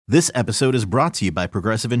This episode is brought to you by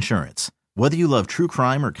Progressive Insurance. Whether you love true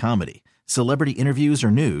crime or comedy, celebrity interviews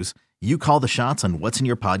or news, you call the shots on what's in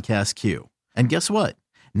your podcast queue. And guess what?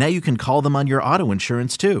 Now you can call them on your auto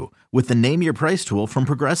insurance too with the Name Your Price tool from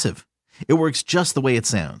Progressive. It works just the way it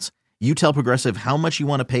sounds. You tell Progressive how much you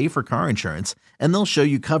want to pay for car insurance, and they'll show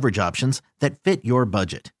you coverage options that fit your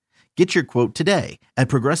budget. Get your quote today at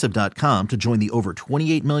Progressive.com to join the over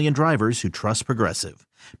 28 million drivers who trust Progressive.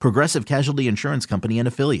 Progressive Casualty Insurance Company and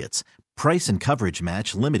Affiliates. Price and coverage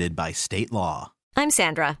match limited by state law. I'm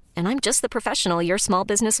Sandra, and I'm just the professional your small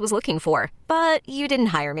business was looking for. But you didn't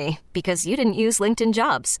hire me because you didn't use LinkedIn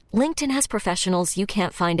Jobs. LinkedIn has professionals you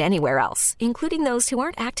can't find anywhere else, including those who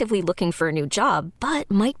aren't actively looking for a new job, but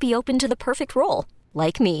might be open to the perfect role,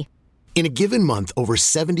 like me. In a given month, over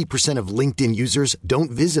 70% of LinkedIn users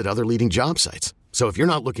don't visit other leading job sites. So if you're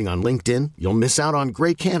not looking on LinkedIn, you'll miss out on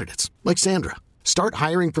great candidates like Sandra. Start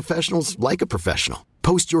hiring professionals like a professional.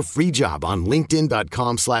 Post your free job on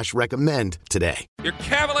linkedin.com/recommend today. Your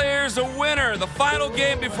Cavaliers a winner. The final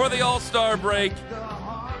game before the All-Star break.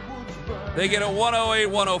 They get a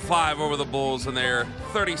 108-105 over the Bulls, and they're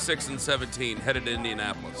 36-17 headed to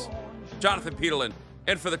Indianapolis. Jonathan Peterlin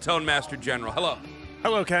in for the Tone Master General. Hello.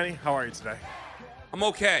 Hello, Kenny. How are you today? I'm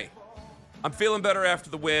okay. I'm feeling better after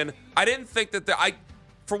the win. I didn't think that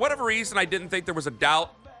for whatever reason, I didn't think there was a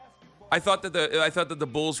doubt. I thought that the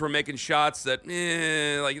Bulls were making shots that,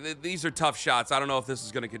 these are tough shots. I don't know if this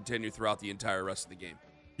is going to continue throughout the entire rest of the game.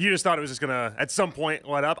 You just thought it was just going to, at some point,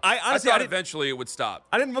 let up? I thought eventually it would stop.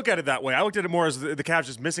 I didn't look at it that way. I looked at it more as the Cavs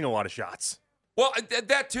just missing a lot of shots. Well,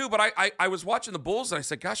 that too, but I was watching the Bulls, and I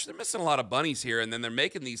said, gosh, they're missing a lot of bunnies here, and then they're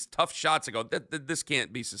making these tough shots. I go, this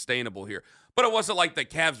can't be sustainable here. But it wasn't like the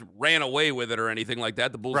Cavs ran away with it or anything like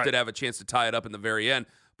that. The Bulls did have a chance to tie it up in the very end.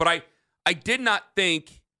 But I did not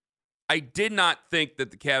think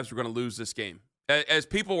that the Cavs were going to lose this game. As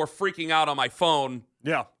people were freaking out on my phone,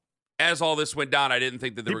 as all this went down, I didn't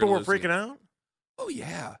think that they were going to lose. People were freaking out? Oh,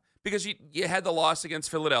 yeah. Because you had the loss against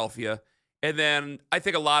Philadelphia, and then I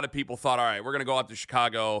think a lot of people thought, all right, we're going to go out to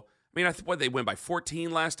Chicago. I mean, they win by 14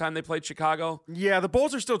 last time they played Chicago. Yeah, the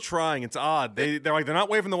Bulls are still trying. It's odd. They're not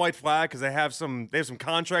waving the white flag because they have some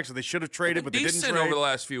contracts that they should have traded, but they didn't trade over the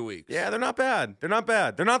last few weeks. Yeah, they're not bad. They're not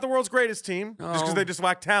the world's greatest team just because they just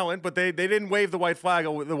lack talent, but they didn't wave the white flag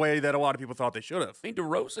the way that a lot of people thought they should have. I mean,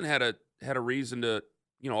 DeRozan had a reason to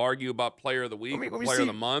argue about player of the week, player of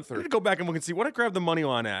the month. Let me go back and look and see what I grabbed the money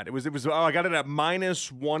line at. It was. I got it at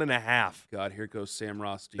 -1.5. God, here goes Sam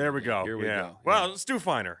Ross. There we go. Here we go. Well, Stu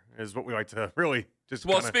Feiner is what we like to really just.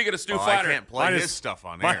 Well, speaking of Stu Feiner, I can't play his stuff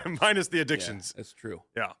on air. Minus the addictions. Yeah, that's true.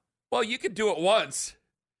 Yeah. Well, you could do it once.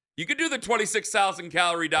 You could do the 26,000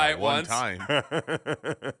 calorie diet one once. time.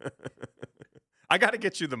 I got to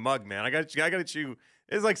get you the mug, man. I got to get you.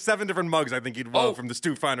 There's like 7 different mugs I think you'd love from the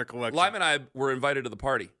Stu Feiner collection. Lime and I were invited to the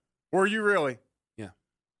party. Were you really? Yeah.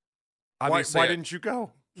 Why didn't you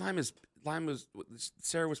go?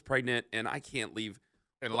 Sarah was pregnant, and I can't leave.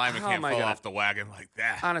 And Lyman can't fall off the wagon like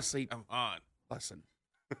that. Honestly, come on. Listen,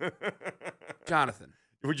 Jonathan.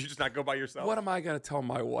 Would you just not go by yourself? What am I going to tell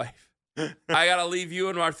my wife? I got to leave you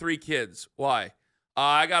and our 3 kids. Why?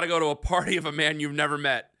 I got to go to a party of a man you've never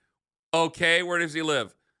met. Okay, where does he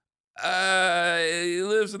live? He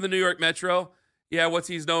lives in the New York Metro. Yeah, what's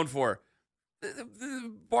he's known for?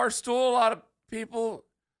 The Barstool, a lot of people.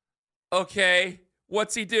 Okay,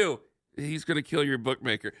 what's he do? He's going to kill your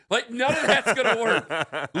bookmaker. Like, none of that's going to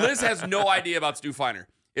work. Liz has no idea about Stu Feiner.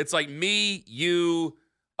 It's like me, you,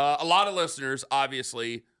 a lot of listeners,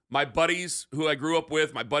 obviously, my buddies who I grew up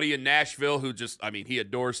with, my buddy in Nashville who he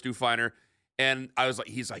adores Stu Feiner. And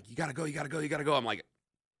he's like, you got to go. I'm like,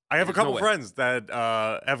 I have a couple friends that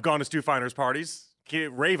have gone to Stu Feiner's parties.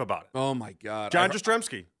 Can't rave about it. Oh, my God. John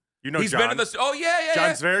Jastrzemski. You know he's John. Been in the. Oh yeah.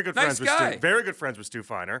 John's very good nice friends guy. with Stu. Very good friends with Stu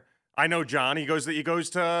Feiner. I know John. He goes to those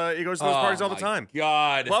parties all the time.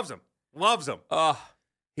 God, loves him.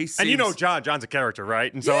 He seems... And you know John. John's a character,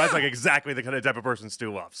 right? And so that's like exactly the kind of type of person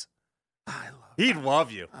Stu loves. He'd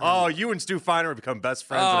love you. You and Stu Feiner would become best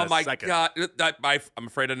friends in a second. God. I'm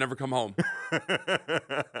afraid I'd never come home.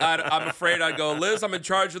 I'm afraid I'd go, Liz, I'm in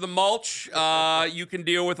charge of the mulch. You can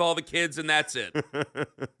deal with all the kids, and that's it.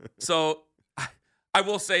 So I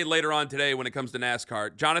will say later on today when it comes to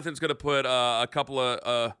NASCAR, Jonathan's going to put a couple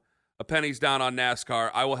of pennies down on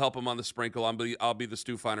NASCAR. I will help him on the sprinkle. I'll be the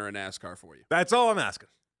Stu Feiner in NASCAR for you. That's all I'm asking.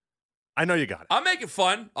 I know you got it. I'll make it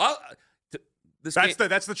fun.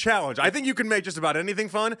 That's the challenge. I think you can make just about anything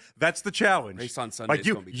fun. That's the challenge. Race on Sunday.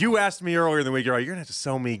 Like you asked me earlier in the week, you're going to have to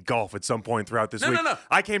sell me golf at some point throughout this week. No.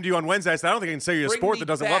 I came to you on Wednesday. I said, I don't think I can sell you a sport that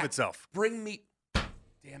doesn't love itself. Damn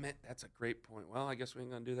it. That's a great point. Well, I guess we ain't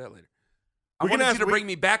going to do that later. I wanted you to bring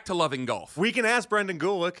me back to loving golf. We can ask Brendan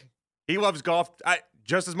Gulick. He loves golf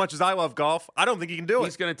just as much as I love golf. I don't think he can do it.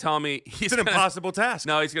 He's going to tell me. It's an impossible task.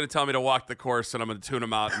 No, he's going to tell me to walk the course, and I'm going to tune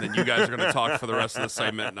him out, and then you guys are going to talk for the rest of the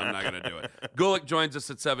segment, and I'm not going to do it. Gulick joins us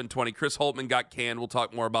at 7:20. Chris Holtmann got canned. We'll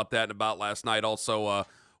talk more about that and about last night. Also,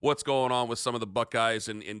 what's going on with some of the Buckeyes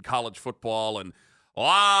in college football, and a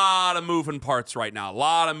lot of moving parts right now. A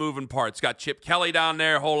lot of moving parts. Got Chip Kelly down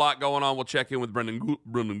there. A whole lot going on. We'll check in with Brendan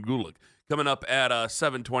Gulick coming up at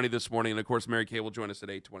 7:20 this morning. And, of course, Mary Kay will join us at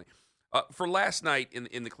 8:20. For last night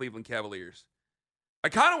in the Cleveland Cavaliers, I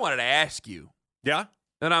kind of wanted to ask you. Yeah?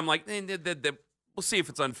 And I'm like, we'll see if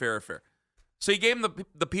it's unfair or fair. So you gave him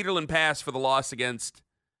the Peterlin pass for the loss against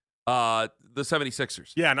the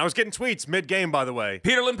 76ers. Yeah, and I was getting tweets mid-game, by the way.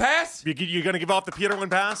 Peterlin pass? You're going to give off the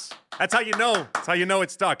Peterlin pass? That's how you know. That's how you know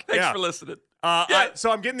it's stuck. Thanks for listening.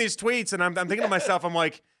 So I'm getting these tweets, and I'm thinking to myself, I'm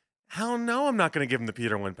like, hell no, I'm not going to give him the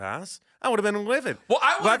Peterlin pass. I would have been livid. Well,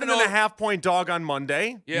 I would 11.5-point dog on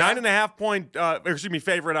Monday. Yeah. 9.5-point,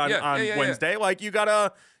 favorite on Wednesday. Yeah. Like, you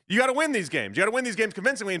gotta win these games. You gotta win these games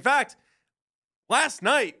convincingly. In fact, last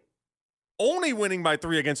night, only winning by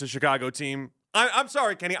 3 against a Chicago team. I'm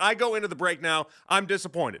sorry, Kenny. I go into the break now. I'm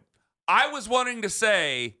disappointed. I was wanting to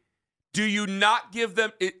say, do you not give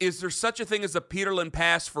them? Is there such a thing as a Peterlin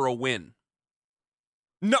pass for a win?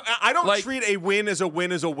 No, I don't treat a win as a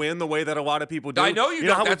win the way that a lot of people do. I know you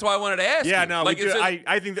don't. That's why I wanted to ask. Yeah, you. No,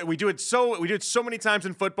 I think that we do it so many times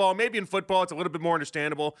in football. Maybe in football it's a little bit more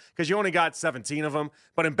understandable because you only got 17 of them.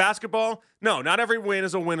 But in basketball, no, not every win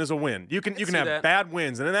is a win. You can have bad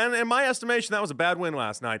wins, and then in my estimation, that was a bad win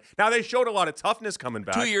last night. Now they showed a lot of toughness coming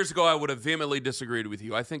back. 2 years ago, I would have vehemently disagreed with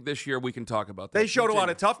you. I think this year we can talk about that. They showed a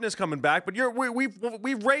lot of toughness coming back, but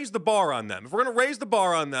we've raised the bar on them. If we're going to raise the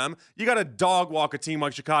bar on them, you got to dog walk a team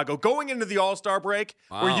like Chicago going into the All-Star break,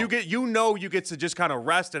 where you get to just kind of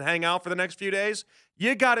rest and hang out for the next few days.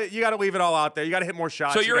 You got to leave it all out there. You got to hit more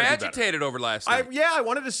shots. So you're agitated over last night. I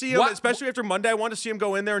wanted to see him, especially after Monday. I wanted to see him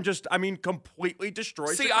go in there and just, completely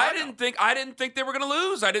destroy. See, Chicago. I didn't think they were going to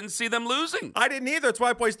lose. I didn't see them losing. I didn't either. That's why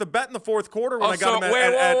I placed the bet in the fourth quarter when I got him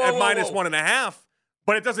at minus 1.5.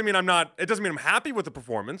 But it doesn't mean I'm happy with the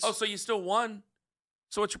performance. Oh, so you still won?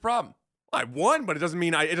 So what's your problem? I won, but it doesn't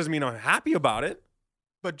mean I'm happy about it.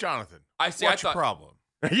 But Jonathan, what's your problem?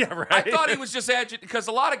 Yeah, right. I thought he was just agitated because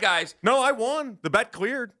a lot of guys. No, I won. The bet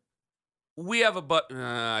cleared. We have a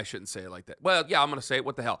I shouldn't say it like that. Well, yeah, I'm going to say it.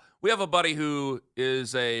 What the hell? We have a buddy who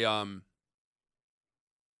is a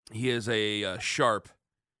sharp,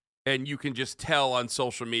 and you can just tell on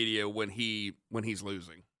social media when he's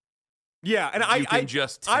losing. Yeah, and I can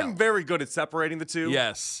just tell. I'm very good at separating the two.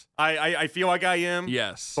 Yes, I feel like I am.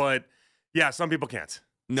 Yes, but yeah, some people can't.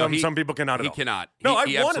 No, some people cannot at all. He cannot. No, I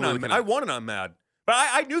won and I'm mad. But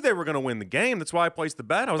I knew they were going to win the game. That's why I placed the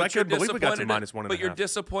bet. I couldn't believe we got to minus 1.5. But you're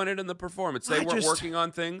disappointed in the performance. They weren't working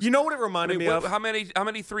on things. You know what it reminded me of? How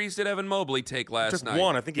many threes did Evan Mobley take last night?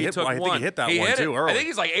 One. I think he hit one. He hit that one too early. I think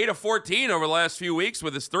he's like 8 of 14 over the last few weeks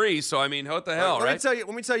with his threes. So I mean, what the hell, right? Let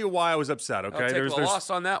me tell you why I was upset. Okay, there's a loss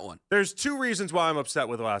on that one. There's 2 reasons why I'm upset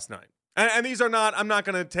with last night. And these are not. I'm not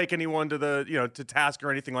going to take anyone to to task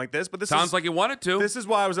or anything like this. But this sounds like you wanted to. This is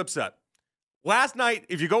why I was upset. Last night,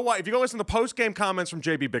 if you go listen to post-game comments from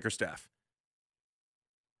JB Bickerstaff,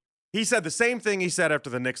 he said the same thing he said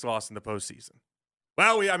after the Knicks lost in the postseason.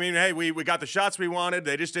 Well, we got the shots we wanted.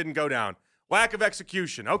 They just didn't go down. Lack of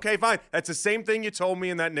execution. Okay, fine. That's the same thing you told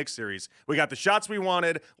me in that Knicks series. We got the shots we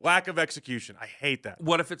wanted. Lack of execution. I hate that.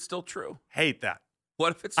 What if it's still true? Hate that.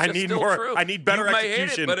 What if it's just still true? I need better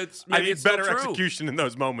execution. I need better execution in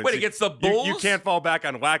those moments. Wait, against the Bulls? You can't fall back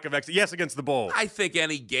on lack of execution. Yes, against the Bulls. I think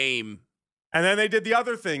any game. And then they did the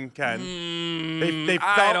other thing, Ken.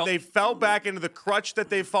 They fell back into the crutch that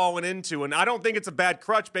they've fallen into. And I don't think it's a bad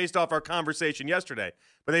crutch based off our conversation yesterday.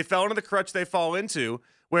 But they fell into the crutch they fall into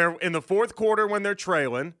where in the fourth quarter when they're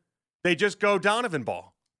trailing, they just go Donovan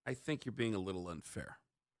ball. I think you're being a little unfair.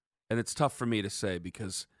 And it's tough for me to say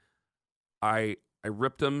because I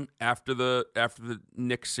ripped them after the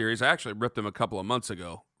Knicks series. I actually ripped them a couple of months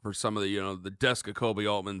ago for some of the, the desk of Kobe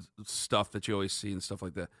Altman stuff that you always see and stuff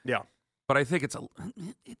like that. Yeah. But I think it's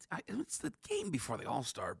the game before the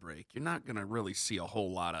All-Star break. You're not going to really see a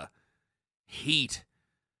whole lot of heat.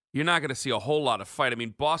 You're not going to see a whole lot of fight. I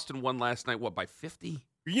mean, Boston won last night, by 50?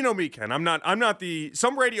 You know me, Ken. I'm not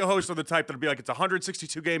some radio hosts are the type that'll be like, it's a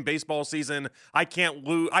 162-game baseball season. I can't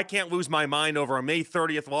lose my mind over a May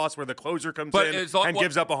 30th loss where the closer comes in and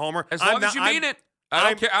gives up a homer. As long as you mean it.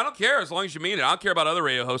 I don't care as long as you mean it. I don't care about other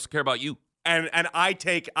radio hosts. I care about you. And I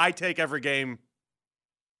take every game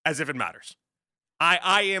as if it matters.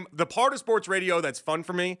 I am the part of sports radio that's fun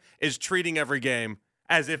for me is treating every game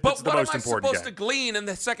as if it's the most important game. But what am I supposed to glean in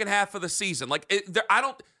the second half of the season? Like,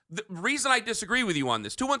 the reason I disagree with you on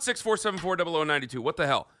this, 216-474-0092, what the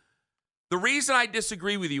hell? The reason I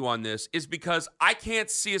disagree with you on this is because I can't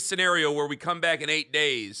see a scenario where we come back in 8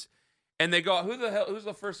 days and they go, who's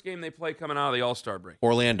the first game they play coming out of the All-Star break?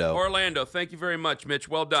 Orlando. Thank you very much, Mitch.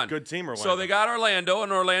 Well done. Good team, Orlando. So they got Orlando,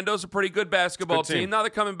 and Orlando's a pretty good basketball team. Now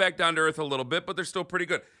they're coming back down to earth a little bit, but they're still pretty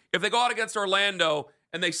good. If they go out against Orlando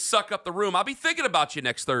and they suck up the room, I'll be thinking about you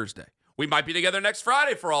next Thursday. We might be together next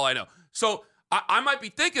Friday for all I know. So I might be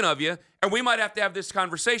thinking of you, and we might have to have this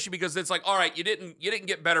conversation because it's like, all right, you didn't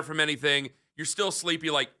get better from anything. You're still sleepy.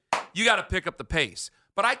 Like, you got to pick up the pace.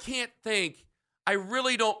 But I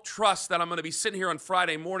really don't trust that I'm going to be sitting here on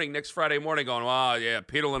next Friday morning going, oh, yeah,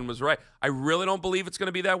 Peterlin was right. I really don't believe it's going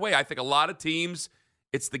to be that way. I think a lot of teams,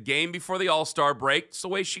 it's the game before the All-Star break. It's the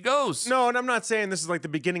way she goes. No, and I'm not saying this is like the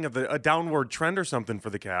beginning of a downward trend or something for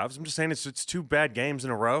the Cavs. I'm just saying it's 2 bad games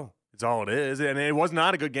in a row. It's all it is. And it was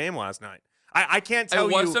not a good game last night. I can't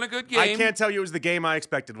tell you. It wasn't a good game. I can't tell you it was the game I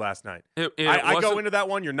expected last night. I go into that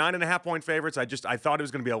one. You're 9.5-point favorites. I thought it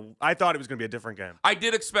was going to be a different game. I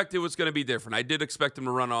did expect it was going to be different. I did expect them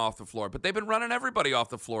to run off the floor, but they've been running everybody off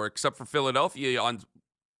the floor except for Philadelphia on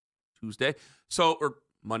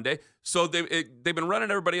Monday. So they've been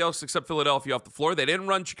running everybody else except Philadelphia off the floor. They didn't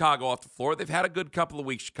run Chicago off the floor. They've had a good couple of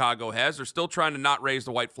weeks, Chicago has. They're still trying to not raise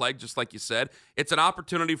the white flag, just like you said. It's an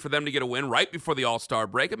opportunity for them to get a win right before the All-Star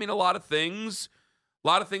break. I mean, a lot of things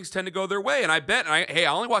tend to go their way. And I bet, I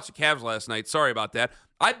only watched the Cavs last night. Sorry about that.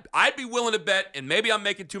 I'd be willing to bet, and maybe I'm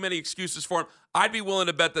making too many excuses for him, I'd be willing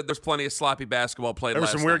to bet that there's plenty of sloppy basketball played last night.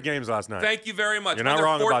 There were some weird games last night. Thank you very much. You're not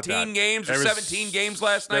wrong about that. 14 games or 17 games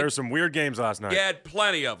last night? There were some weird games last night. You had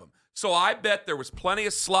plenty of them. So I bet there was plenty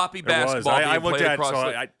of sloppy basketball I being looked played at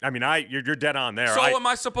across you're dead on there. So am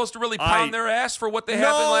I supposed to really pound their ass for what they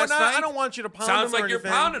happened last night? I don't want you to pound Sounds them like or you're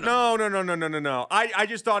anything. pounding them. No. I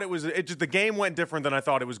just thought the game went different than I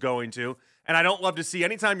thought it was going to. And I don't love to see,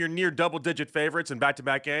 anytime you're near double-digit favorites in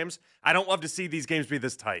back-to-back games, I don't love to see these games be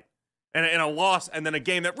this tight. And a loss, and then a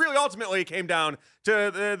game that really ultimately came down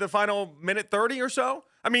to the final minute 30 or so.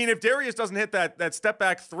 I mean, if Darius doesn't hit that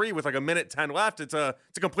step-back 3 with like a minute 10 left, it's a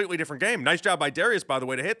completely different game. Nice job by Darius, by the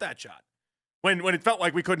way, to hit that shot. When it felt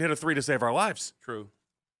like we couldn't hit a 3 to save our lives. True.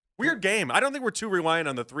 Weird game. I don't think we're too reliant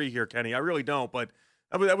on the 3 here, Kenny. I really don't. But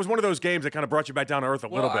that was one of those games that kind of brought you back down to earth a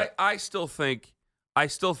little bit. I still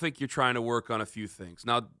think you're trying to work on a few things.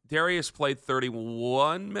 Now, Darius played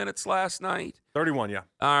 31 minutes last night. 31, yeah.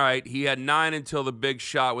 All right. He had 9 until the big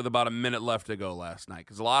shot with about a minute left to go last night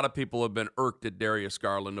because a lot of people have been irked at Darius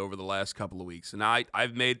Garland over the last couple of weeks. And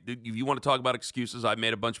I've made, if you want to talk about excuses, I've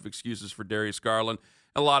made a bunch of excuses for Darius Garland.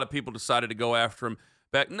 A lot of people decided to go after him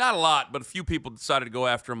back. Not a lot, but a few people decided to go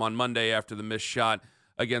after him on Monday after the missed shot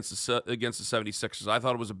against the 76ers. I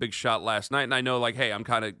thought it was a big shot last night, and I know, like, hey, I'm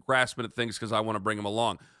kind of grasping at things because I want to bring him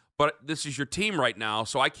along. But this is your team right now,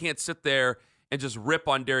 so I can't sit there and just rip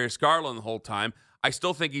on Darius Garland the whole time. I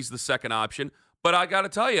still think he's the second option. But I got to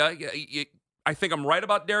tell you, I think I'm right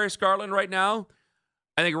about Darius Garland right now.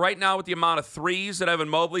 I think right now with the amount of threes that Evan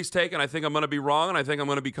Mobley's taken, I think I'm going to be wrong, and I think I'm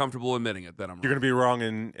going to be comfortable admitting it that I'm wrong. You're going to be wrong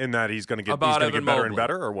in that he's going to get better and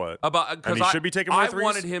better, or what? Because he should be taking more threes? I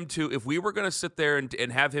wanted him to, if we were going to sit there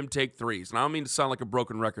and have him take threes, and I don't mean to sound like a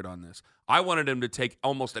broken record on this, I wanted him to take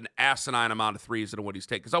almost an asinine amount of threes than what he's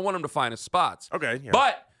taking because I want him to find his spots. Okay, yeah.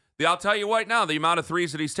 But I'll tell you right now, the amount of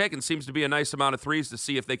threes that he's taken seems to be a nice amount of threes to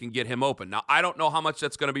see if they can get him open. Now, I don't know how much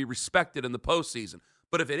that's going to be respected in the postseason.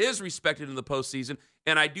 But if it is respected in the postseason,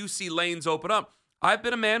 and I do see lanes open up, I've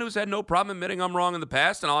been a man who's had no problem admitting I'm wrong in the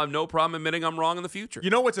past, and I'll have no problem admitting I'm wrong in the future. You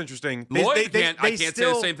know what's interesting? I can't say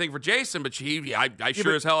the same thing for Jason, but I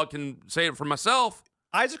sure as hell can say it for myself.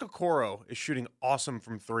 Isaac Okoro is shooting awesome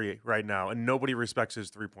from 3 right now, and nobody respects his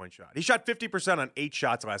three-point shot. He shot 50% on 8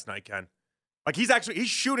 shots last night, Ken. Like, he's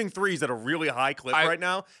shooting threes at a really high clip right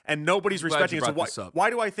now, and nobody's respecting it. So why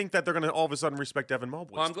do I think that they're going to all of a sudden respect Evan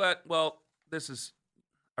Mobley? Well, I'm glad. Well,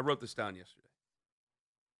 I wrote this down yesterday.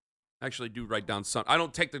 I actually do write down some. I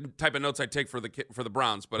don't take the type of notes I take for the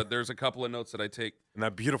Browns, but there's a couple of notes that I take. And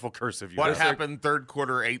that beautiful cursive. What happened third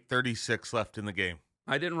quarter, 8:36 left in the game?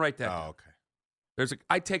 I didn't write that down. Okay.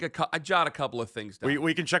 I jot a couple of things down.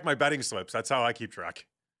 We can check my betting slips. That's how I keep track.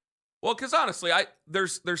 Well, because honestly,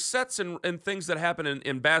 there's sets and things that happen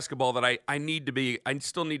in basketball that I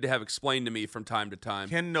still need to have explained to me from time to time.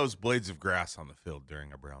 Ken knows blades of grass on the field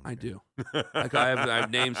during a Brown game. I do. Like I have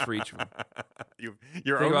names for each of them.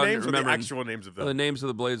 Your own names or the actual names of them? The names of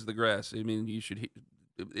the blades of the grass. I mean,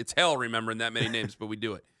 it's hell remembering that many names, but we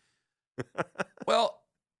do it. Well,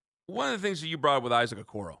 one of the things that you brought up with Isaac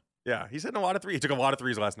Okoro. Yeah, he's hitting a lot of threes. He took a lot of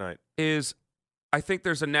threes last night. Is I think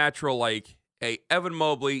there's a natural, like, hey, Evan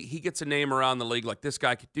Mobley, he gets a name around the league, like this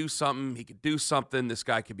guy could do something, he could do something, this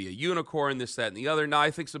guy could be a unicorn, this, that, and the other. Now,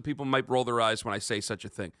 I think some people might roll their eyes when I say such a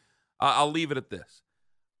thing. I'll leave it at this.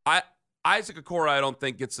 Isaac Okoro, I don't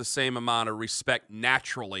think gets the same amount of respect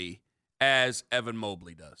naturally as Evan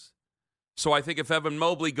Mobley does. So I think if Evan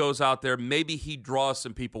Mobley goes out there, maybe he draws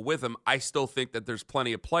some people with him. I still think that there's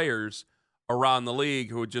plenty of players around the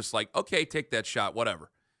league who are just like, okay, take that shot,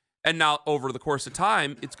 whatever. And now over the course of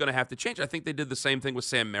time, it's going to have to change. I think they did the same thing with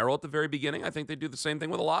Sam Merrill at the very beginning. I think they do the same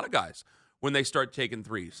thing with a lot of guys when they start taking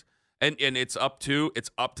threes. And it's up to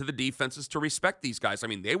the defenses to respect these guys. I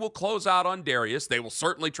mean, they will close out on Darius. They will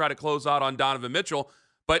certainly try to close out on Donovan Mitchell,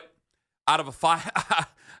 but out of a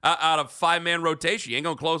five-man rotation, you ain't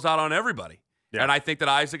going to close out on everybody. Yeah. And I think that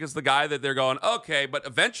Isaac is the guy that they're going, okay, but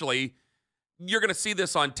eventually you're going to see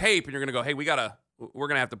this on tape and you're going to go, hey, we're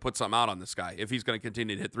going to have to put something out on this guy if he's going to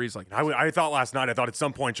continue to hit threes like this. I thought last night, at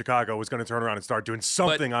some point Chicago was going to turn around and start doing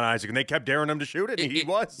something on Isaac, and they kept daring him to shoot it, and he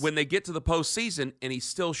was. When they get to the postseason and he's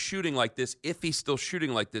still shooting like this, if he's still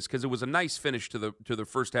shooting like this, because it was a nice finish to the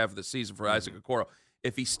first half of the season for Isaac Okoro.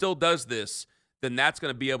 If he still does this, then that's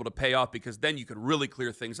going to be able to pay off, because then you can really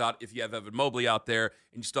clear things out if you have Evan Mobley out there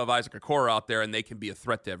and you still have Isaac Okoro out there, and they can be a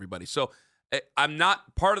threat to everybody. So I'm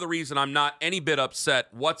not, part of the reason I'm not any bit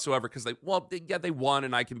upset whatsoever, because they won,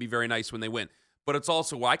 and I can be very nice when they win. But it's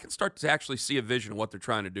also, I can start to actually see a vision of what they're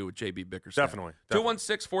trying to do with JB Bickerstaff. Definitely.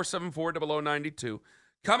 216-474-0092.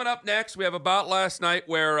 Coming up next, we have About Last Night,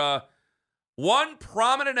 where one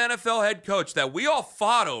prominent NFL head coach that we all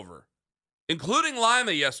fought over, including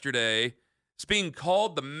Lima yesterday, is being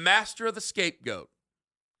called the master of the scapegoat.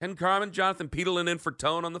 Ken Carman, Jonathan Peterlin in for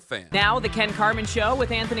Tone on the Fan. Now the Ken Carman Show with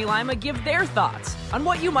Anthony Lima give their thoughts on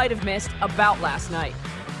what you might have missed about last night.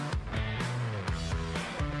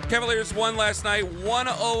 Cavaliers won last night,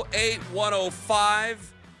 108-105.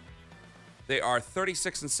 They are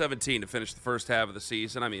 36-17 to finish the first half of the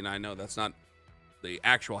season. I mean, I know that's not the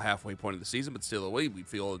actual halfway point of the season, but still, we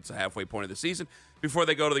feel it's a halfway point of the season before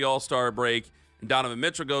they go to the All-Star break, and Donovan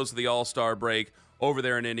Mitchell goes to the All-Star break over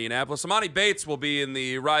there in Indianapolis. Emoni Bates will be in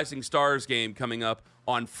the Rising Stars game coming up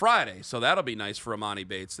on Friday, so that'll be nice for Emoni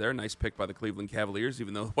Bates there. Nice pick by the Cleveland Cavaliers,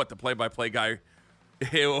 even though the play-by-play guy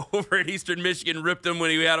over at Eastern Michigan ripped him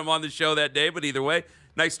when he had him on the show that day. But either way,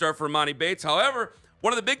 nice start for Emoni Bates. However,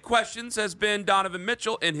 one of the big questions has been Donovan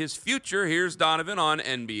Mitchell and his future. Here's Donovan on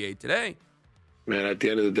NBA Today. Man, at the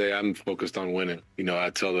end of the day, I'm focused on winning. You know, I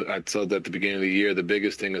told at the beginning of the year, the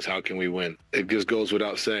biggest thing is how can we win? It just goes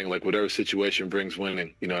without saying, like, whatever situation brings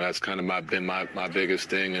winning. You know, that's kind of been my biggest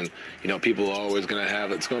thing. And, you know, people are always going to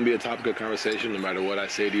have, it's going to be a topic of conversation no matter what I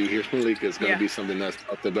say to you here, Malik. It's going to be something that's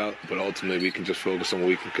talked about. But ultimately, we can just focus on what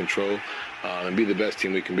we can control and be the best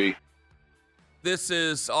team we can be. This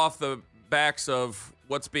is off the backs of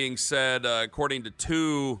what's being said, according to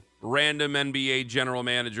two random NBA general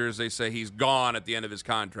managers. They say he's gone at the end of his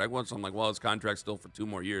contract. Once I'm like, well, his contract's still for 2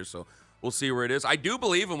 more years, so we'll see where it is. I do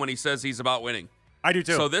believe him when he says he's about winning. I do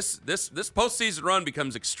too. So this postseason run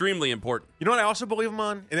becomes extremely important. You know what I also believe him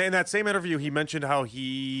on? In that same interview, he mentioned how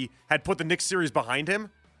he had put the Knicks series behind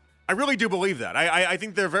him. I really do believe that. I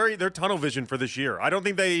think they're tunnel vision for this year. I don't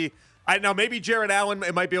think now maybe Jared Allen,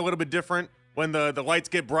 it might be a little bit different when the lights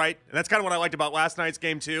get bright. And that's kind of what I liked about last night's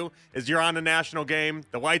game, too, is you're on a national game.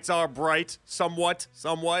 The lights are bright, somewhat.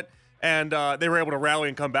 And they were able to rally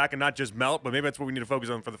and come back and not just melt, but maybe that's what we need to focus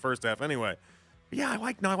on for the first half anyway. But yeah, I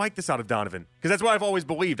like this out of Donovan, because that's what I've always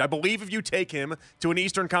believed. I believe if you take him to an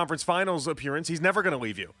Eastern Conference Finals appearance, he's never going to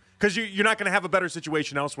leave you, because you're not going to have a better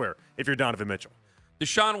situation elsewhere if you're Donovan Mitchell.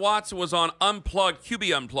 Deshaun Watson was on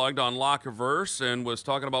QB Unplugged on Lockerverse and was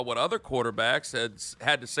talking about what other quarterbacks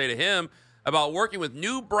had to say to him about working with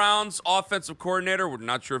new Browns offensive coordinator. We're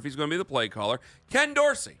not sure if he's going to be the play caller, Ken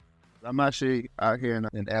Dorsey. I'm actually out here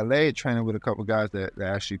in L.A. training with a couple guys that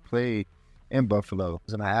actually played in Buffalo.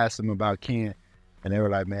 And I asked them about Ken, and they were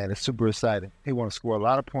like, man, it's super exciting. He want to score a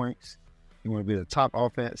lot of points. He want to be the top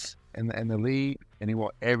offense in the league, and he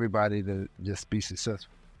want everybody to just be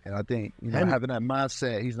successful. And I think, having that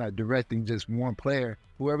mindset, he's not directing just one player.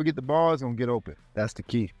 Whoever get the ball is going to get open. That's the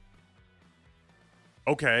key.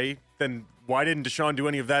 Okay, then why didn't Deshaun do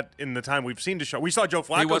any of that in the time we've seen Deshaun? We saw Joe Flacco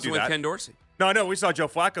do that. He wasn't with Ken Dorsey. No, I know. We saw Joe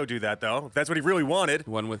Flacco do that, though. If that's what he really wanted.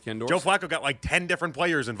 One with Ken Dorsey. Joe Flacco got like 10 different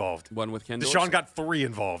players involved. One with Ken Dorsey. Deshaun got 3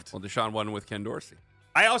 involved. Well, Deshaun won with Ken Dorsey.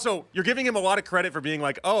 You're giving him a lot of credit for being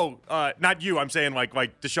like, not you. I'm saying like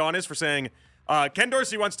Deshaun is for saying, Ken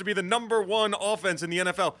Dorsey wants to be the number 1 offense in the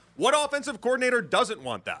NFL. What offensive coordinator doesn't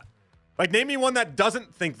want that? Like, name me one that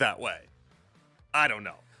doesn't think that way. I don't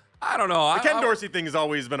know. I don't know. The Ken Dorsey thing has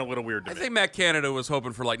always been a little weird to I me. think Matt Canada was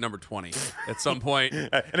hoping for like number 20 at some point. An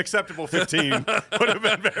acceptable 15 would have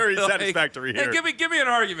been very satisfactory here. Hey, give me an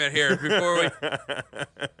argument here before we.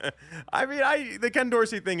 I mean, the Ken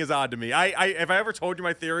Dorsey thing is odd to me. Have I ever told you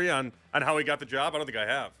my theory on how he got the job? I don't think I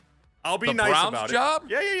have. I'll be The nice Browns about job?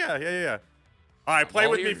 it. Yeah. All right, play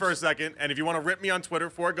all with me ears. for a second, and if you want to rip me on Twitter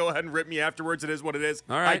for it, go ahead and rip me afterwards. It is what it is.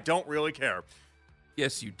 All right. I don't really care.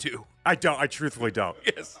 Yes, you do. I don't. I truthfully don't.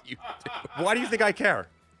 Yes, you do. Why do you think I care?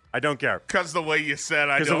 I don't care. Because the way you said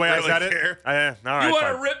I Because don't the way really I said care. it? All right, You want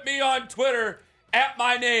fine. to rip me on Twitter at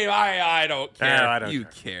my name? I don't care. No, I don't you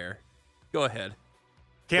care. Go ahead.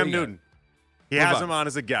 Cam What do you got? Newton. He Move has on. him on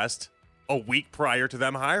as a guest a week prior to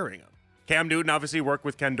them hiring him. Cam Newton obviously worked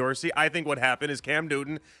with Ken Dorsey. I think what happened is Cam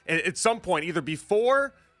Newton, at some point, either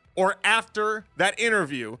before or after that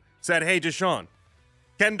interview, said, hey, Deshaun,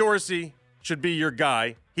 Ken Dorsey should be your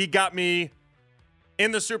guy. He got me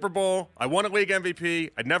in the Super Bowl. I won a league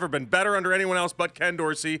MVP. I'd never been better under anyone else but Ken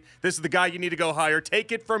Dorsey. This is the guy you need to go hire.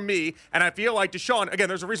 Take it from me. And I feel like Deshaun, again,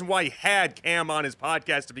 there's a reason why he had Cam on his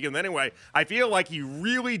podcast to begin with anyway. I feel like he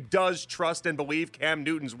really does trust and believe Cam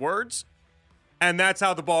Newton's words. And that's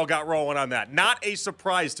how the ball got rolling on that. Not a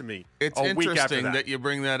surprise to me. It's a week after interesting that you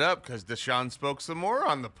bring that up because Deshaun spoke some more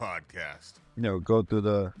on the podcast. Go through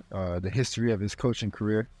the history of his coaching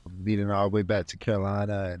career, leading all the way back to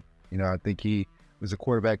Carolina. And, I think he was a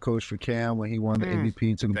quarterback coach for Cam when he won the MVP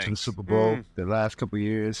and took him to the Thanks. Super Bowl. The last couple of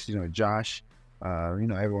years, Josh,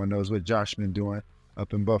 everyone knows what Josh been doing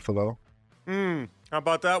up in Buffalo. How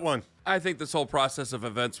about that one? I think this whole process of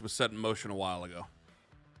events was set in motion a while ago.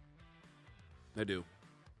 I do.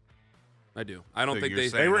 I don't So think you're they.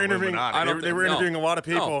 saying They were the interviewing. Illuminati. They were interviewing a lot of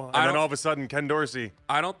people, I and then don't- all of a sudden, Ken Dorsey.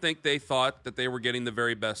 I don't think they thought that they were getting the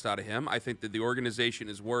very best out of him. I think that the organization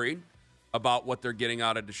is worried about what they're getting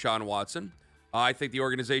out of Deshaun Watson. I think the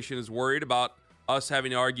organization is worried about us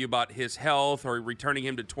having to argue about his health or returning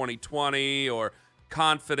him to 2020 or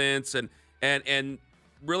confidence and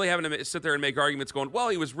really having to sit there and make arguments going, well,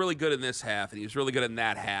 he was really good in this half and he was really good in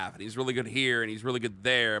that half and he's really good here and he's really good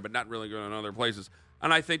there, but not really good in other places.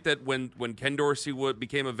 And I think that when Ken Dorsey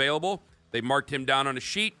became available, they marked him down on a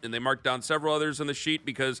sheet and they marked down several others on the sheet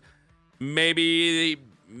because maybe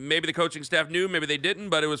the coaching staff knew, maybe they didn't,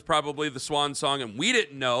 but it was probably the swan song and we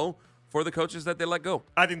didn't know for the coaches that they let go.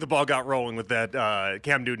 I think the ball got rolling with that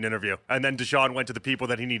Cam Newton interview. And then Deshaun went to the people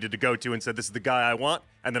that he needed to go to and said, this is the guy I want.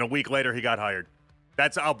 And then a week later, he got hired.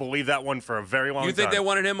 I'll believe that one for a very long time. You think they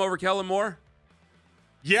wanted him over Kellen Moore?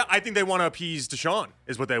 Yeah, I think they want to appease Deshaun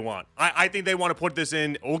is what they want. I think they want to put this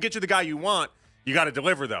in, we'll get you the guy you want. You got to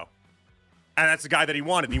deliver, though. And that's the guy that he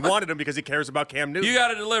wanted. He wanted him because he cares about Cam Newton. You got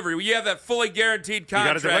to deliver. You have that fully guaranteed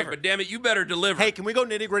gotta contract, deliver. but damn it, you better deliver. Hey, can we go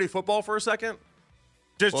nitty-gritty football for a second?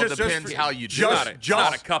 Well, it depends how you do It's it.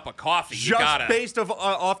 not a cup of coffee. You Just gotta. based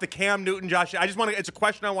off the Cam Newton, Josh. I just want to. It's a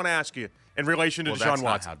question I want to ask you in relation to Well, Deshaun that's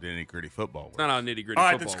not Watson. how nitty-gritty football works. It's not how nitty gritty. All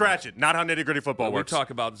right, then scratch it. Not how nitty-gritty football We works.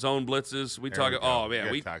 talk about zone blitzes. We There talk. we go. Oh man,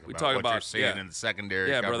 You we gotta talk what about you're seeing in the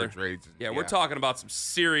secondary coverage rates. Yeah, we're talking about some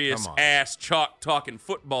serious Come on. ass chalk talking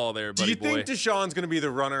football there, Do buddy you boy. think Deshaun's going to be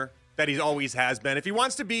the runner that he always has been? If he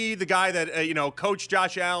wants to be the guy that Coach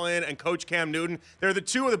Josh Allen and Coach Cam Newton, they're the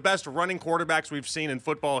two of the best running quarterbacks we've seen in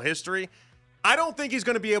football history. I don't think he's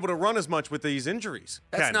going to be able to run as much with these injuries.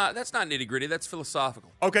 That's Ken. not nitty gritty. That's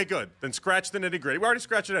philosophical. Okay, good. Then scratch the nitty-gritty. We already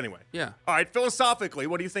scratched it anyway. Yeah. All right, philosophically,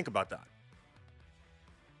 what do you think about that?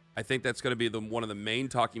 I think that's going to be one of the main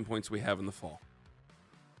talking points we have in the fall.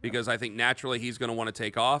 Because I think naturally he's going to want to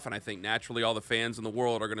take off, and I think naturally all the fans in the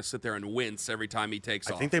world are going to sit there and wince every time he takes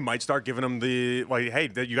off. I think they might start giving him hey,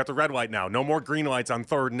 you got the red light now. No more green lights on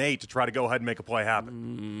 3rd and 8 to try to go ahead and make a play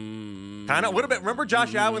happen. Kind of a little bit. Remember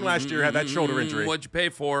Josh Allen last year had that shoulder injury. What'd you pay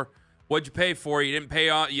for? What'd you pay for? You didn't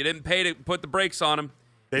pay to put the brakes on him.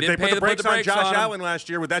 They didn't put pay the to brakes on Josh him. Allen last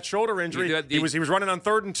year with that shoulder injury. He was running on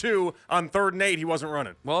 3rd and 2. On 3rd and 8, he wasn't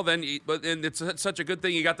running. Well, then, it's such a good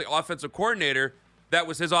thing you got the offensive coordinator. That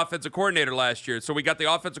was his offensive coordinator last year. So we got the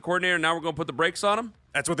offensive coordinator, and now we're going to put the brakes on him?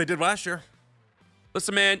 That's what they did last year.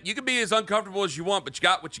 Listen, man, you can be as uncomfortable as you want, but you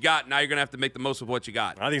got what you got. Now you're going to have to make the most of what you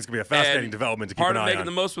got. I think it's going to be a fascinating And development to keep part an of eye making on.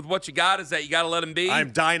 the most with what you got is that you got to let him be.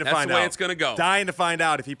 I'm dying to That's find out. the way it's going to go. Dying to find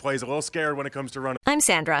out if he plays a little scared when it comes to running. I'm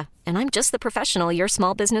Sandra, and I'm just the professional your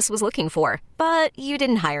small business was looking for. But you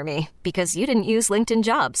didn't hire me because you didn't use LinkedIn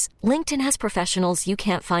Jobs. LinkedIn has professionals you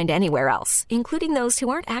can't find anywhere else, including those who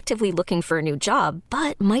aren't actively looking for a new job,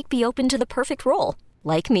 but might be open to the perfect role,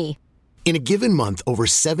 like me. In a given month, over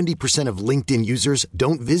 70% of LinkedIn users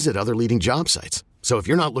don't visit other leading job sites. So if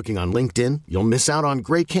you're not looking on LinkedIn, you'll miss out on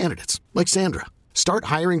great candidates like Sandra. Start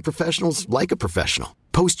hiring professionals like a professional.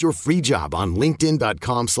 Post your free job on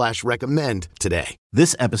linkedin.com/recommend today.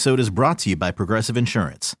 This episode is brought to you by Progressive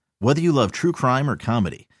Insurance. Whether you love true crime or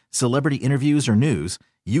comedy, celebrity interviews or news,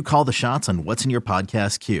 you call the shots on what's in your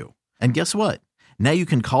podcast queue. And guess what? Now you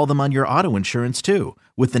can call them on your auto insurance too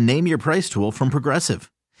with the Name Your Price tool from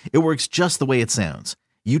Progressive. It works just the way it sounds.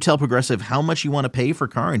 You tell Progressive how much you want to pay for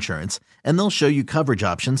car insurance, and they'll show you coverage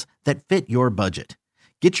options that fit your budget.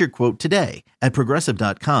 Get your quote today at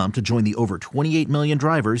Progressive.com to join the over 28 million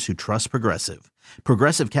drivers who trust Progressive.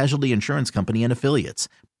 Progressive Casualty Insurance Company and Affiliates.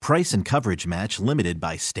 Price and coverage match limited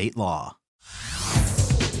by state law.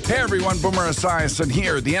 Hey everyone, Boomer Esiason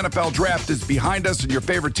here. The NFL draft is behind us and your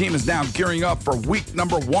favorite team is now gearing up for week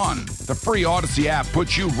number 1. The free Odyssey app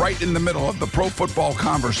puts you right in the middle of the pro football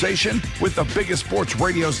conversation with the biggest sports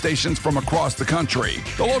radio stations from across the country.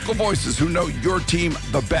 The local voices who know your team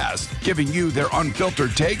the best, giving you their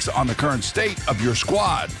unfiltered takes on the current state of your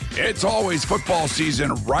squad. It's always football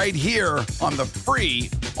season right here on the free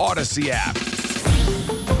Odyssey app.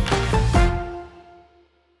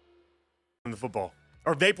 In the football.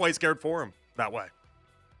 Or they play scared for him that way.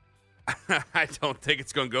 I don't think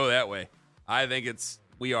it's going to go that way. I think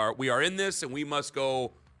we are in this, and we must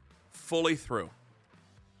go fully through.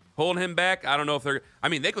 Holding him back, I don't know if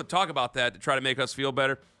they could talk about that to try to make us feel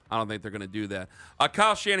better. I don't think they're going to do that.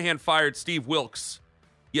 Kyle Shanahan fired Steve Wilks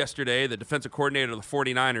yesterday, the defensive coordinator of the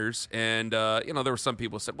 49ers, and there were some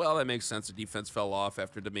people who said, well, that makes sense. The defense fell off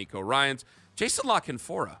after D'Amico Ryans. Jason La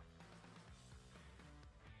Canfora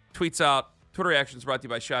tweets out, Twitter reactions brought to you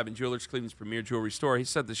by Scheib & Jewelers, Cleveland's premier jewelry store. He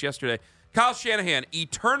said this yesterday. Kyle Shanahan,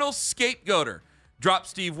 eternal scapegoater, dropped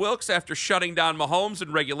Steve Wilks after shutting down Mahomes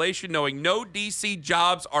in regulation, knowing no DC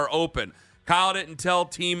jobs are open. Kyle didn't tell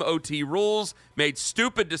team OT rules, made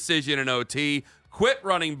stupid decision in OT, quit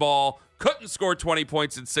running ball, couldn't score 20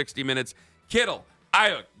 points in 60 minutes. Kittle,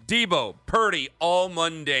 Ayuk, Debo, Purdy, all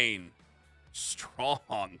mundane.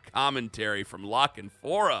 Strong commentary from La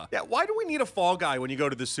Canfora. Yeah, why do we need a fall guy when you go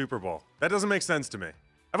to the Super Bowl? That doesn't make sense to me.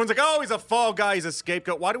 Everyone's like, oh, he's a fall guy, he's a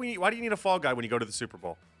scapegoat. Why do you need a fall guy when you go to the Super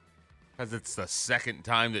Bowl? Because it's the second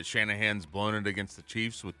time that Shanahan's blown it against the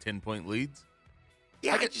Chiefs with 10-point leads.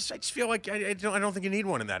 Yeah, I just feel like I don't think you need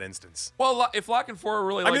one in that instance. Well, if La Canfora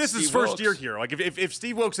really likes this is his first year here. Like if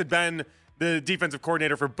Steve Wilks had been the defensive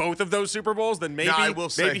coordinator for both of those Super Bowls, then maybe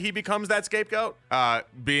he becomes that scapegoat.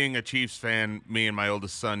 Being a Chiefs fan, me and my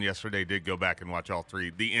oldest son yesterday did go back and watch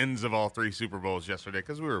the ends of all 3 Super Bowls yesterday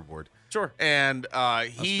because we were bored. Sure. And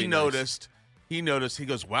he noticed, he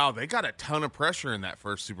goes, wow, they got a ton of pressure in that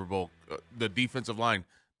first Super Bowl, the defensive line.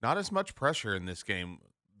 Not as much pressure in this game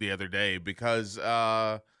the other day because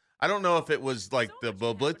I don't know if it was like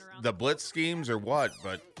the blitz schemes or what,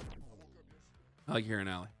 but I like hearing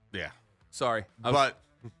Allie. Yeah. Sorry. But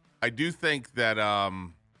I do think that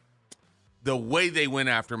the way they went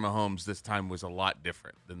after Mahomes this time was a lot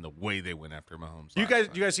different than the way they went after Mahomes. Do you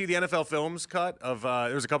guys see the NFL Films cut of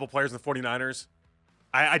there was a couple players in the 49ers?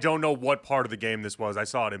 I don't know what part of the game this was. I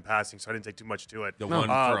saw it in passing, so I didn't take too much to it. The one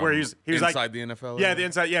where he was inside like, the NFL? Yeah, the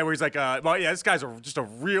inside. Yeah, where he's like, this guy's just a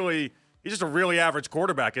really average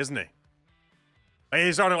quarterback, isn't he?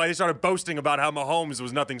 He started boasting about how Mahomes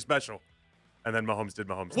was nothing special. And then Mahomes did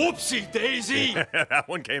Mahomes. Whoopsie daisy! That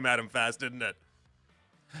one came at him fast, didn't it?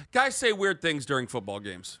 Guys say weird things during football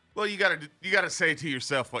games. Well, you gotta say to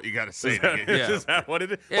yourself what you gotta say. Is that what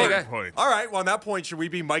it is? Yeah, all right. Well, on that point, should we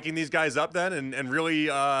be miking these guys up then and really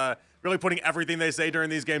putting everything they say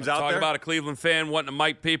during these games out there? Talk about a Cleveland fan wanting to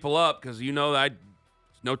mic people up because there's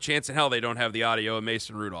no chance in hell they don't have the audio of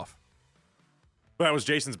Mason Rudolph. Well, that was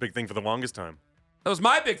Jason's big thing for the longest time. That was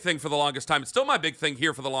my big thing for the longest time. It's still my big thing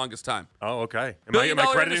here for the longest time. Oh, okay. Am I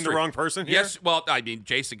crediting industry. The wrong person here? Yes. Well, I mean,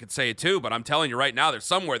 Jason could say it too, but I'm telling you right now, there's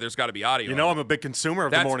got to be audio. You know, I'm a big consumer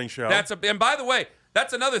of the morning show. And by the way,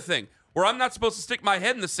 that's another thing where I'm not supposed to stick my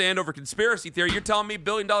head in the sand over conspiracy theory. You're telling me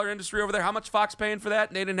billion-dollar industry over there, how much Fox paying for that?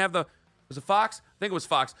 And they didn't have was it Fox? I think it was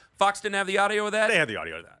Fox. Fox didn't have the audio of that? They had the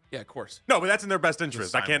audio of that. Yeah, of course. No, but that's in their best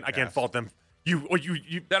interest. I can't fault them. You.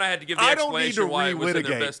 Then I had to give the explanation why it was in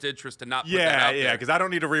their best interest to not put that out there. Yeah, because I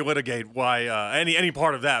don't need to relitigate why any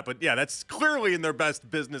part of that. But yeah, that's clearly in their best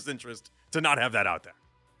business interest to not have that out there.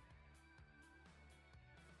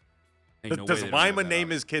 Does Lima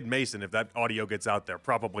name his kid Mason if that audio gets out there?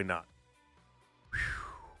 Probably not.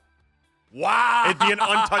 Wow. It'd be an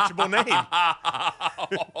untouchable name.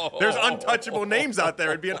 There's untouchable names out there.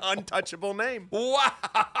 It'd be an untouchable name.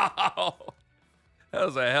 Wow. That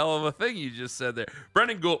was a hell of a thing you just said there.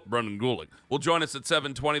 Brendan Goulick will join us at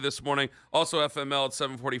 7:20 this morning. Also FML at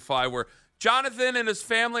 7:45, where Jonathan and his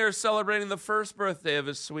family are celebrating the first birthday of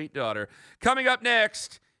his sweet daughter. Coming up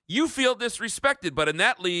next, you feel disrespected, but in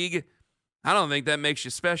that league, I don't think that makes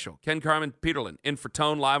you special. Ken Carman, Peterlin, in for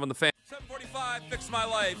Tone, live on the Fan. 7:45, Fix My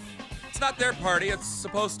Life. It's not their party. It's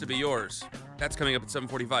supposed to be yours. That's coming up at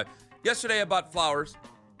 7:45. Yesterday, I bought flowers.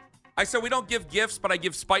 I said we don't give gifts, but I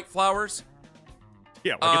give spite flowers.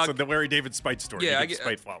 Yeah, like it's the Larry David Spite story. Yeah,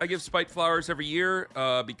 Spite flowers. I give spite flowers every year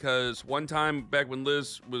because one time back when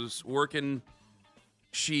Liz was working,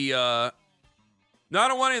 she, no, I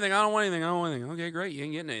don't want anything. Okay, great. You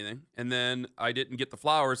ain't getting anything. And then I didn't get the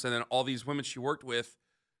flowers. And then all these women she worked with,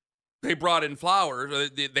 they brought in flowers.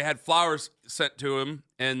 They had flowers sent to him,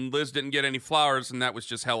 and Liz didn't get any flowers, and that was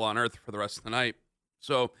just hell on earth for the rest of the night.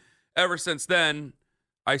 So ever since then,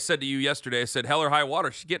 I said to you yesterday, I said, hell or high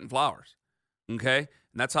water, she's getting flowers. Okay? And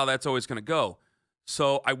that's how that's always going to go.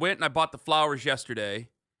 So I went and I bought the flowers yesterday,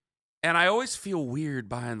 and I always feel weird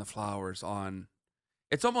buying the flowers on.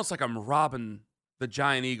 It's almost like I'm robbing the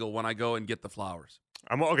Giant Eagle when I go and get the flowers.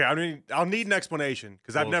 Okay. I'll need an explanation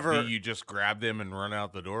because I've never. Do you just grab them and run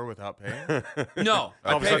out the door without paying? No,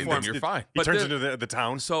 I pay for them. You're fine. He turns into the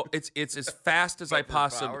town. So it's as fast as I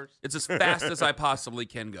possibly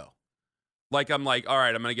can go. Like I'm like, all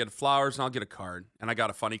right, I'm gonna get flowers and I'll get a card, and I got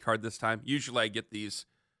a funny card this time. Usually I get these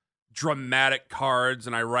dramatic cards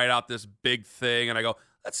and I write out this big thing and I go,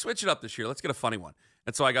 let's switch it up this year. Let's get a funny one.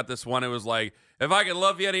 And so I got this one. It was like, if I could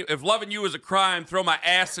love you, if loving you was a crime, throw my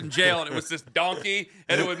ass in jail. And it was this donkey,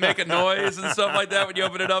 and it would make a noise and stuff like that when you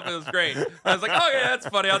open it up. It was great. I was like, oh yeah, that's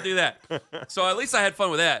funny. I'll do that. So at least I had fun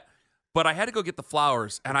with that. But I had to go get the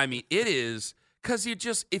flowers, and I mean, it is because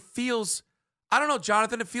it feels. I don't know,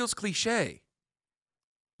 Jonathan. It feels cliche.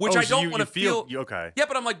 Which I don't want to feel. Okay. Yeah,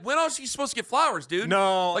 but I'm like, when else are you supposed to get flowers, dude?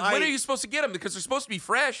 No. Like, when are you supposed to get them? Because they're supposed to be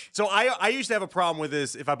fresh. So I used to have a problem with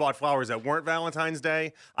this if I bought flowers that weren't Valentine's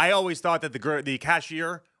Day. I always thought that the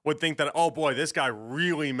cashier would think that, oh boy, this guy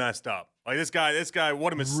really messed up. Like this guy,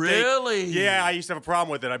 what a mistake. Really? Yeah, I used to have a problem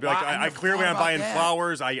with it. I'd be like, I'm buying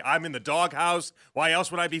flowers. I'm in the doghouse. Why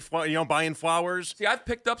else would I be, buying flowers? See, I've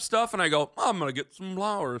picked up stuff and I go, I'm gonna get some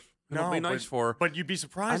flowers. It'll be nice for her. But you'd be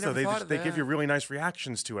surprised though. They give you really nice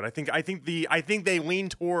reactions to it. I think they lean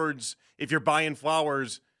towards if you're buying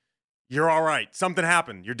flowers, you're all right. Something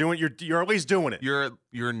happened. You're at least doing it.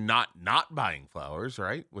 You're not buying flowers,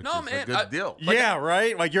 right? Which is a good deal. Yeah,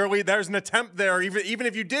 right. Like there's an attempt there, even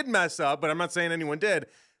if you did mess up. But I'm not saying anyone did.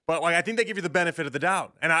 But like I think they give you the benefit of the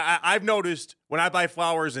doubt. And I've noticed when I buy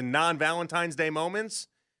flowers in non-Valentine's Day moments,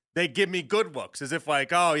 they give me good looks, as if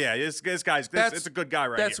like, oh yeah, this guy's it's a good guy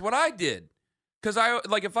right here. That's what I did. Because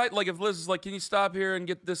if Liz is like, can you stop here and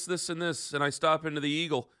get this, and this, and I stop into the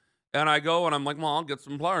Eagle, and I go and I'm like, well, I'll get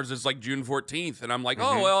some flowers. It's like June 14th, and I'm like,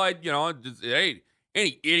 oh well, hey,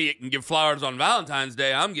 any idiot can give flowers on Valentine's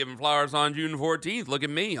Day. I'm giving flowers on June 14th. Look at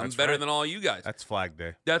me, I'm better than all you guys. That's Flag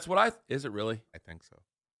Day. That's what is it really? I think so.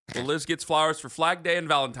 Well, Liz gets flowers for Flag Day and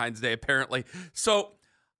Valentine's Day apparently. So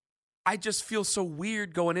I just feel so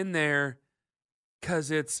weird going in there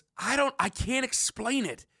because I can't explain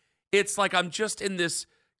it. It's like I'm just in this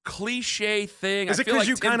cliche thing. Is it because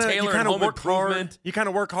you kind of work hard? You kind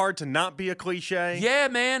of work hard to not be a cliche? Yeah,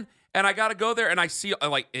 man. And I got to go there and I see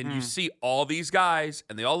you see all these guys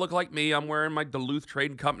and they all look like me. I'm wearing my Duluth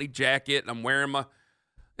Trading Company jacket and I'm wearing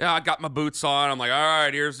I got my boots on. I'm like, all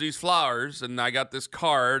right, here's these flowers and I got this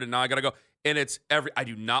card and now I got to go. And I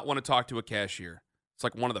do not want to talk to a cashier. It's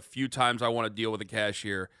like one of the few times I want to deal with a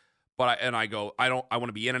cashier, but I want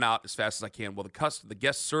to be in and out as fast as I can. Well, the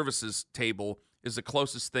guest services table is the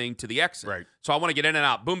closest thing to the exit. Right. So I want to get in and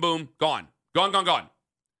out. Boom, boom, gone.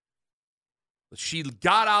 She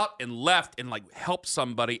got out and left and like helped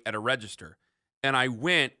somebody at a register. And I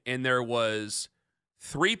went and there was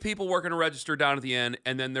 3 people working a register down at the end.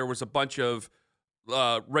 And then there was a bunch of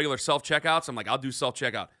regular self-checkouts. I'm like, I'll do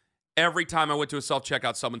self-checkout. Every time I went to a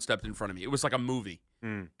self-checkout, someone stepped in front of me. It was like a movie.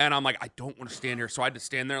 And I'm like, I don't want to stand here. So I had to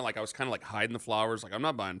stand there like I was kind of like hiding the flowers. Like, I'm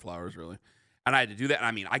not buying flowers, really. And I had to do that. And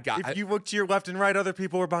I mean, If you looked to your left and right, other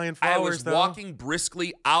people were buying flowers, I was walking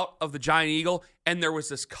briskly out of the Giant Eagle, and there was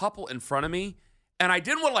this couple in front of me. And I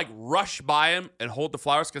didn't want to, like, rush by them and hold the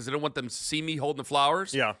flowers because I didn't want them to see me holding the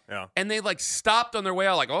flowers. Yeah. And they, like, stopped on their way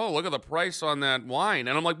out, like, oh, look at the price on that wine.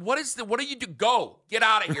 And I'm like, what do you do? Go. Get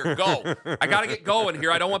out of here. Go. I got to get going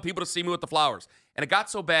here. I don't want people to see me with the flowers. And it got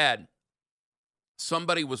so bad.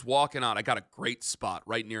 Somebody was walking out. I got a great spot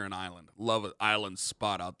right near an island. Love an island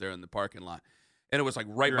spot out there in the parking lot. And it was like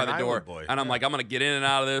right by the door. Boy. And I'm like, I'm going to get in and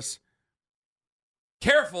out of this.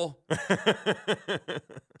 Careful.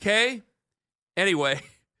 Okay? Anyway,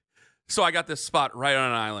 so I got this spot right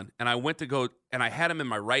on an island. And I went to go, and I had him in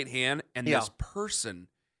my right hand. And this person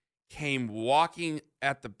came walking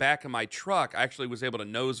at the back of my truck. I actually was able to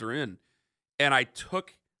nose her in. And I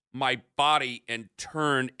took my body and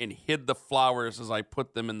turned and hid the flowers as I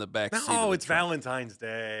put them in the back seat. No, it's Valentine's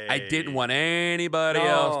Day. I didn't want anybody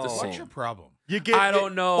else to see. What's your problem? I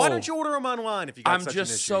don't know. Why don't you order them online if you got I'm such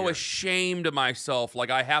just an issue so here? ashamed of myself. Like,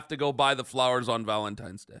 I have to go buy the flowers on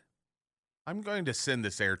Valentine's Day. I'm going to send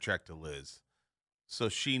this air check to Liz so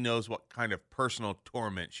she knows what kind of personal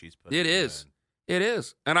torment she's putting It is. It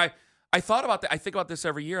is. And I thought about that. I think about this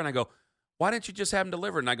every year, and I go, why didn't you just have them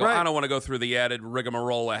delivered? And I go, Right. I don't want to go through the added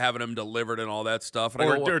rigmarole of having them delivered and all that stuff. And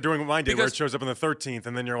I go, Or doing what mine did, where because- it shows up on the 13th,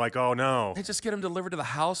 and then you're like, oh, no. They just get them delivered to the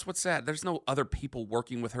house? What's that? There's no other people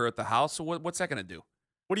working with her at the house, so what's that going to do?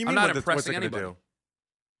 What do you I'm mean? not what's impressing it gonna anybody. do?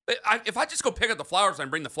 If I just go pick up the flowers and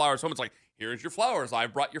bring the flowers home, it's like, here's your flowers. I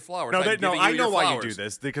brought your flowers. No, I'm I giving know your why you flowers. do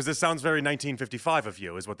this, because this sounds very 1955 of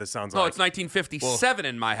you, is what this sounds No, like. it's 1957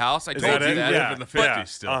 in my house. I Is told that you it? that. Yeah. Live in the But- 50s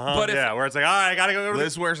still. But if- where it's like, all right, I gotta go to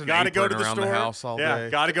Liz wears an gotta go to apron the around the store. house all day.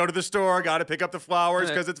 Gotta go to the store. Gotta pick up the flowers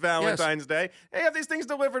because it's Valentine's Day. Hey, have these things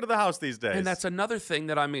delivered to the house these days. And that's another thing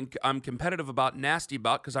that I'm competitive about, nasty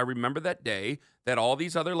about, because I remember that day that all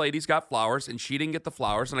these other ladies got flowers and she didn't get the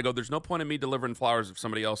flowers, and I go, there's no point in me delivering flowers if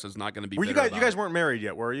somebody else is not going to be. Were you bitter guys? You about guys it. weren't married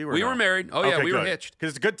yet, were you? Or We no? were married. Oh yeah, Okay, we were good. hitched. Because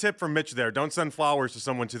it's a good tip from Mitch there. Don't send flowers to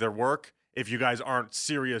someone to their work if you guys aren't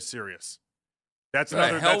serious. That's Who the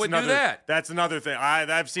another. hell that's would do another, that? That's another thing.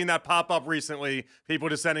 I've seen that pop up recently. People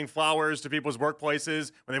just sending flowers to people's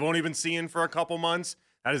workplaces when they won't even see in for a couple months.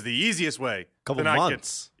 That is the easiest way. Couple to not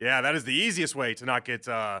months. Get, yeah, that is the easiest way to not get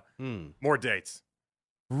more dates.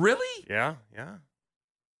 Really? Yeah.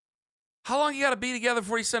 How long you got to be together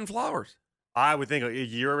before you send flowers? I would think a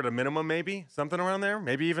year at a minimum, maybe something around there.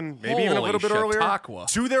 Maybe even a Holy little bit earlier. Chautauqua.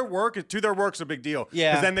 To their work's a big deal.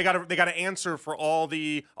 Yeah. Because then they got to answer for all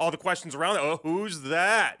the questions around it. Oh, who's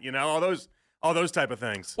that? You know, all those type of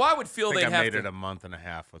things. Well, I would feel I think they'd I have made to. it a month and a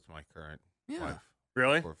half with my current wife.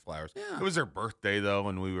 Really? For flowers. Yeah. It was her birthday though,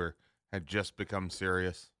 and we had just become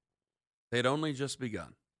serious. They'd only just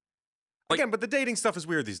begun. Again, but the dating stuff is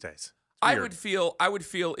weird these days. It's I weird. would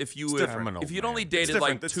feel if you It's would different. if you'd only It's dated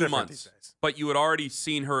like different. It's 2 different months, these days. but you had already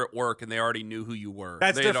seen her at work and they already knew who you were.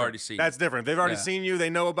 That's they different. had already seen. That's you. different. They've already Yeah. seen you. They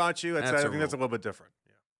know about you. I That's a think that's a rule. little bit different.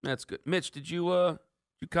 Yeah. That's good. Mitch, did you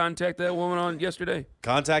contact that woman on yesterday?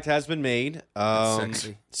 Contact has been made.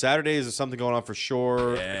 Sexy. Saturday is something going on for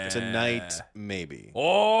sure. Yeah. Tonight, maybe.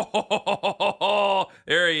 Oh,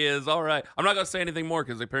 there he is. All right. I'm not going to say anything more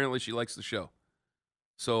because apparently she likes the show.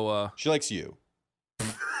 So, She likes you.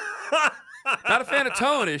 not a fan of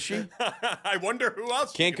Tone, is she? I wonder who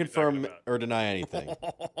else. Can't you could be talking confirm or deny anything.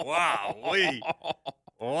 about. Wow, Lee.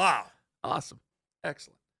 Wow. Awesome.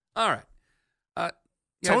 Excellent. All right. Yeah,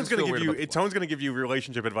 I Tone's just gonna feel give weird you. about the Tone's gonna give you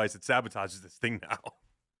relationship advice that sabotages this thing now.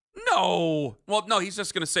 No. Well, no, he's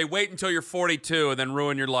just going to say, wait until you're 42 and then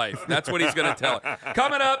ruin your life. That's what he's going to tell her.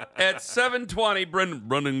 Coming up at 7:20,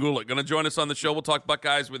 Brendan Gulick going to join us on the show. We'll talk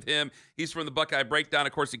Buckeyes with him. He's from the Buckeye Breakdown.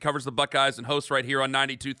 Of course, he covers the Buckeyes and hosts right here on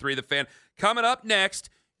 92.3 The Fan. Coming up next,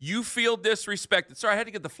 you feel disrespected. Sorry, I had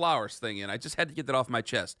to get the flowers thing in. I just had to get that off my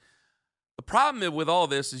chest. The problem with all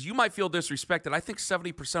this is you might feel disrespected. I think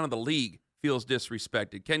 70% of the league feels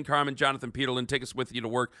disrespected. Ken Carman, Jonathan Peterlin, take us with you to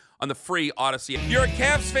work on the free Odyssey. You're a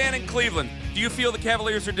Cavs fan in Cleveland. Do you feel the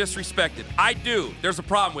Cavaliers are disrespected? I do. There's a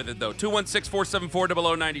problem with it, though.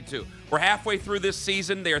 216-474-0092. We're halfway through this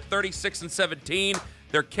season. They are 36-17.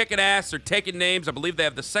 They're kicking ass. They're taking names. I believe they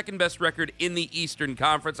have the second best record in the Eastern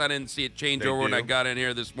Conference. I didn't see it change They over when do. I got in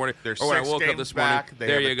here this morning. They're or when I 6 woke games up this morning. back. They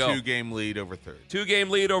there have you a go. 2-game lead over third. 2-game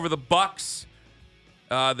lead over the Bucks.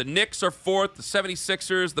 The Knicks are fourth, the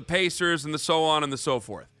 76ers, the Pacers, and the so on and the so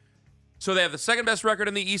forth. So they have the second best record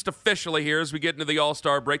in the East officially here as we get into the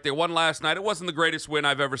All-Star break. They won last night. It wasn't the greatest win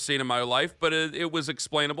I've ever seen in my life, but it was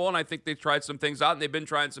explainable, and I think they tried some things out, and they've been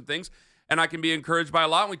trying some things, and I can be encouraged by a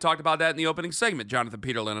lot, and we talked about that in the opening segment, Jonathan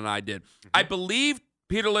Peterlin and I did. I believe,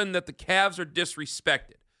 Peterlin, that the Cavs are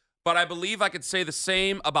disrespected, but I believe I could say the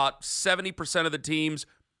same about 70% of the teams,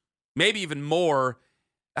 maybe even more,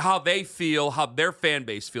 how they feel, how their fan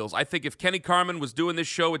base feels. I think if Kenny Carman was doing this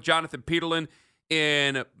show with Jonathan Peterlin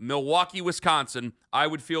in Milwaukee, Wisconsin, I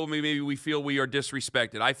would feel maybe we feel we are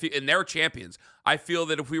disrespected. I feel, and they're champions. I feel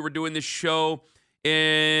that if we were doing this show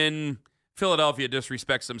in Philadelphia,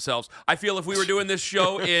 disrespects themselves. I feel if we were doing this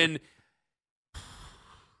show in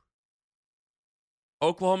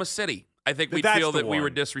Oklahoma City, I think we'd That's feel the that we one. were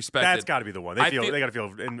disrespected. That's got to be the one. They I got feel-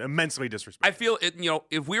 to feel immensely disrespected. I feel it,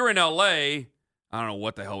 if we were in LA, I don't know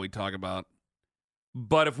what the hell we talk about.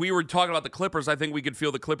 But if we were talking about the Clippers, I think we could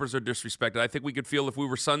feel the Clippers are disrespected. I think we could feel if we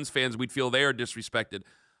were Suns fans, we'd feel they are disrespected.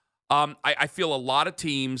 I feel a lot of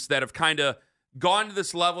teams that have kind of gone to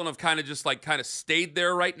this level and have kind of just kind of stayed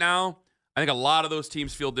there right now. I think a lot of those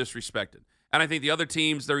teams feel disrespected. And I think the other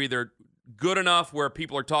teams, they're either good enough where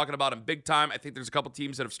people are talking about them big time. I think there's a couple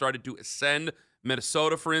teams that have started to ascend,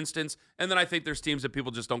 Minnesota, for instance. And then I think there's teams that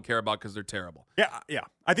people just don't care about because they're terrible. Yeah.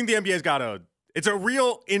 I think the NBA's it's a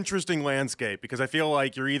real interesting landscape because I feel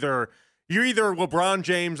like you're either LeBron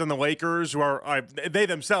James and the Lakers, who they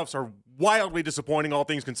themselves are wildly disappointing, all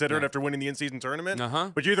things considered, after winning the in-season tournament.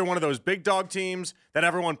 But you're either one of those big dog teams that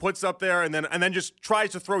everyone puts up there and then just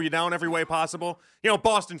tries to throw you down every way possible.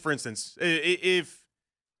 Boston, for instance, if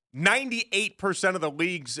 98% of the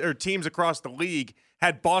leagues or teams across the league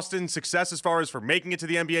had Boston's success as far as for making it to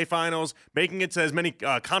the NBA Finals, making it to as many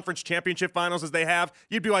conference championship finals as they have,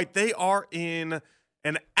 you'd be like, they are in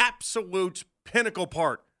an absolute pinnacle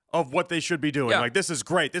part of what they should be doing. Like, this is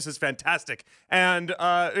great. This is fantastic. And,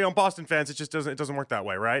 Boston fans, it doesn't work that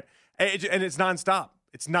way, right? And it's nonstop.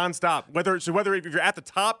 It's nonstop. Whether if you're at the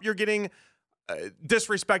top, you're getting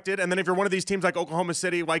disrespected. And then if you're one of these teams like Oklahoma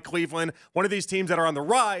City, like Cleveland, one of these teams that are on the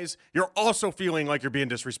rise, you're also feeling like you're being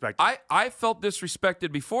disrespected. I felt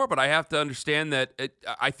disrespected before, but I have to understand that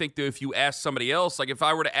I think that if you ask somebody else, like if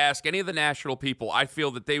I were to ask any of the national people, I feel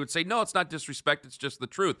that they would say, no, it's not disrespect, it's just the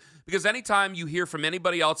truth. Because anytime you hear from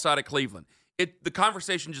anybody outside of Cleveland, the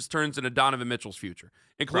conversation just turns into Donovan Mitchell's future,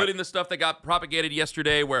 including the stuff that got propagated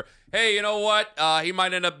yesterday where, hey, you know what? He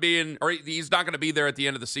might end up being, or he's not going to be there at the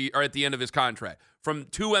end of the or at the end of his contract. From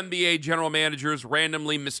 2 NBA general managers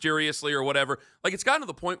randomly, mysteriously, or whatever. Like, it's gotten to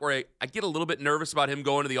the point where I get a little bit nervous about him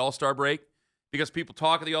going to the All-Star break because people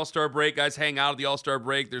talk at the All-Star break, guys hang out at the All-Star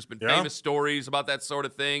break. There's been famous stories about that sort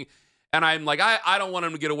of thing. And I'm like, I don't want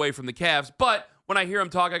him to get away from the Cavs. But when I hear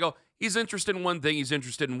him talk, I go, he's interested in one thing. He's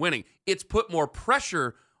interested in winning. It's put more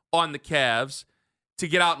pressure on the Cavs to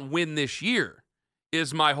get out and win this year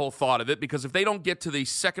is my whole thought of it. Because if they don't get to the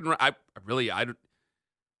second round,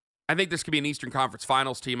 I think this could be an Eastern Conference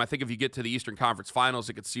Finals team. I think if you get to the Eastern Conference Finals,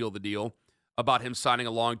 it could seal the deal about him signing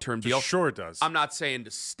a long-term deal. Sure it does. I'm not saying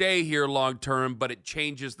to stay here long-term, but it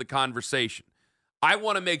changes the conversation. I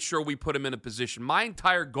want to make sure we put him in a position. My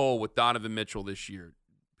entire goal with Donovan Mitchell this year,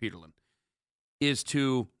 Peterlin, is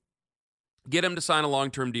to get him to sign a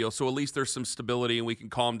long-term deal so at least there's some stability and we can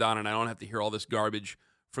calm down and I don't have to hear all this garbage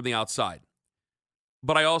from the outside.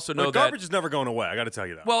 But I also know that garbage is never going away. I got to tell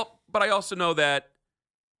you that. Well, but I also know that.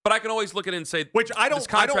 But I can always look at it and say, which I don't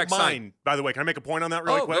mind. Signed. By the way, can I make a point on that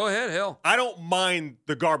really quick? Go ahead, hell. I don't mind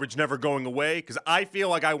the garbage never going away because I feel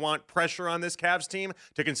like I want pressure on this Cavs team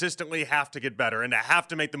to consistently have to get better and to have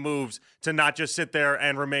to make the moves to not just sit there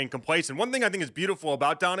and remain complacent. One thing I think is beautiful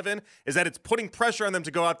about Donovan is that it's putting pressure on them to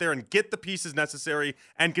go out there and get the pieces necessary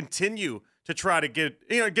and continue to try to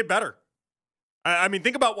get better. I mean,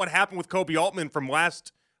 think about what happened with Kobe Altman from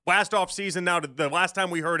last offseason now to the last time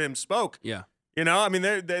we heard him spoke. Yeah. I mean,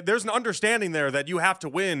 there's an understanding there that you have to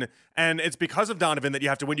win, and it's because of Donovan that you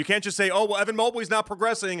have to win. You can't just say, oh, well, Evan Mobley's not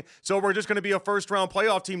progressing, so we're just going to be a first-round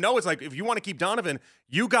playoff team. No, it's like if you want to keep Donovan,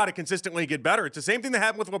 you got to consistently get better. It's the same thing that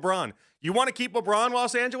happened with LeBron. You want to keep LeBron in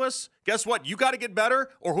Los Angeles? Guess what? You got to get better,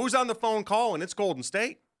 or who's on the phone calling? It's Golden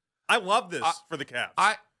State. I love this for the Cavs.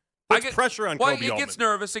 I get pressure on Kobe Altman. It gets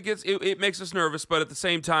nervous. It makes us nervous, but at the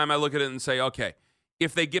same time, I look at it and say, okay,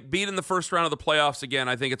 if they get beat in the first round of the playoffs again,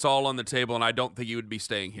 I think it's all on the table, and I don't think you would be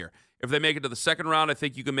staying here. If they make it to the second round, I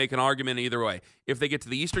think you can make an argument either way. If they get to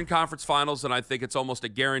the Eastern Conference Finals, then I think it's almost a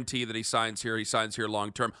guarantee that he signs here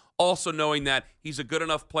long term. Also knowing that he's a good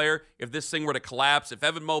enough player, if this thing were to collapse, if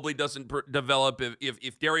Evan Mobley doesn't develop,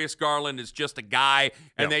 if Darius Garland is just a guy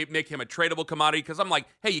and they make him a tradable commodity, because I'm like,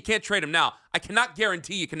 hey, you can't trade him now. I cannot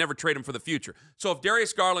guarantee you can never trade him for the future. So if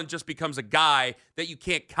Darius Garland just becomes a guy that you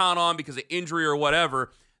can't count on because of injury or whatever,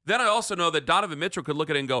 then I also know that Donovan Mitchell could look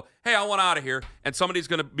at it and go, hey, I want out of here, and somebody's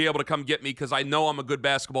going to be able to come get me because I know I'm a good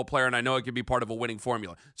basketball player and I know it can be part of a winning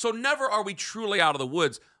formula. So never are we truly out of the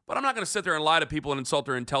woods, but I'm not going to sit there and lie to people and insult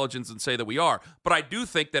their intelligence and say that we are. But I do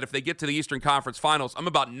think that if they get to the Eastern Conference Finals, I'm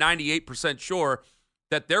about 98% sure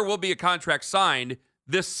that there will be a contract signed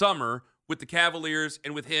this summer with the Cavaliers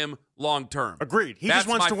and with him long term. Agreed. He just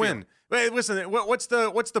wants to win. Wait, listen, what's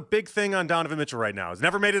the big thing on Donovan Mitchell right now? He's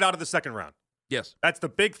never made it out of the second round. Yes. That's the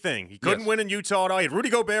big thing. He couldn't win in Utah at all. He had Rudy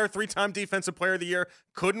Gobert, 3-time Defensive Player of the Year.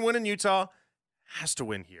 Couldn't win in Utah. Has to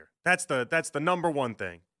win here. That's the number one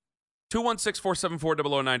thing.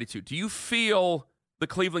 216-474-0092. Do you feel the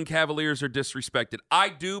Cleveland Cavaliers are disrespected. I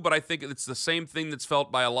do, but I think it's the same thing that's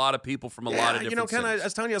felt by a lot of people from a lot of different cities. I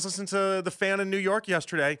was telling you, I was listening to the fan in New York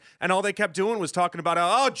yesterday, and all they kept doing was talking about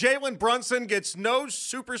how, Jalen Brunson gets no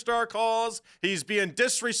superstar calls. He's being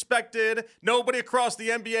disrespected. Nobody across the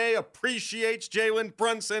NBA appreciates Jalen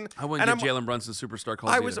Brunson. I wouldn't give Jalen Brunson superstar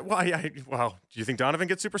calls Well, do you think Donovan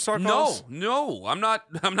gets superstar calls? No. I'm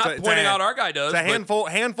not pointing out our guy does. It's a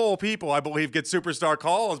handful of people, I believe, get superstar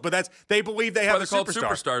calls, but they believe they have the superstar.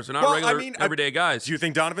 Superstars are not regular everyday guys. Do you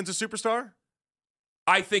think Donovan's a superstar?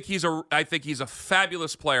 I think he's a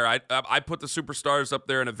fabulous player. I put the superstars up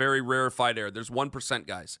there in a very rarefied air. There's 1%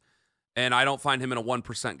 guys, and I don't find him in a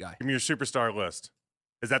 1% guy. Give me your superstar list.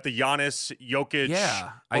 Is that the Giannis, Jokic,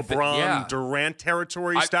 LeBron, Durant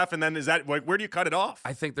territory stuff? And then is that where do you cut it off?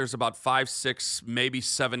 I think there's about 5, 6, maybe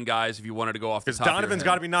 7 guys if you wanted to go off the top. Because Donovan's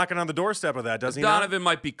got to be knocking on the doorstep of that, doesn't he? Donovan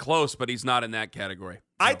might be close, but he's not in that category.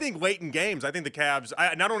 I think late in games, I think the Cavs,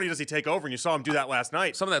 not only does he take over, and you saw him do that last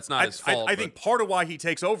night. Some of that's not his fault. I think part of why he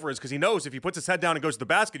takes over is because he knows if he puts his head down and goes to the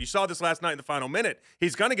basket, you saw this last night in the final minute,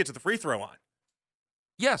 he's going to get to the free throw line.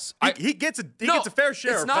 Yes. He gets a fair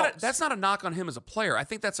share of calls. That's not a knock on him as a player. I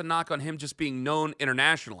think that's a knock on him just being known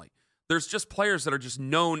internationally. There's just players that are just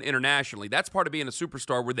known internationally. That's part of being a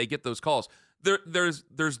superstar where they get those calls. There's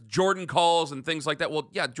Jordan calls and things like that. Well,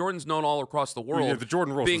 yeah, Jordan's known all across the world. Yeah, the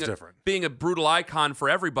Jordan rules is different. Being a brutal icon for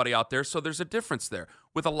everybody out there, so there's a difference there.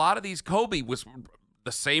 With a lot of these, Kobe was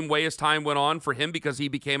the same way as time went on for him because he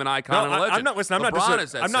became an icon and a legend.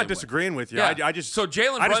 I'm not disagreeing with you. Yeah. I just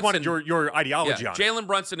wanted your ideology on it. Jalen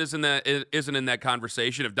Brunson isn't in that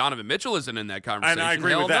conversation. If Donovan Mitchell isn't in that conversation, and I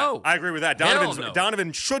agree with that. No. I agree with that.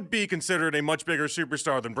 Donovan should be considered a much bigger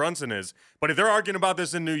superstar than Brunson is. But if they're arguing about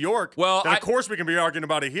this in New York, then of course we can be arguing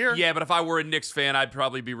about it here. Yeah, but if I were a Knicks fan, I'd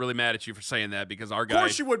probably be really mad at you for saying that because our guy. Of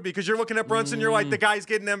course you would be because you're looking at Brunson. You're like, the guy's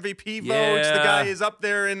getting MVP votes. The guy is up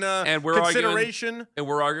there in consideration. And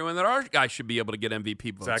we're arguing that our guy should be able to get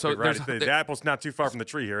MVP votes. Exactly right. The apple's not too far from the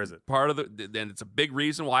tree here, is it? And it's a big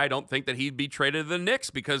reason why I don't think that he'd be traded to the Knicks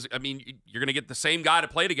because, I mean, you're going to get the same guy to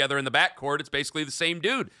play together in the backcourt. It's basically the same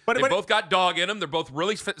dude. They both got dog in them. They're both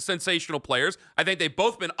really sensational players. I think they've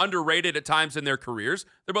both been underrated at times in their careers.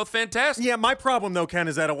 They're both fantastic. Yeah, my problem, though, Ken,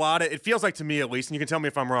 is that it feels like to me at least, and you can tell me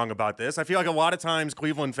if I'm wrong about this, I feel like a lot of times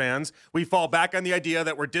Cleveland fans, we fall back on the idea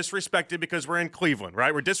that we're disrespected because we're in Cleveland,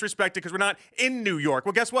 right? We're disrespected because we're not in New York.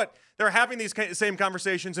 Well, guess what? They're having these same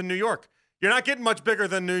conversations in New York. You're not getting much bigger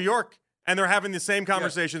than New York, and they're having the same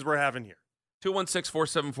conversations we're having here.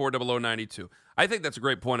 216-474-0092. I think that's a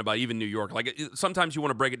great point about even New York. Like, sometimes you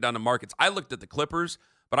want to break it down to markets. I looked at the Clippers,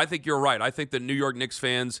 but I think you're right. I think that New York Knicks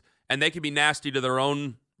fans, and they can be nasty to their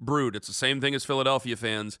own brood. It's the same thing as Philadelphia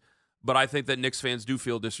fans, but I think that Knicks fans do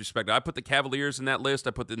feel disrespected. I put the Cavaliers in that list.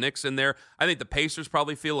 I put the Knicks in there. I think the Pacers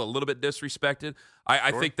probably feel a little bit disrespected.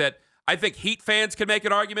 I think Heat fans can make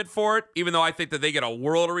an argument for it, even though I think that they get a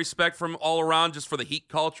world of respect from all around just for the Heat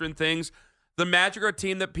culture and things. The Magic are a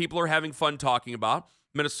team that people are having fun talking about.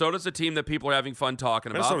 Minnesota's a team that people are having fun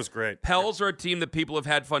talking about. Minnesota's great. Pels are a team that people have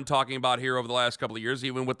had fun talking about here over the last couple of years,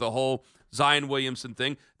 even with the whole Zion Williamson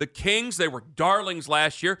thing. The Kings, they were darlings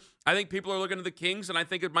last year. I think people are looking at the Kings, and I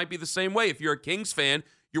think it might be the same way. If you're a Kings fan,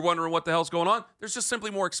 you're wondering what the hell's going on. There's just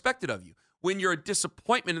simply more expected of you. When you're a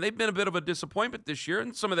disappointment, and they've been a bit of a disappointment this year,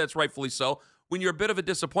 and some of that's rightfully so, when you're a bit of a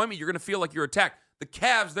disappointment, you're going to feel like you're attacked. The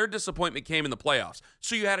Cavs, their disappointment came in the playoffs.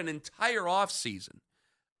 So you had an entire offseason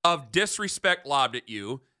of disrespect lobbed at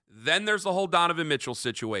you. Then there's the whole Donovan Mitchell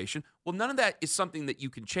situation. Well, none of that is something that you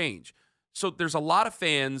can change. So there's a lot of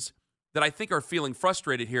fans that I think are feeling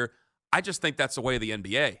frustrated here. I just think that's the way of the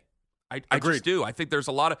NBA. I just do. I think there's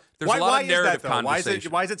a lot of narrative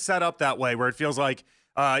conversation. Why is it set up that way where it feels like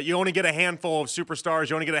you only get a handful of superstars,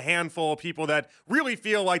 you only get a handful of people that really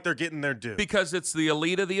feel like they're getting their due? Because it's the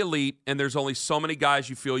elite of the elite, and there's only so many guys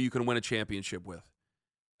you feel you can win a championship with.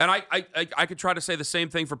 And I could try to say the same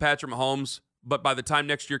thing for Patrick Mahomes, but by the time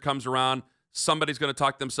next year comes around, somebody's going to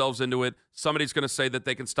talk themselves into it. Somebody's going to say that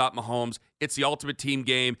they can stop Mahomes. It's the ultimate team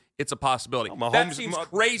game. It's a possibility. That seems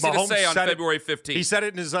crazy to say on February 15th. He said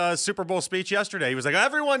it in his Super Bowl speech yesterday. He was like,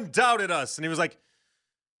 everyone doubted us. And he was like,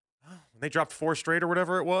 when they dropped 4 straight or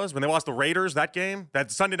whatever it was, when they lost the Raiders that game,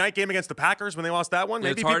 that Sunday night game against the Packers, when they lost that one,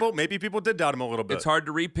 maybe people did doubt him a little bit. It's hard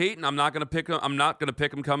to repeat, and I'm not going to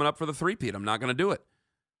pick him coming up for the three-peat. I'm not going to do it.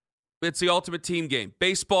 It's the ultimate team game.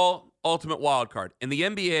 Baseball, ultimate wild card. In the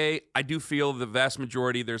NBA, I do feel the vast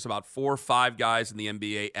majority, there's about 4 or 5 guys in the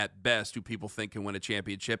NBA at best who people think can win a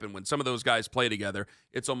championship. And when some of those guys play together,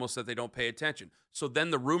 it's almost that they don't pay attention. So then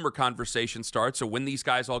the rumor conversation starts. So when these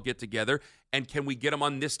guys all get together, and can we get them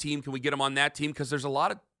on this team? Can we get them on that team? Because there's a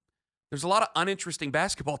lot of uninteresting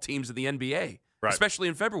basketball teams in the NBA. especially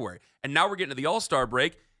in February. And now we're getting to the All-Star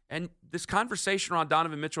break, and this conversation around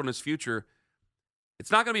Donovan Mitchell and his future, it's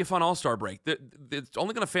not going to be a fun All-Star break. It's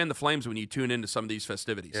only going to fan the flames when you tune into some of these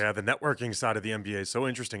festivities. Yeah, the networking side of the NBA is so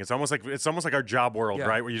interesting. It's almost like our job world,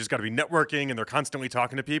 right? Where you just got to be networking, and they're constantly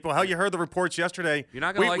talking to people. Hell, you heard the reports yesterday. You're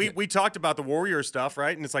not going to we talked about the Warriors stuff,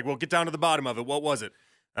 right? And it's like, well, get down to the bottom of it. What was it?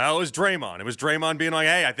 It was Draymond. It was Draymond being like,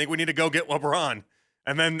 "Hey, I think we need to go get LeBron."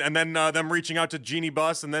 And then them reaching out to Jeannie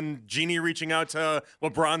Buss, and then Jeannie reaching out to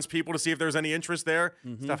LeBron's people to see if there's any interest there.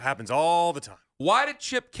 Mm-hmm. Stuff happens all the time. Why did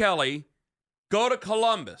Chip Kelly go to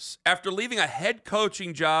Columbus after leaving a head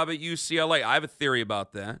coaching job at UCLA? I have a theory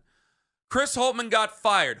about that. Chris Holtmann got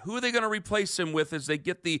fired. Who are they going to replace him with as they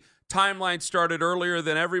get the timeline started earlier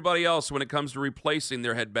than everybody else when it comes to replacing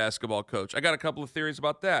their head basketball coach? I got a couple of theories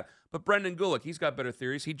about that. But Brendan Gulick, he's got better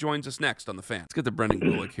theories. He joins us next on The Fan. Let's get to Brendan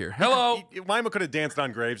Gulick here. Hello. Lima could have danced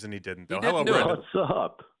on Graves, and he didn't, though. Hello, Brendan. What's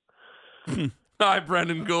up? Hi,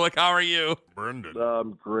 Brendan Gulick. How are you? Brendan.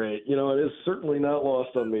 I'm great. You know, it is certainly not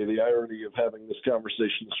lost on me, the irony of having this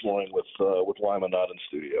conversation this morning with Lima not in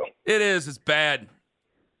studio. It is. It's bad.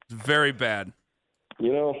 It's very bad.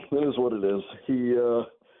 You know, it is what it is.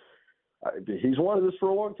 He's wanted this for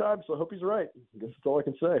a long time, so I hope he's right. I guess that's all I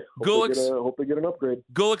can say. Hope they get an upgrade.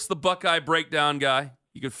 Gulick's the Buckeye breakdown guy.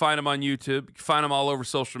 You can find him on YouTube. You can find him all over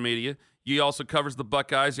social media. He also covers the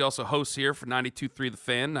Buckeyes. He also hosts here for 92.3 The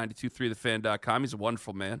Fan, 92.3thefan.com. He's a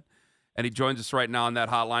wonderful man, and he joins us right now on that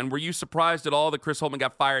hotline. Were you surprised at all that Chris Holtmann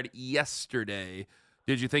got fired yesterday?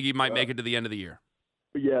 Did you think he might make it to the end of the year?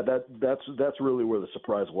 Yeah, that's really where the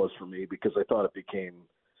surprise was for me, because I thought it became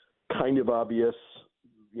kind of obvious,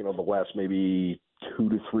 you know, the last maybe 2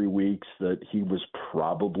 to 3 weeks that he was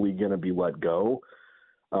probably going to be let go.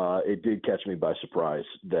 It did catch me by surprise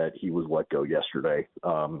that he was let go yesterday.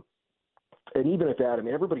 And even at that, I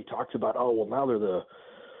mean, everybody talks about, oh, well, now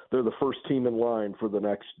they're the first team in line for the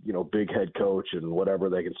next, you know, big head coach and whatever.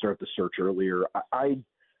 They can start the search earlier.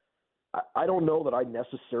 I don't know that I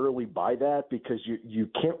necessarily buy that, because you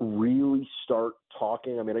can't really start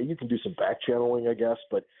talking. I mean, you can do some back channeling, I guess,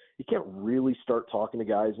 but you can't really start talking to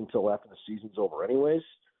guys until after the season's over anyways.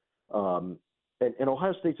 And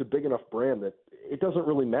Ohio State's a big enough brand that it doesn't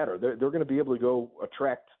really matter. They're going to be able to go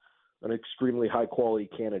attract an extremely high-quality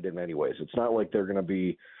candidate anyways. It's not like they're going to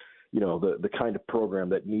be, you know, the kind of program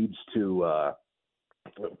that needs to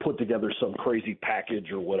put together some crazy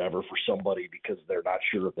package or whatever for somebody because they're not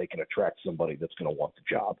sure if they can attract somebody that's going to want the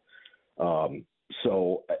job.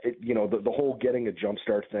 So, you know, the whole getting a jump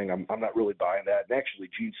start thing, I'm not really buying that. And actually,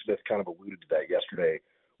 Gene Smith kind of alluded to that yesterday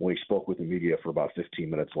when he spoke with the media for about 15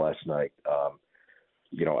 minutes last night.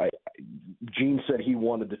 You know, Gene said he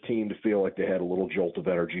wanted the team to feel like they had a little jolt of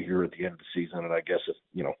energy here at the end of the season. And I guess if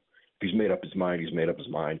he's made up his mind, he's made up his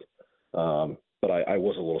mind. But I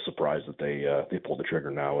was a little surprised that they pulled the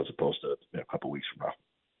trigger now as opposed to a couple weeks from now.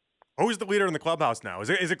 Who's the leader in the clubhouse now? Is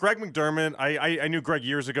it Greg McDermott? I knew Greg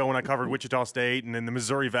years ago when I covered Wichita State and in the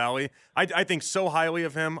Missouri Valley. I think so highly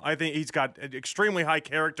of him. I think he's got extremely high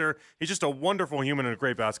character. He's just a wonderful human and a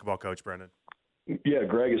great basketball coach, Brendan. Yeah,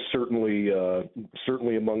 Greg is certainly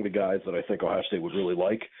among the guys that I think Ohio State would really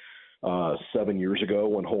like. 7 years ago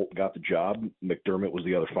when Holt got the job, McDermott was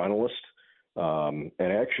the other finalist.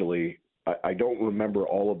 And actually, I don't remember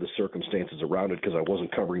all of the circumstances around it because I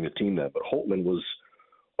wasn't covering the team then, but Holtmann was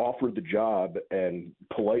offered the job and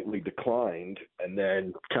politely declined, and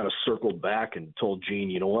then kind of circled back and told Gene,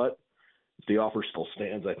 you know what, if the offer still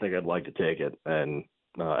stands, I think I'd like to take it. And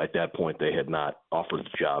at that point, they had not offered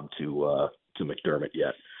the job to McDermott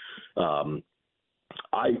yet.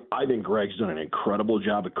 I think Greg's done an incredible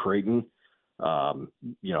job at Creighton.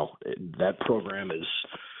 You know, that program is,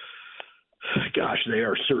 gosh, they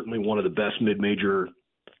are certainly one of the best mid-major,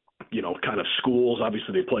 you know, kind of schools.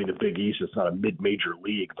 Obviously, they play in the Big East. It's not a mid-major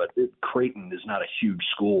league, but Creighton is not a huge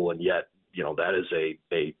school, and yet, you know, that is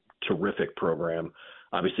a terrific program.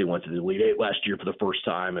 Obviously, went to the Elite Eight last year for the first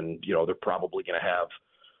time, and, you know, they're probably going to have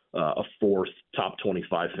a fourth top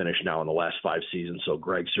 25 finish now in the last 5 seasons, so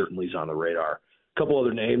Greg certainly is on the radar. A couple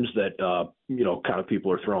other names that, you know, kind of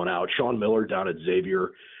people are throwing out. Sean Miller down at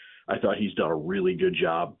Xavier. I thought he's done a really good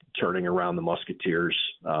job turning around the Musketeers.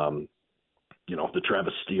 You know, the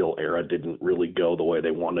Travis Steele era didn't really go the way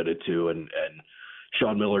they wanted it to, and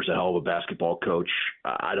Sean Miller's a hell of a basketball coach.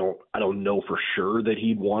 I don't know for sure that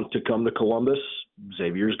he'd want to come to Columbus.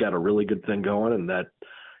 Xavier's got a really good thing going, and that,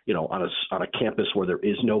 you know, on a campus where there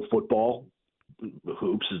is no football,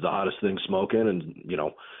 hoops is the hottest thing smoking, and, you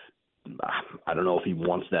know, I don't know if he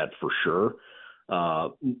wants that for sure.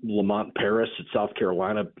 Lamont Paris at South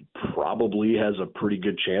Carolina probably has a pretty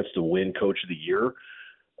good chance to win Coach of the Year.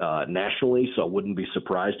 nationally, so I wouldn't be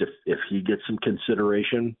surprised if he gets some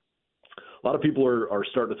consideration. A lot of people are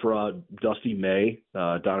starting to throw out Dusty May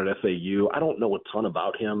down at FAU. I don't know a ton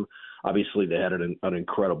about him. Obviously, they had an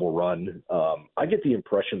incredible run. I get the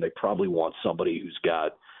impression they probably want somebody who's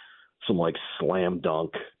got some like slam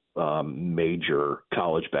dunk major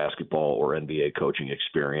college basketball or NBA coaching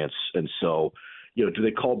experience. And so, do they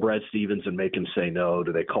call Brad Stevens and make him say no?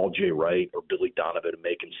 Do they call Jay Wright or Billy Donovan and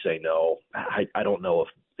make him say no? I don't know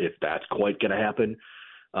if that's quite going to happen.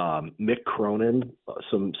 Mick Cronin,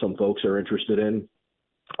 some folks are interested in.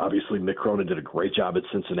 Obviously, Mick Cronin did a great job at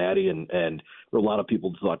Cincinnati, and there were a lot of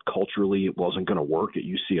people who thought culturally it wasn't going to work at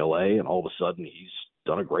UCLA, and all of a sudden he's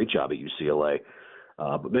done a great job at UCLA.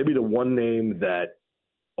 But maybe the one name that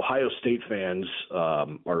Ohio State fans are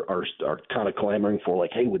kind of clamoring for,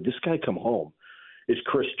 like, hey, would this guy come home, is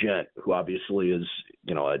Chris Gent, who obviously is,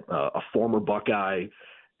 a former Buckeye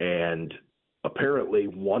and apparently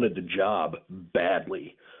wanted the job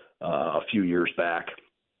badly a few years back.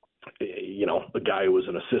 The guy who was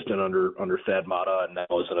an assistant under Thad Matta and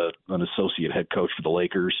now is an associate head coach for the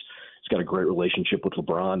Lakers. He's got a great relationship with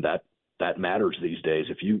LeBron. That matters these days.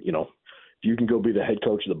 If you can go be the head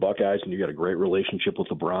coach of the Buckeyes and you got a great relationship with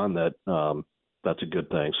LeBron, that's a good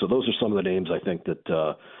thing. So those are some of the names I think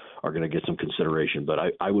that are going to get some consideration. But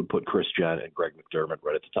I would put Chris Gent and Greg McDermott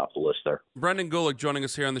right at the top of the list there. Brendan Gulick joining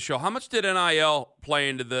us here on the show. How much did NIL play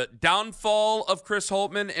into the downfall of Chris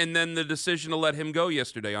Holtmann and then the decision to let him go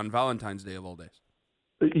yesterday on Valentine's Day of all days?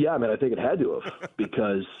 Yeah, I think it had to have,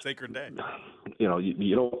 because sacred day.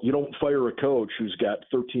 You don't fire a coach who's got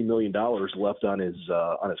 $13 million left on his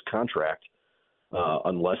contract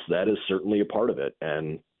unless that is certainly a part of it.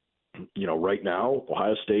 And right now,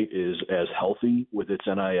 Ohio State is as healthy with its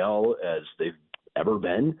NIL as they've ever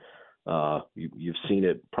been. You've seen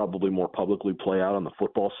it probably more publicly play out on the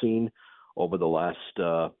football scene over the last,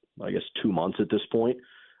 2 months at this point.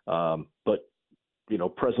 But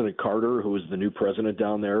President Carter, who is the new president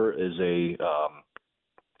down there, is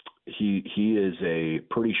he is a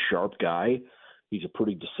pretty sharp guy. He's a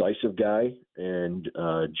pretty decisive guy. And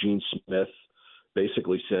Gene Smith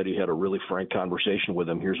basically said he had a really frank conversation with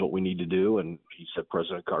him. Here's what we need to do. And he said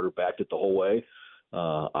President Carter backed it the whole way.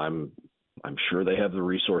 I'm sure they have the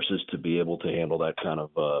resources to be able to handle that kind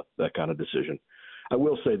of decision. I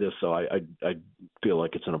will say this, though. I feel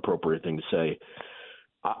like it's an appropriate thing to say.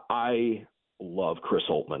 I love Chris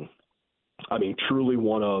Holtmann. Truly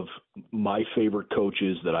one of my favorite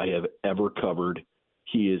coaches that I have ever covered.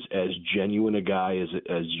 He is as genuine a guy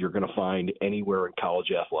as you're going to find anywhere in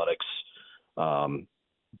college athletics.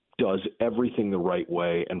 Does everything the right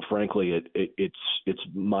way, and frankly, it's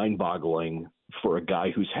mind-boggling for a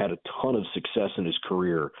guy who's had a ton of success in his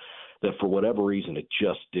career that for whatever reason it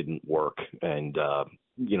just didn't work. And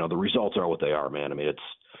the results are what they are, man. It's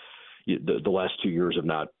the last 2 years have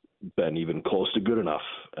not been even close to good enough,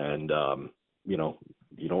 and you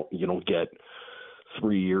don't get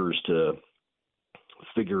 3 years to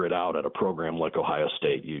figure it out at a program like Ohio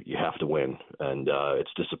State. You have to win, and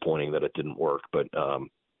it's disappointing that it didn't work, but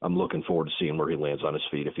I'm looking forward to seeing where he lands on his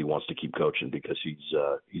feet if he wants to keep coaching, because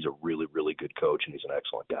he's a really, really good coach and he's an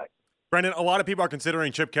excellent guy. Brendan, a lot of people are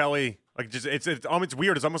considering Chip Kelly it's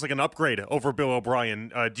weird. It's almost like an upgrade over Bill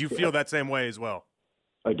O'Brien. Do you feel that same way as well?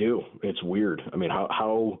 I do. It's weird.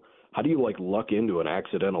 How do you luck into an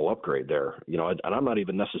accidental upgrade there? And I'm not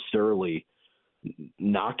even necessarily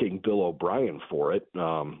knocking Bill O'Brien for it,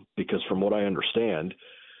 because from what I understand,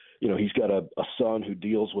 he's got a son who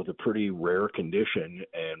deals with a pretty rare condition,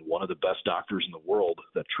 and one of the best doctors in the world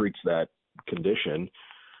that treats that condition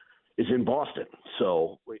is in Boston.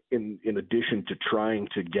 So in addition to trying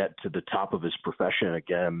to get to the top of his profession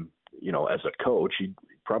again, as a coach, he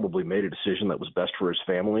probably made a decision that was best for his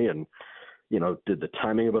family. And, did the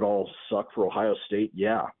timing of it all suck for Ohio State?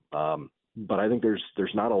 Yeah. But I think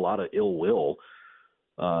there's not a lot of ill will,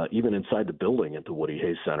 even inside the building at the Woody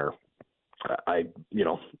Hayes Center.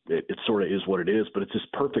 It sort of is what it is, but it's this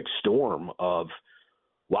perfect storm of,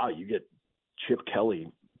 wow, you get Chip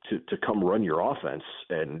Kelly to come run your offense.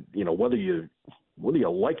 And, whether you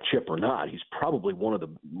like Chip or not, he's probably one of the,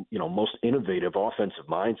 most innovative offensive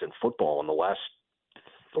minds in football in the last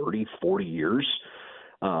 30, 40 years.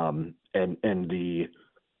 And the,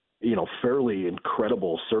 fairly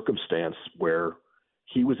incredible circumstance where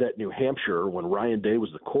he was at New Hampshire when Ryan Day was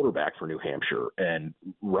the quarterback for New Hampshire. And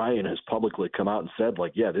Ryan has publicly come out and said,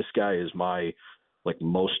 yeah, this guy is my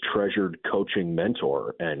most treasured coaching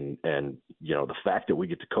mentor. And, the fact that we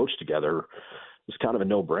get to coach together is kind of a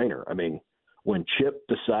no-brainer. When Chip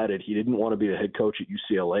decided he didn't want to be the head coach at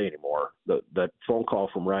UCLA anymore, that phone call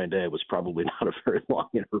from Ryan Day was probably not a very long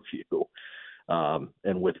interview.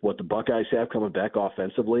 And with what the Buckeyes have coming back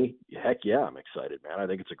offensively, heck yeah, I'm excited, man. I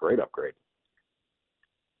think it's a great upgrade.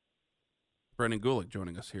 Brendan Gulick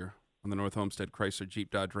joining us here on the North Homestead Chrysler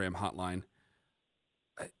Jeep Dodge Ram hotline.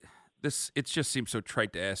 It just seems so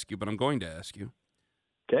trite to ask you, but I'm going to ask you.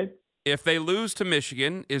 Okay. If they lose to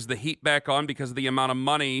Michigan, is the heat back on because of the amount of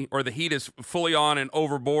money, or the heat is fully on and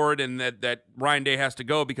overboard, and that Ryan Day has to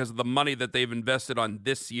go because of the money that they've invested on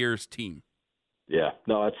this year's team? Yeah,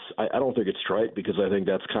 no, I don't think it's trite, because I think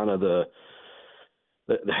that's kind of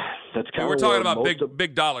we're talking about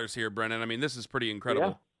big dollars here, Brennan. I mean, this is pretty incredible.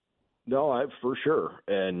 Yeah. No, for sure.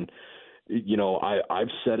 And, I've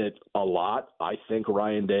said it a lot. I think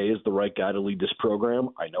Ryan Day is the right guy to lead this program.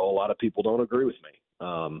 I know a lot of people don't agree with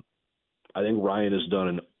me. I think Ryan has done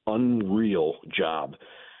an unreal job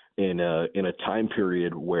in a time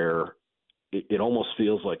period where it almost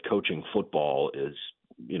feels like coaching football is,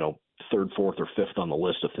 third, fourth, or fifth on the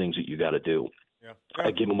list of things that you got to do. Yeah.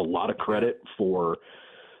 I give him a lot of credit for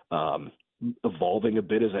evolving a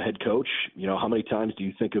bit as a head coach. How many times do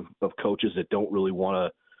you think of coaches that don't really want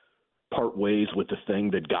to part ways with the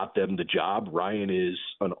thing that got them the job? Ryan is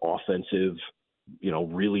an offensive,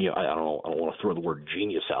 really, I don't want to throw the word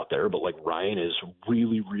genius out there, but like Ryan is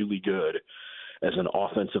really, really good as an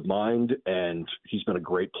offensive mind, and he's been a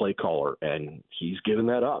great play caller, and he's given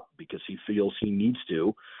that up because he feels he needs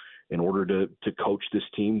to in order to coach this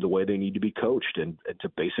team the way they need to be coached and to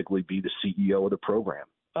basically be the CEO of the program.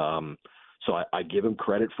 So I give him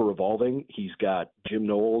credit for evolving. He's got Jim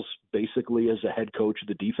Knowles basically as a head coach of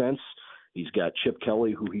the defense. He's got Chip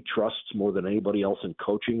Kelly, who he trusts more than anybody else in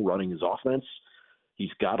coaching, running his offense. He's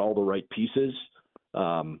got all the right pieces.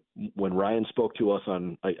 When Ryan spoke to us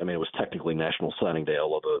on, it was technically National Signing Day,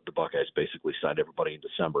 although the Buckeyes basically signed everybody in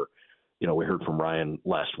December. We heard from Ryan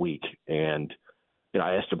last week, and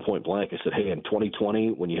I asked him point blank. I said, hey, in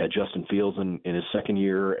 2020, when you had Justin Fields in his second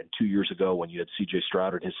year, and 2 years ago when you had C.J.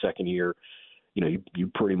 Stroud in his second year, you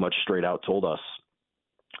pretty much straight out told us,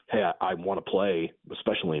 hey, I want to play,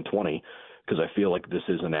 especially in 20, because I feel like this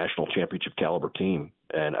is a national championship caliber team.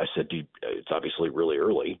 And I said, it's obviously really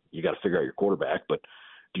early. You got to figure out your quarterback, but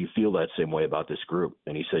do you feel that same way about this group?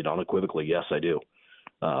 And he said unequivocally, yes, I do.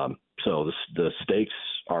 So the stakes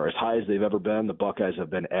are as high as they've ever been. The Buckeyes have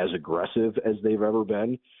been as aggressive as they've ever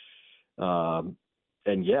been.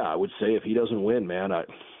 And yeah, I would say if he doesn't win, man,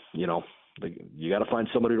 you got to find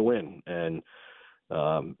somebody to win. And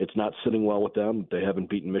it's not sitting well with them. They haven't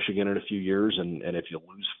beaten Michigan in a few years. And if you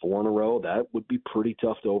lose 4 in a row, that would be pretty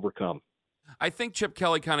tough to overcome. I think Chip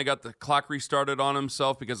Kelly kind of got the clock restarted on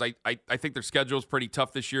himself because I think their schedule is pretty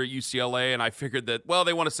tough this year at UCLA, and I figured that, well,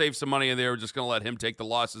 they want to save some money, and they were just going to let him take the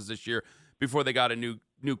losses this year before they got a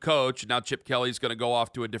new coach. Now Chip Kelly's going to go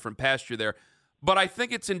off to a different pasture there. But I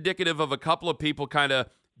think it's indicative of a couple of people kind of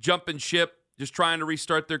jumping ship, just trying to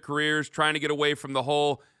restart their careers, trying to get away from the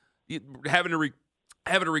whole having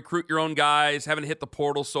to recruit your own guys, having to hit the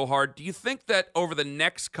portal so hard. Do you think that over the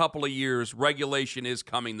next couple of years, regulation is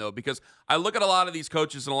coming, though? Because I look at a lot of these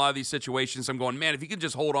coaches in a lot of these situations, I'm going, man, if you can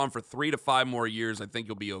just hold on for 3 to 5 more years, I think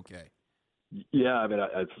you'll be okay. Yeah, I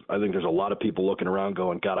think there's a lot of people looking around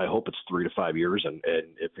going, God, I hope it's 3 to 5 years, and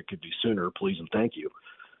if it could be sooner, please and thank you.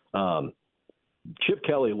 Chip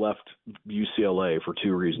Kelly left UCLA for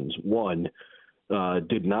 2 reasons. One,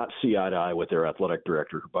 did not see eye to eye with their athletic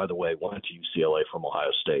director, who, by the way, went to UCLA from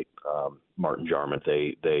Ohio State, Martin Jarmont.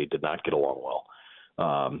 They did not get along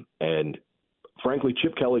well. And frankly,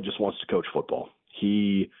 Chip Kelly just wants to coach football.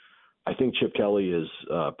 I think Chip Kelly is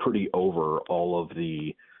pretty over all of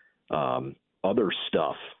the other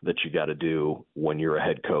stuff that you got to do when you're a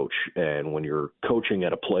head coach and when you're coaching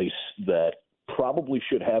at a place that probably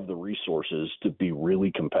should have the resources to be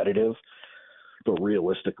really competitive. But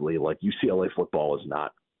realistically, like UCLA football is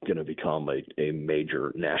not going to become a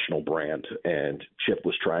major national brand. And Chip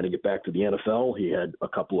was trying to get back to the NFL. He had a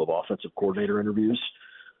couple of offensive coordinator interviews.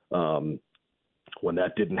 When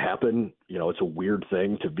that didn't happen, it's a weird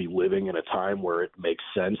thing to be living in a time where it makes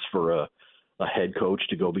sense for a head coach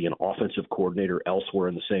to go be an offensive coordinator elsewhere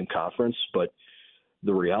in the same conference. But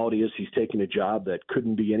the reality is he's taking a job that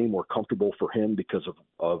couldn't be any more comfortable for him because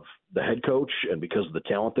of the head coach and because of the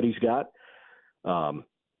talent that he's got.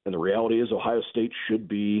 And the reality is Ohio State should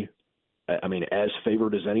be, as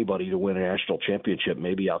favored as anybody to win a national championship,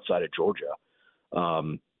 maybe outside of Georgia. I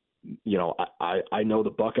know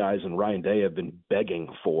the Buckeyes and Ryan Day have been begging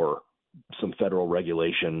for some federal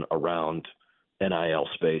regulation around NIL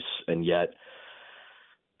space. And yet,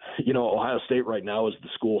 Ohio State right now is the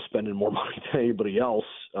school spending more money than anybody else.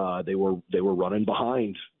 They were running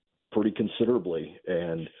behind pretty considerably.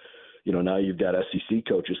 And, now you've got SEC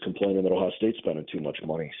coaches complaining that Ohio State's spending too much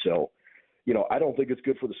money. So, I don't think it's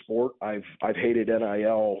good for the sport. I've hated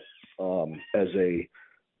NIL as a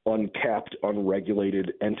uncapped,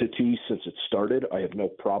 unregulated entity since it started. I have no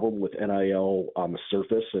problem with NIL on the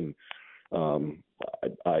surface, and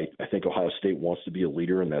I think Ohio State wants to be a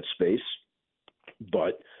leader in that space.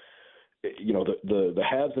 But the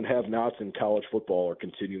haves and have-nots in college football are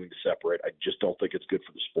continuing to separate. I just don't think it's good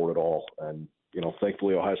for the sport at all. And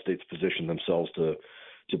thankfully Ohio State's positioned themselves to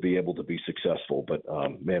be able to be successful. But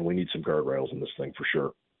man, we need some guardrails in this thing for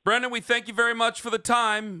sure. Brendan, we thank you very much for the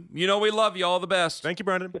time. We love you. All the best. Thank you,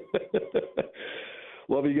 Brendan.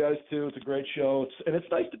 Love you guys, too. It's a great show. It's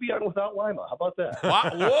nice to be on without Lima. How about that?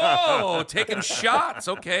 Whoa, taking shots.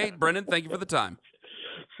 Okay, Brendan, thank you for the time.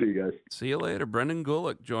 See you guys. See you later. Brendan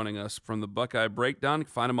Gulick joining us from the Buckeye Breakdown. You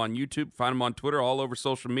can find him on YouTube, find him on Twitter, all over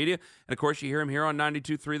social media. And, of course, you hear him here on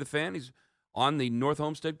 92.3 The Fan. He's on the North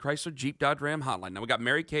Homestead Chrysler Jeep Dodge Ram hotline. Now, we got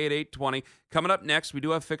Mary Kay at 8:20. Coming up next, we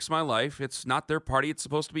do have Fix My Life. It's not their party. It's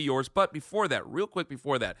supposed to be yours. But before that, real quick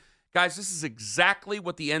before that, guys, this is exactly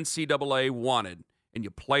what the NCAA wanted, and you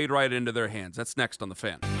played right into their hands. That's next on The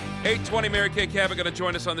Fan. 8:20, Mary Kay Cabot going to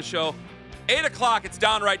join us on the show. 8 o'clock, it's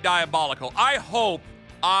downright diabolical. I hope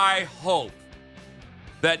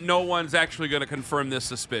that no one's actually going to confirm this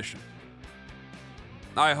suspicion.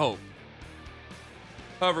 I hope.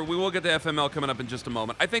 However, we will get to FML coming up in just a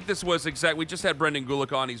moment. I think this was we just had Brendan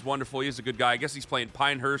Gulick on. He's wonderful. He's a good guy. I guess he's playing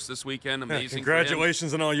Pinehurst this weekend. Amazing.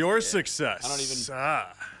 Congratulations on all your success. I don't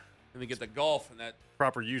even get the golf and that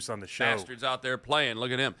proper use on the show. Bastards out there playing.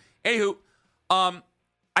 Look at him. Anywho,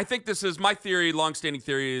 I think this is my theory. Longstanding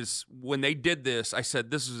theory is when they did this, I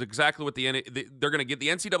said this is exactly what they're going to get. The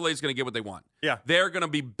NCAA is going to get what they want. Yeah, they're going to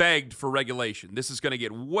be begged for regulation. This is going to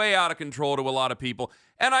get way out of control to a lot of people.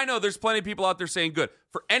 And I know there's plenty of people out there saying, good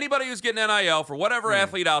for anybody who's getting NIL, for whatever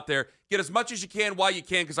athlete out there, get as much as you can while you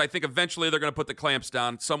can, because I think eventually they're going to put the clamps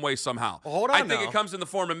down some way somehow. Well, hold on. I think it comes in the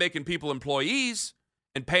form of making people employees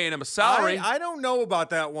and paying them a salary. I don't know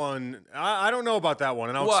about that one. I don't know about that one,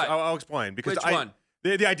 and I'll explain because which one?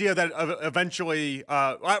 The idea that eventually, first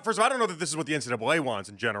of all, I don't know that this is what the NCAA wants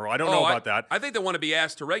in general. I don't know about that. I think they want to be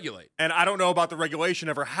asked to regulate. And I don't know about the regulation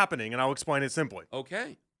ever happening, and I'll explain it simply.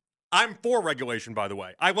 Okay. I'm for regulation, by the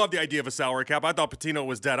way. I love the idea of a salary cap. I thought Patino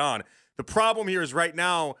was dead on. The problem here is right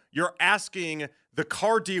now you're asking the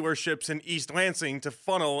car dealerships in East Lansing to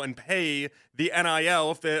funnel and pay the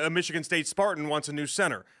NIL if a Michigan State Spartan wants a new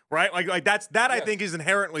center, right? Like that I think is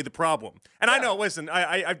inherently the problem. And I know, listen,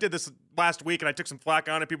 I did this last week and I took some flack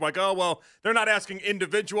on it. People are like, oh, well, they're not asking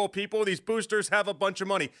individual people. These boosters have a bunch of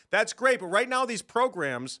money. That's great. But right now these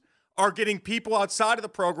programs are getting people outside of the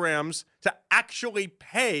programs to actually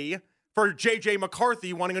pay for J.J.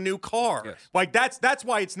 McCarthy wanting a new car. Yes. Like, that's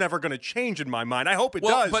why it's never going to change in my mind. I hope it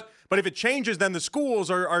does. But if it changes, then the schools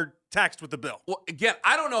are taxed with the bill. Well, again,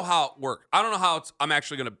 I don't know how it works. I don't know how I'm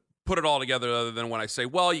actually going to put it all together other than when I say,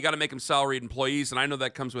 well, you got to make them salaried employees. And I know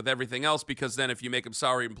that comes with everything else because then if you make them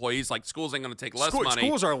salaried employees, like schools ain't going to take less money.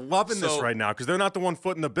 Schools are loving this right now because they're not the one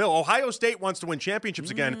footing the bill. Ohio State wants to win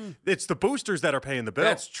championships again. It's the boosters that are paying the bill.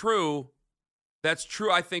 That's true. That's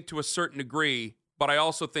true, I think, to a certain degree. But I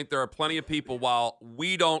also think there are plenty of people, while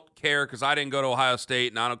we don't care because I didn't go to Ohio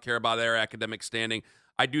State and I don't care about their academic standing,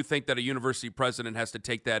 I do think that a university president has to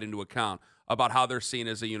take that into account about how they're seen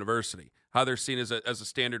as a university, how they're seen as a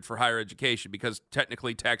standard for higher education, because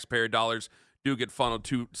technically taxpayer dollars do get funneled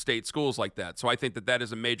to state schools like that. So I think that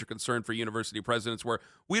is a major concern for university presidents where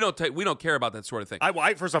we don't care about that sort of thing.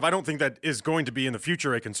 First off, I don't think that is going to be in the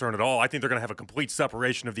future a concern at all. I think they're going to have a complete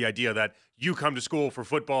separation of the idea that you come to school for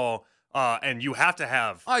football and you have to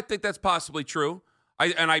have. I think that's possibly true.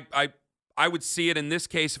 I would see it in this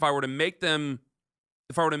case if I were to make them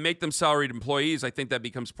salaried employees. I think that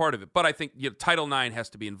becomes part of it. But I think Title IX has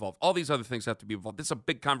to be involved. All these other things have to be involved. This is a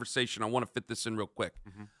big conversation. I want to fit this in real quick.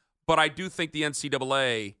 Mm-hmm. But I do think the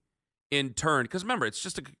NCAA, in turn, because remember, it's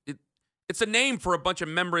just it's a name for a bunch of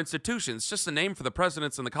member institutions. It's just a name for the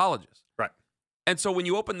presidents and the colleges. Right. And so when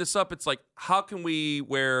you open this up, it's like, how can you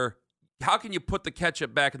put the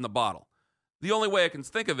ketchup back in the bottle? The only way I can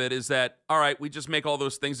think of it is that, all right, we just make all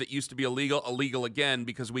those things that used to be illegal again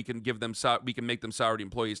because we can make them salaried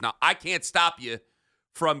employees. Now, I can't stop you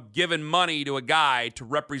from giving money to a guy to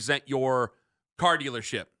represent your car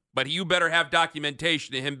dealership, but you better have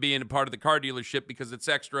documentation of him being a part of the car dealership because it's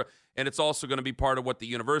extra, and it's also going to be part of what the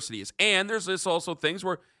university is. And there's this also things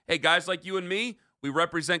where, hey, guys like you and me, we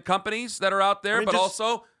represent companies that are out there,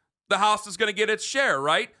 also the house is going to get its share,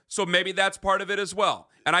 right? So maybe that's part of it as well.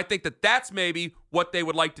 And I think that's maybe what they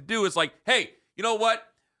would like to do is like, hey, you know what?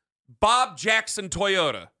 Bob Jackson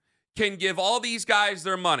Toyota can give all these guys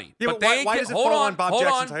their money. Yeah, but why does it fall on Bob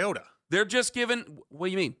Jackson Toyota? They're just giving, what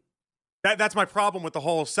do you mean? That's my problem with the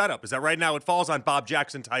whole setup, is that right now it falls on Bob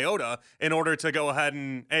Jackson Toyota in order to go ahead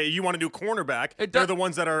and, hey, you want to do cornerback, they're the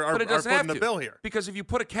ones that are footing the bill here. Because if you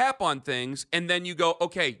put a cap on things and then you go,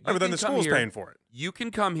 okay, but then the school's paying for it. You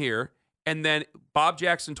can come here, and then Bob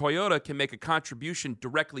Jackson Toyota can make a contribution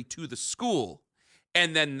directly to the school,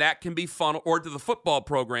 and then that can be funneled, or to the football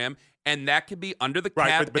program, and that can be under the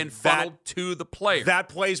cap and funneled to the player. That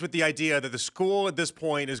plays with the idea that the school at this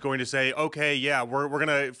point is going to say, okay, yeah, we're going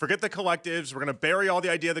to forget the collectives. We're going to bury all the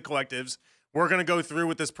idea of the collectives. We're going to go through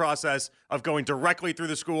with this process of going directly through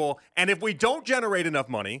the school. And if we don't generate enough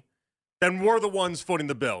money, then we're the ones footing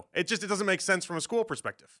the bill. It doesn't make sense from a school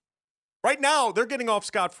perspective. Right now, they're getting off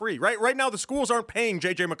scot-free. Right now, the schools aren't paying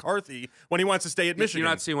J.J. McCarthy when he wants to stay at Michigan. You're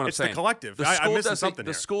not seeing what I'm saying. It's the collective. I'm missing something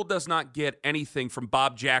The here. school does not get anything from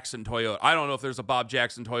Bob Jackson Toyota. I don't know if there's a Bob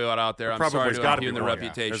Jackson Toyota out there. I'm sorry to impugn the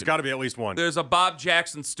reputation. There's got to be at least one. There's a Bob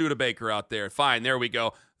Jackson Studebaker out there. Fine, there we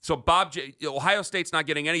go. So Ohio State's not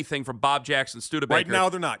getting anything from Bob Jackson Studebaker. Right now,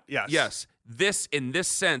 they're not. Yes. Yes. This, in this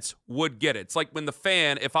sense, would get it. It's like when the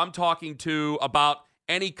Fan, if I'm talking to about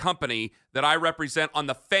any company that I represent on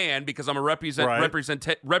the Fan, because I'm a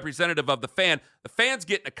representative of the Fan's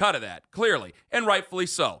getting a cut of that, clearly, and rightfully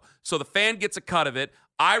so. So the Fan gets a cut of it.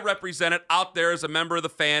 I represent it out there as a member of the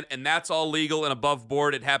Fan, and that's all legal and above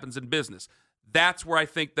board. It happens in business. That's where I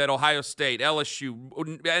think that Ohio State,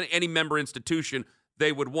 LSU, any member institution,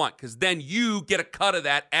 they would want, because then you get a cut of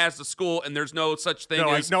that as the school, and there's no such thing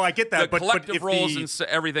as I get that, the collective roles and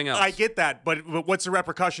everything else. I get that, but what's the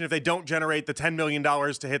repercussion if they don't generate the $10 million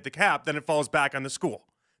to hit the cap? Then it falls back on the school.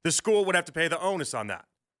 The school would have to pay the onus on that.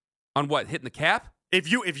 On what, hitting the cap? If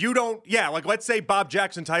you don't, like let's say Bob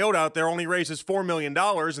Jackson Toyota out there only raises $4 million,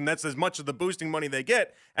 and that's as much of the boosting money they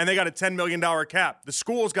get, and they got a $10 million cap. The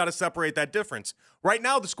school's got to separate that difference. Right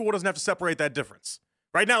now, the school doesn't have to separate that difference.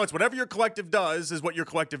 Right now, it's whatever your collective does is what your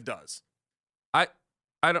collective does. I'm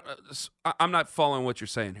not following what you're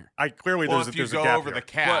saying here. If you go over the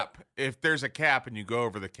cap, if there's a cap and you go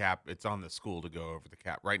over the cap, it's on the school to go over the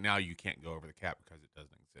cap. Right now, you can't go over the cap because it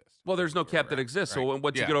doesn't exist. Well, there's no cap that exists. Right. So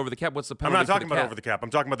once you get over the cap, what's the penalty? I'm not talking about over the cap. I'm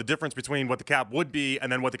talking about the difference between what the cap would be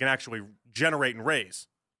and then what they can actually generate and raise.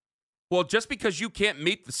 Well, just because you can't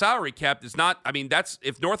meet the salary cap does not, that's,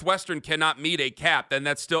 if Northwestern cannot meet a cap, then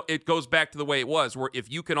that's still, it goes back to the way it was, where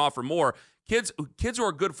if you can offer more, kids who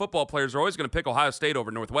are good football players are always going to pick Ohio State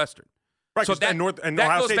over Northwestern. Right, so that Ohio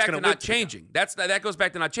goes State's back gonna to not changing. That goes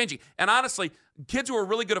back to not changing. And honestly, kids who are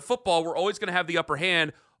really good at football were always going to have the upper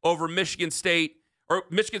hand over Michigan State, or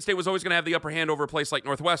Michigan State was always going to have the upper hand over a place like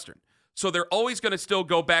Northwestern. So they're always going to still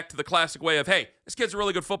go back to the classic way of, hey, this kid's a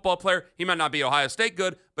really good football player. He might not be Ohio State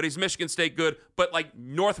good, but he's Michigan State good. But, like,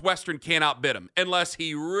 Northwestern can't outbid him unless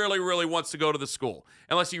he really, really wants to go to the school,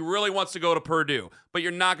 unless he really wants to go to Purdue. But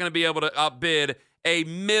you're not going to be able to outbid a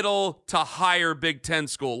middle to higher Big Ten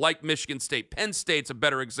school like Michigan State. Penn State's a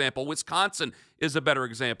better example. Wisconsin is a better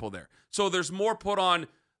example there. So there's more put on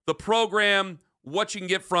the program, what you can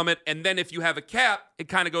get from it, and then if you have a cap, it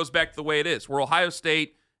kind of goes back to the way it is, where Ohio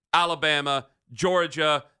State, Alabama,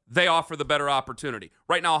 Georgia, they offer the better opportunity.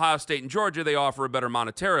 Right now, Ohio State and Georgia, they offer a better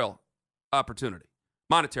monetary opportunity.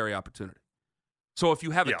 So if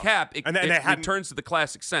you have a cap, it returns to the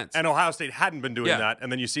classic sense. And Ohio State hadn't been doing that,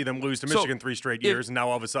 and then you see them lose to Michigan 3 straight years, and now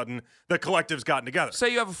all of a sudden the collective's gotten together.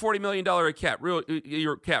 Say you have a $40 million cap,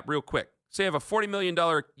 real quick. Say you have a $40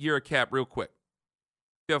 million year of cap, real quick.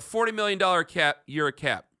 You have a $40 million year of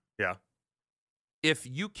cap. Yeah. If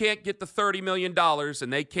you can't get the $30 million,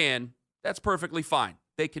 and they can, that's perfectly fine.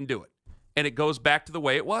 They can do it. And it goes back to the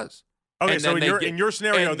way it was. Okay, so in your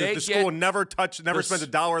scenario, the school never spends a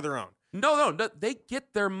dollar of their own. No, they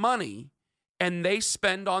get their money and they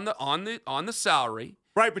spend on the salary.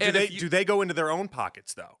 Right, but do they go into their own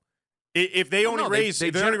pockets though? If they only raise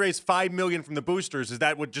 $5 million from the boosters, is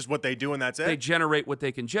that what they do and that's it? They generate what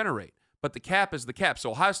they can generate. But the cap is the cap.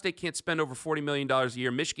 So Ohio State can't spend over $40 million a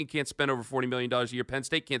year. Michigan can't spend over $40 million a year. Penn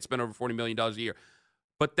State can't spend over $40 million a year.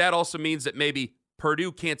 But that also means that maybe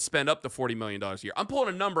Purdue can't spend up to $40 million a year. I'm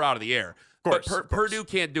pulling a number out of the air. Of course. Purdue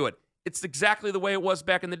can't do it. It's exactly the way it was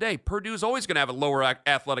back in the day. Purdue's always going to have a lower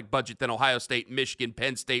athletic budget than Ohio State, Michigan,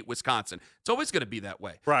 Penn State, Wisconsin. It's always going to be that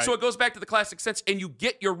way. Right. So it goes back to the classic sense, and you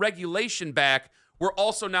get your regulation back. We're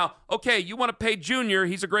also now, okay, you want to pay Junior.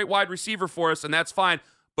 He's a great wide receiver for us, and that's fine.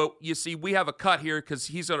 But you see, we have a cut here because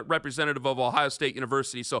he's a representative of Ohio State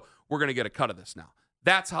University, so we're going to get a cut of this now.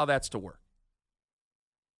 That's how that's to work.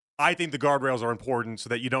 I think the guardrails are important so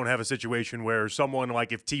that you don't have a situation where someone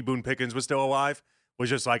like if T. Boone Pickens was still alive was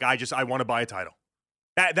just like, I want to buy a title.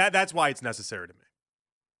 That's why it's necessary to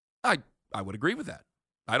me. I would agree with that.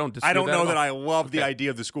 I don't disagree. I don't know that I all. love the idea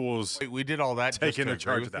of the schools. Wait, we did all that taking just to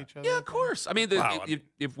charge agree of with that. each other? Yeah, of course. I mean,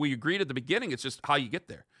 if we agreed at the beginning, it's just how you get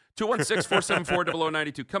there.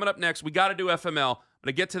 216-474-0092. Coming up next, we got to do FML. I'm going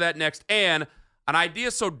to get to that next. And an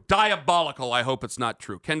idea so diabolical, I hope it's not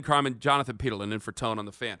true. Ken Carman, Jonathan Peterlin in for Tone on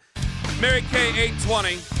the Fan. Mary Kay,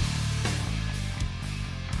 820.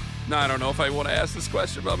 No, I don't know if I want to ask this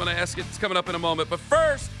question, but I'm going to ask it. It's coming up in a moment. But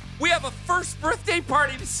first, we have a first birthday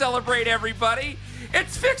party to celebrate, everybody.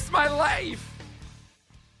 It's Fixed My Life.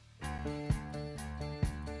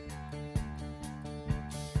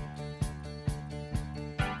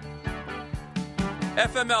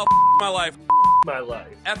 FML, my life. My life.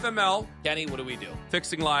 FML, Kenny, what do we do?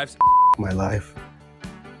 fixing lives. My life.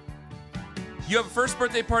 You have a first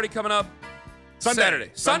birthday party coming up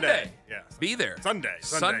Sunday. Sunday. Yeah. Be there.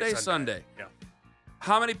 Sunday. Yeah.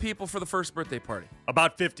 How many people for the first birthday party?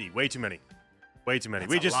 About 50. Way too many. That's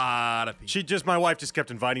a lot of people. My wife just kept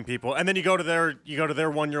inviting people, and then you go to their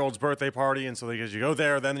 1-year-old's birthday party, and so because you go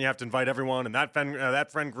there, then you have to invite everyone and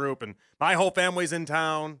that friend group, and my whole family's in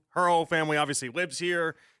town. Her whole family obviously lives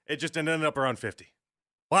here. It just ended up around 50.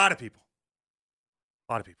 A lot of people.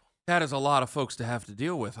 That is a lot of folks to have to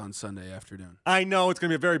deal with on Sunday afternoon. I know it's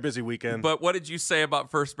going to be a very busy weekend. But what did you say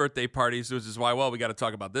about first birthday parties? Which is why, we got to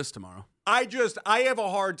talk about this tomorrow. I have a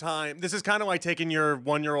hard time. This is kind of like taking your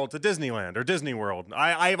 1-year-old to Disneyland or Disney World.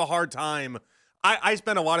 I have a hard time. I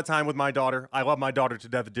spend a lot of time with my daughter. I love my daughter to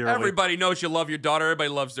death dearly. Everybody knows you love your daughter. Everybody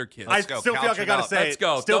loves their kids. I still feel like I got to say it. Let's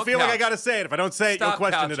go. Still feel like I got to say it. If I don't say it, you'll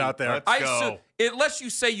question it out there. Let's go. Unless you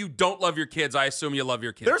say you don't love your kids, I assume you love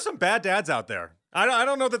your kids. There's some bad dads out there. I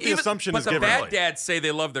don't know that the assumption is given. But the bad dads say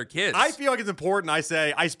they love their kids. I feel like it's important. I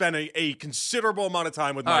say I spend a considerable amount of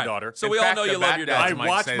time with my daughter. So we all know you love your dad. I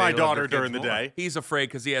watch my daughter during the day. He's afraid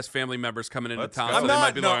because he has family members coming into town. Go. So they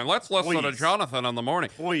might be going, let's listen to Jonathan in the morning.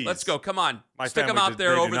 Please. Let's go. Come on. My Stick them out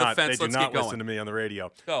there over the fence. Let's get going. Listen to me on the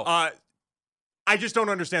radio. Go. I just don't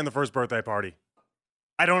understand the first birthday party.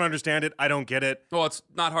 I don't understand it. I don't get it. Well, it's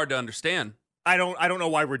not hard to understand. I don't know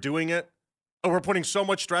why we're doing it. We're putting so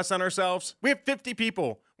much stress on ourselves. We have 50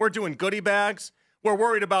 people. We're doing goodie bags. We're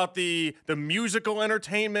worried about the musical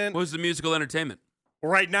entertainment. What was the musical entertainment?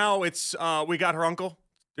 Right now, it's we got her uncle,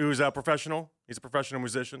 who's a professional. He's a professional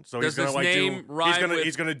musician, so he's gonna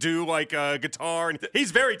he's gonna do like guitar, and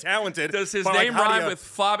he's very talented. Does his name rhyme with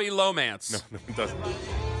Fabi Lomance? No, it doesn't.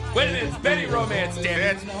 Wait a minute, it's Benny Romance, damn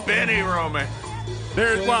it. It's Benny Romance.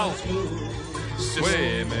 There's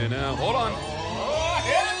Wait a minute now. Hold on.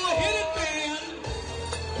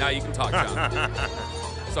 Now you can talk, John.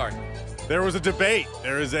 Sorry. There was a debate.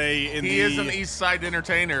 There is He is an East Side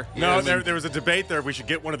entertainer. No, there was a debate there. We should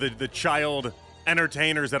get one of the child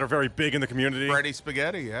entertainers that are very big in the community. Freddy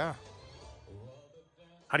Spaghetti, yeah.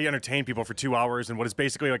 How do you entertain people for 2 hours in what is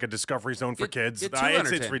basically like a discovery zone for kids?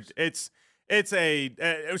 It's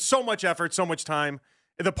so much effort, so much time.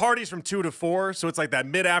 The party's from 2 to 4, so it's like that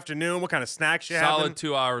mid-afternoon. What kind of snacks you have? Solid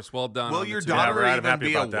 2 hours. Well done. Will your daughter even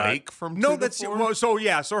be awake from 2 to 4?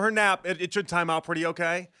 So her nap, it should time out pretty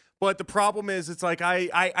okay. But the problem is, it's like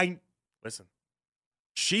I listen.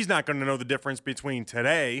 She's not going to know the difference between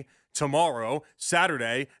today, tomorrow,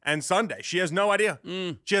 Saturday, and Sunday. She has no idea.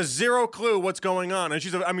 She has zero clue what's going on. And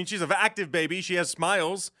she's an active baby. She has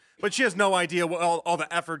smiles, but she has no idea what all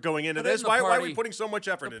the effort going into this. Why are we putting so much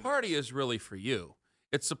effort in? The party is really for you.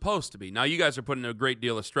 It's supposed to be. Now, you guys are putting a great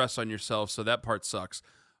deal of stress on yourselves, so that part sucks.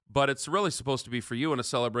 But it's really supposed to be for you and a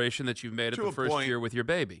celebration that you've made at the first year with your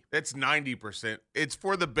baby. It's 90%. It's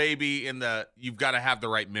for the baby you've got to have the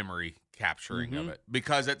right memory capturing of it.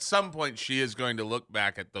 Because at some point she is going to look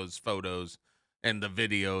back at those photos and the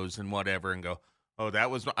videos and whatever and go, oh,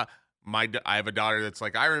 that was I have a daughter that's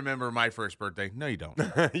like, I remember my first birthday. No, you don't.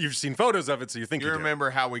 You've seen photos of it, so you think you remember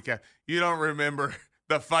how you don't remember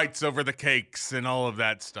the fights over the cakes and all of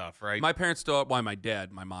that stuff, right? My parents still, my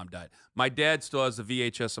mom died. My dad still has the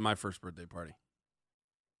VHS of my first birthday party.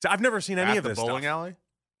 So I've never seen any of this bowling stuff. alley?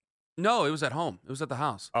 No, it was at home. It was at the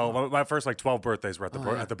house. Oh, my first 12 birthdays were at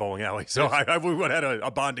the bowling alley. So we had a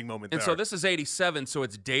bonding moment there. And so this is 87, so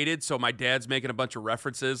it's dated. So my dad's making a bunch of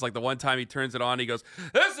references. Like the one time he turns it on, he goes,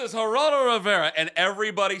 "This is Geraldo Rivera," and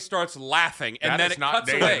everybody starts laughing. And then it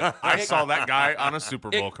cuts away. I saw that guy on a Super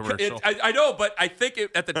Bowl commercial. I know, but I think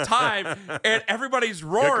at the time, and everybody's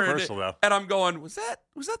roaring. Good commercial, though. And I'm going, was that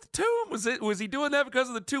the tomb? Was he doing that because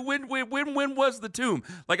of the tomb? When was the tomb?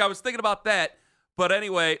 Like I was thinking about that. But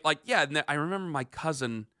anyway, I remember my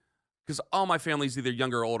cousin, because all my family's either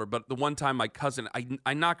younger or older, but the one time my cousin,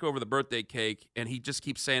 I knock over the birthday cake, and he just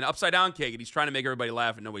keeps saying, upside down cake, and he's trying to make everybody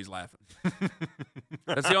laugh, and nobody's laughing.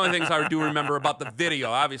 That's the only things I do remember about the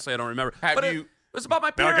video. Obviously, I don't remember. It was about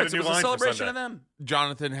my Now I got a parents. It new was a line for celebration of Sunday. them.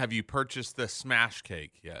 Jonathan, have you purchased the smash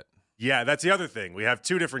cake yet? Yeah, that's the other thing. We have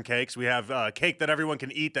 2 different cakes. We have a cake that everyone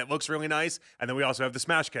can eat that looks really nice, and then we also have the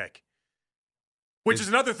smash cake. Which is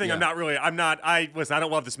another thing. yeah. Listen, I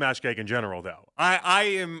don't love the smash cake in general, though.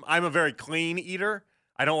 I'm a very clean eater.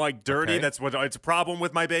 I don't like dirty. Okay. That's what it's a problem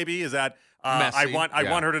with my baby is that I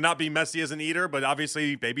want her to not be messy as an eater, but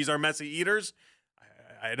obviously babies are messy eaters.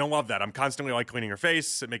 I don't love that. I'm constantly like cleaning her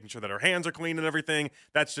face and making sure that her hands are clean and everything.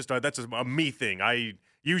 That's just a me thing.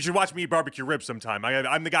 You should watch me eat barbecue ribs sometime.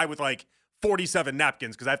 I'm the guy with like 47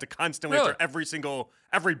 napkins because I have to constantly after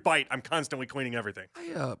every bite. I'm constantly cleaning everything.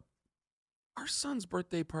 Our son's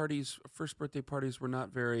first birthday parties were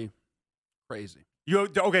not very crazy.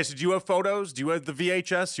 Okay, so do you have photos? Do you have the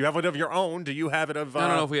VHS? Do you have it of your own? Do you have it of... I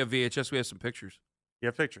don't know if we have VHS. We have some pictures. You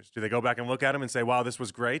have pictures. Do they go back and look at them and say, wow, this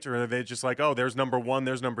was great? Or are they just like, oh, there's number 1,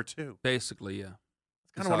 there's number 2? Basically, yeah.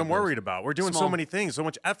 That's kind of what I'm worried about. We're doing so many things, so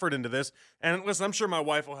much effort into this. And listen, I'm sure my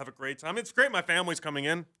wife will have a great time. It's great my family's coming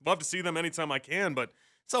in. Love to see them anytime I can, but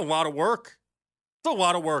it's a lot of work. It's a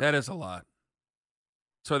lot of work. That is a lot.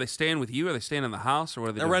 So are they staying with you? Are they staying in the house? Or what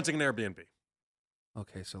are they They're doing? renting an Airbnb.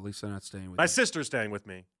 Okay, so at least they're not staying with My you. sister's staying with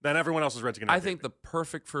me. Then everyone else is renting an Airbnb. I think the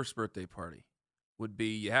perfect first birthday party would be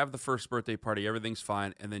you have the first birthday party, everything's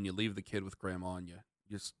fine, and then you leave the kid with grandma and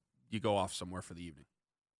you go off somewhere for the evening.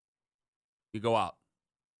 You go out.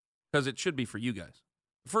 Because it should be for you guys.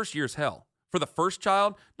 The first year's hell. For the first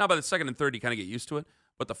child, now by the second and third you kind of get used to it,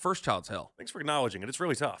 but the first child's hell. Thanks for acknowledging it. It's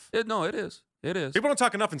really tough. No, it is. It is. People don't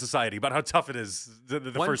talk enough in society about how tough it is the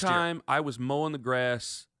first year. One time I was mowing the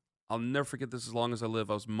grass. I'll never forget this as long as I live.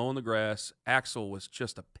 I was mowing the grass. Axel was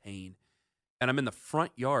just a pain. And I'm in the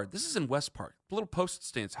front yard. This is in West Park, a little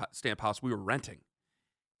postage stamp house we were renting.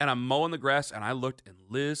 And I'm mowing the grass, and I looked, and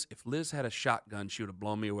if Liz had a shotgun, she would have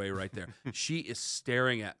blown me away right there. She is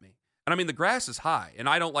staring at me. And I mean, the grass is high, and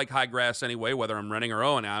I don't like high grass anyway, whether I'm renting or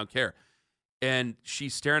owning, I don't care. And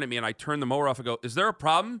she's staring at me, and I turn the mower off and go, is there a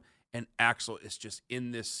problem? And Axel is just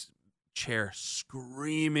in this chair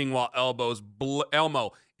screaming while Elmo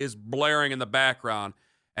is blaring in the background.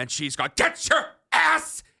 And she's going, get your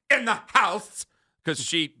ass in the house, because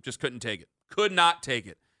she just couldn't take it. Could not take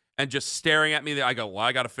it. And just staring at me. I go, well,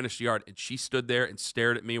 I got to finish the yard. And she stood there and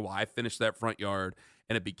stared at me while I finished that front yard.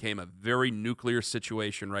 And it became a very nuclear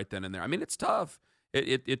situation right then and there. I mean, it's tough.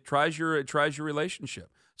 It tries your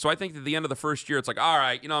relationship. So I think at the end of the first year, it's like, all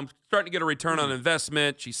right, I'm starting to get a return on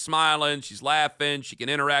investment. She's smiling. She's laughing. She can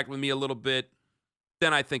interact with me a little bit.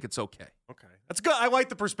 Then I think it's okay. Okay. That's good. I like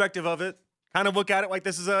the perspective of it. Kind of look at it like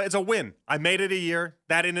it's a win. I made it a year.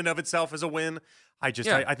 That in and of itself is a win. I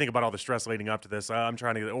think about all the stress leading up to this. I'm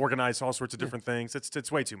trying to organize all sorts of different things.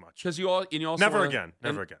 It's way too much. Because you also never again.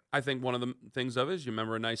 I think one of the things of it is you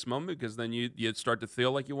remember a nice moment, because then you start to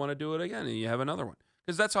feel like you want to do it again, and you have another one.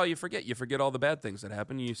 Because that's how you forget. You forget all the bad things that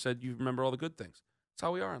happen. You said you remember all the good things. That's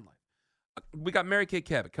how we are in life. We got Mary Kay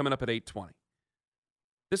Cabot coming up at 8:20.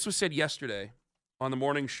 This was said yesterday on the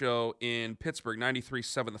morning show in Pittsburgh,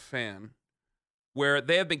 93.7 The Fan, where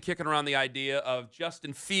they have been kicking around the idea of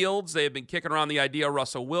Justin Fields. They have been kicking around the idea of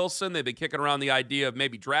Russell Wilson. They've been kicking around the idea of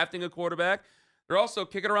maybe drafting a quarterback. They're also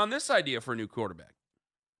kicking around this idea for a new quarterback.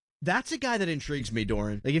 That's a guy that intrigues me,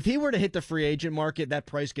 Doran. Like, if he were to hit the free agent market, that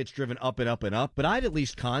price gets driven up and up and up. But I'd at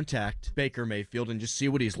least contact Baker Mayfield and just see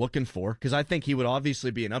what he's looking for, because I think he would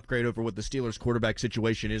obviously be an upgrade over what the Steelers' quarterback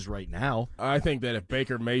situation is right now. I think that if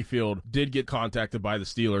Baker Mayfield did get contacted by the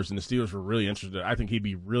Steelers and the Steelers were really interested, I think he'd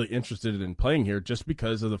be really interested in playing here just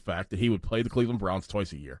because of the fact that he would play the Cleveland Browns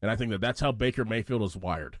twice a year. And I think that that's how Baker Mayfield is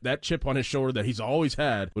wired. That chip on his shoulder that he's always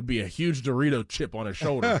had would be a huge Dorito chip on his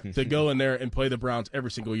shoulder to go in there and play the Browns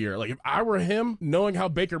every single year. Like, if I were him, knowing how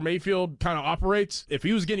Baker Mayfield kind of operates, if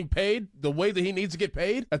he was getting paid the way that he needs to get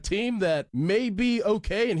paid, a team that may be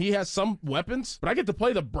okay and he has some weapons, but I get to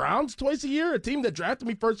play the Browns twice a year, a team that drafted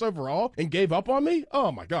me first overall and gave up on me,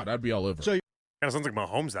 oh my God, I'd be all over. So kind of sounds like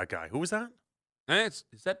Mahomes, that guy. Who was that? Is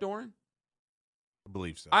that Doran? I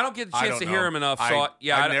believe so. I don't get a chance to hear him enough. So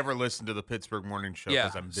I never listened to the Pittsburgh morning show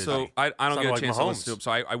because I'm busy. So I don't get a chance to listen to him.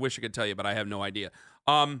 So I wish I could tell you, but I have no idea.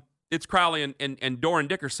 It's Crowley and Doran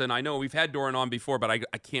Dickerson. I know we've had Doran on before, but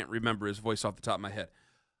I can't remember his voice off the top of my head.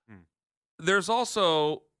 There's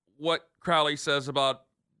also what Crowley says about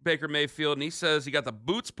Baker Mayfield, and he says he got the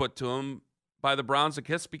boots put to him by the Browns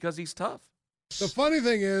because he's tough. The funny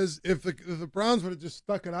thing is, if the Browns would have just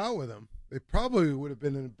stuck it out with him they probably would have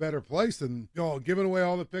been in a better place than giving away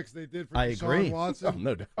all the picks they did for Deshaun Watson. Oh,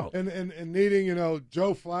 no doubt. And needing,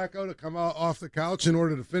 Joe Flacco to come out off the couch in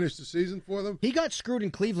order to finish the season for them. He got screwed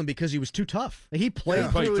in Cleveland because he was too tough. He played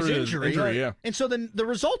through his injury. Yeah. And so then the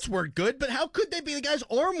results weren't good, but how could they be? The guy's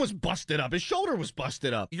arm was busted up. His shoulder was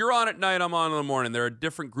busted up. You're on at night, I'm on in the morning. There are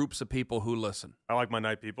different groups of people who listen. I like my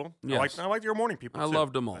night people. Yes. I like your morning people, I too.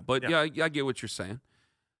 loved them all. But yeah, I get what you're saying.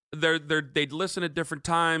 They listen at different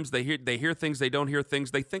times. They hear things. They don't hear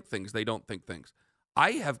things. They think things. They don't think things.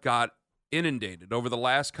 I have got inundated over the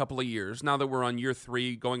last couple of years, now that we're on year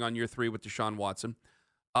 3, going on year 3 with Deshaun Watson,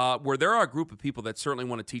 where there are a group of people that certainly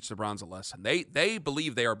want to teach the Browns a lesson. They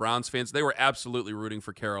believe they are Browns fans. They were absolutely rooting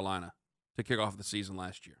for Carolina to kick off the season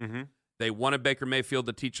last year. Mm-hmm. They wanted Baker Mayfield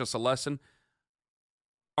to teach us a lesson.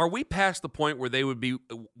 Are we past the point where they would be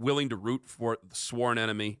willing to root for the sworn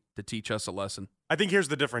enemy to teach us a lesson? I think here's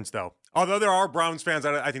the difference, though. Although there are Browns fans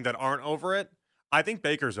that I think that aren't over it, I think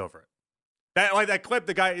Baker's over it. That clip,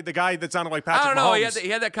 the guy that sounded like Patrick Mahomes. I don't know. He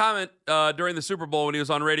had that comment during the Super Bowl when he was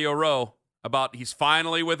on Radio Row about he's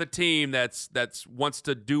finally with a team that's wants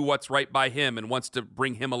to do what's right by him and wants to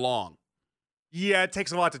bring him along. Yeah, it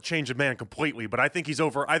takes a lot to change a man completely, but I think he's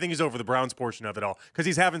over the Browns portion of it all because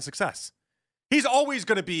he's having success. He's always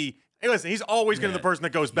going to be. Hey, listen, he's always going to be the person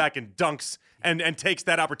that goes back and dunks and takes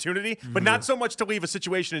that opportunity, but not so much to leave a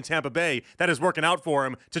situation in Tampa Bay that is working out for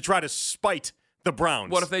him to try to spite the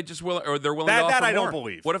Browns. What if they just will, or they're willing to offer more? That I don't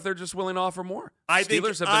believe. What if they're just willing to offer more?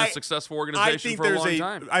 Steelers have been a successful organization for a long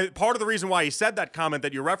time. Part of the reason why he said that comment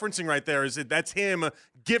that you're referencing right there is that's him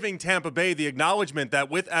giving Tampa Bay the acknowledgement that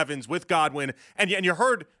with Evans, with Godwin, and you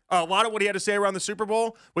heard a lot of what he had to say around the Super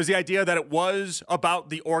Bowl was the idea that it was about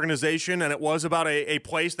the organization and it was about a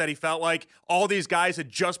place that he felt like all these guys had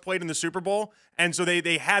just played in the Super Bowl, and so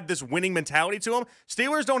they had this winning mentality to them.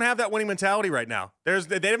 Steelers don't have that winning mentality right now. They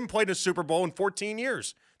haven't played in a Super Bowl in 14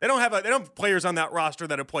 years. They don't have players on that roster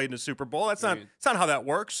that have played in a Super Bowl. That's not how that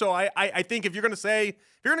works. So I think if you're going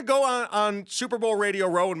to go on Super Bowl Radio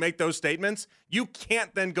Row and make those statements, you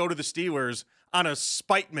can't then go to the Steelers on a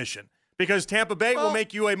spite mission. Because Tampa Bay will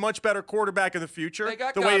make you a much better quarterback in the future,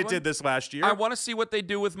 the way it did this last year. I want to see what they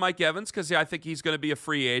do with Mike Evans because I think he's going to be a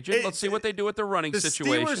free agent. Let's see what they do with the running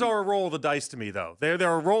situation. The Steelers are a roll of the dice to me, though. They're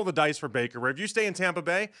a roll of the dice for Baker. Where if you stay in Tampa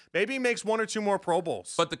Bay, maybe he makes 1 or 2 more Pro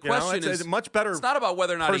Bowls. But the question is much better. It's not about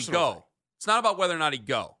whether or not he go. It's not about whether or not he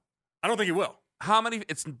go. I don't think he will.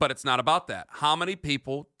 But it's not about that. How many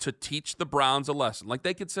people to teach the Browns a lesson? Like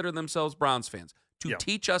they consider themselves Browns fans to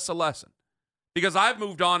teach us a lesson. Because I've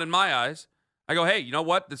moved on in my eyes. I go, hey, you know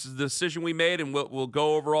what? This is the decision we made, and we'll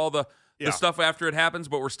go over all the stuff after it happens,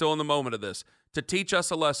 but we're still in the moment of this. To teach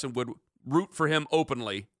us a lesson would root for him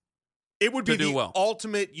openly. It would be the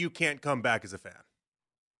ultimate you can't come back as a fan.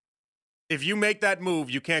 If you make that move,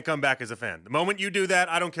 you can't come back as a fan. The moment you do that,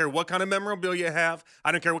 I don't care what kind of memorabilia you have.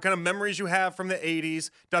 I don't care what kind of memories you have from the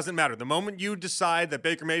 80s. Doesn't matter. The moment you decide that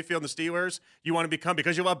Baker Mayfield and the Steelers, you want to become,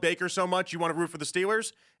 because you love Baker so much, you want to root for the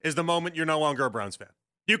Steelers, is the moment you're no longer a Browns fan.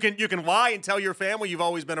 You can lie and tell your family you've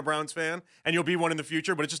always been a Browns fan and you'll be one in the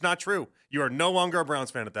future, but it's just not true. You are no longer a Browns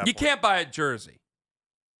fan at that point. You can't buy a jersey.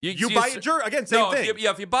 You buy a jersey again. Same thing.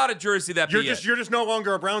 If you bought a jersey, you're just no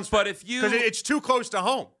longer a Browns fan. But if you, because it's too close to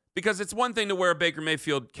home. Because it's one thing to wear a Baker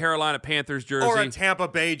Mayfield Carolina Panthers jersey or a Tampa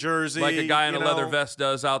Bay jersey, like a guy in a leather vest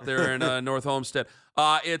does out there in North Homestead.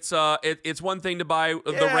 It's one thing to buy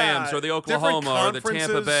the Rams or the Oklahoma or the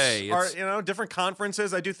Tampa Bay. Different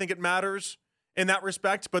conferences. I do think it matters in that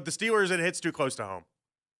respect, but the Steelers, it hits too close to home.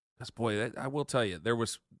 I will tell you,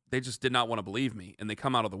 they just did not want to believe me, and they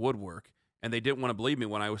come out of the woodwork, and they didn't want to believe me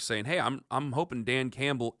when I was saying, hey, I'm hoping Dan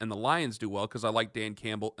Campbell and the Lions do well because I like Dan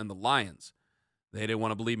Campbell and the Lions. They didn't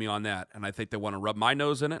want to believe me on that, and I think they want to rub my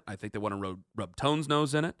nose in it. I think they want to rub Tone's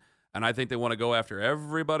nose in it, and I think they want to go after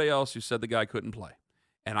everybody else who said the guy couldn't play.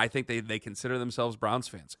 And I think they consider themselves Browns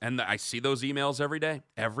fans. And I see those emails every day,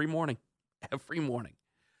 every morning.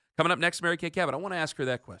 Coming up next, Mary Kay Cabot. I want to ask her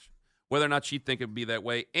that question, whether or not she'd think it would be that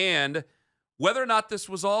way, and whether or not this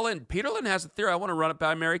was all in. Peterlin has a theory. I want to run it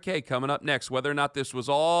by Mary Kay coming up next, whether or not this was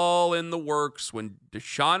all in the works when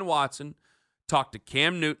Deshaun Watson talked to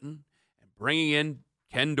Cam Newton and bringing in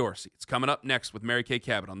Ken Dorsey. It's coming up next with Mary Kay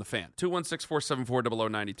Cabot on The Fan.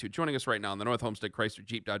 216-474-0092. Joining us right now on the North Homestead Chrysler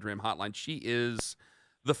Jeep Dodge Ram hotline, she is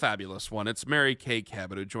the fabulous one. It's Mary Kay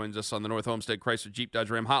Cabot who joins us on the North Homestead Chrysler Jeep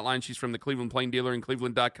Dodge Ram hotline. She's from the Cleveland Plain Dealer in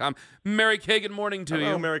Cleveland.com. Mary Kay, good morning to you.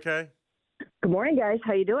 Hello, Mary Kay. Good morning, guys.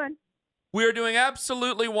 How you doing? We are doing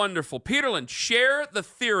absolutely wonderful. Peterlin, share the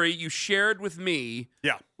theory you shared with me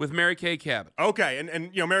with Mary Kay Cabot. Okay,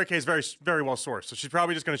 and Mary Kay is very, very well sourced, so she's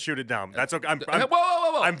probably just going to shoot it down. That's okay.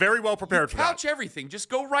 Whoa. I'm very well prepared for that. Couch everything. Just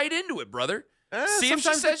go right into it, brother. See if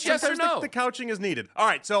she says yes or no. The couching is needed. All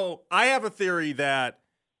right, so I have a theory that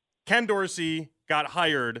Ken Dorsey got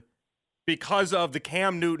hired because of the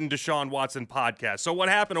Cam Newton Deshaun Watson podcast. So what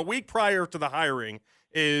happened a week prior to the hiring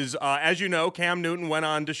is, as you know, Cam Newton went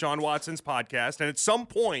on Deshaun Watson's podcast, and at some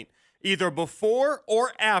point, either before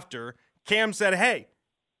or after, Cam said, hey,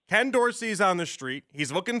 Ken Dorsey's on the street.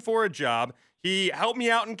 He's looking for a job. He helped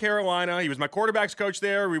me out in Carolina. He was my quarterback's coach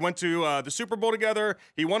there. We went to the Super Bowl together.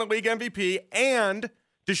 He won a league MVP, and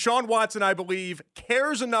Deshaun Watson, I believe,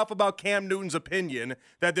 cares enough about Cam Newton's opinion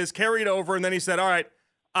that this carried over, and then he said, all right,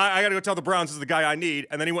 I got to go tell the Browns this is the guy I need,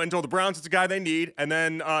 and then he went and told the Browns it's the guy they need, and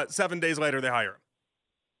then 7 days later, they hire him.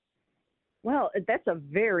 Well, that's a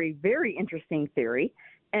very, very interesting theory.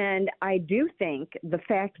 And I do think the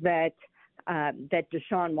fact that that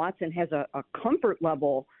Deshaun Watson has a comfort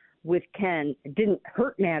level with Ken didn't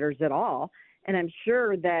hurt matters at all. And I'm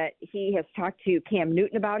sure that he has talked to Cam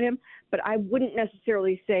Newton about him. But I wouldn't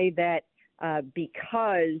necessarily say that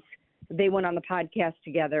because they went on the podcast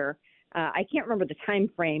together. I can't remember the time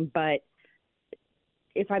frame, but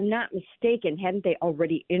if I'm not mistaken, hadn't they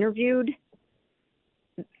already interviewed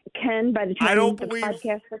Ken by the time the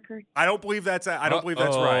podcast occurred? I don't believe that's right.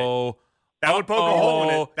 That would poke a hole in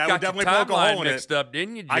it. That would definitely poke a hole in it. Mixed up,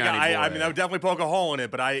 didn't you, Johnny I boy? mean, that would definitely poke a hole in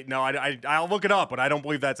it. But I'll look it up. But I don't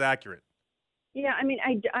believe that's accurate. Yeah, I mean,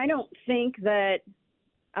 I don't think that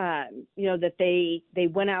that they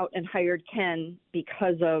went out and hired Ken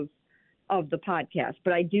because of the podcast.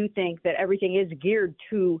 But I do think that everything is geared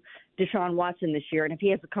to Deshaun Watson this year, and if he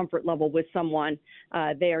has a comfort level with someone,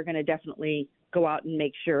 they are going to definitely go out and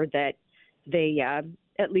make sure that they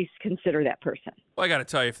at least consider that person. Well, I got to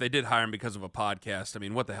tell you, if they did hire him because of a podcast, I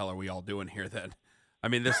mean, what the hell are we all doing here then? I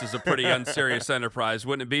mean, this is a pretty unserious enterprise.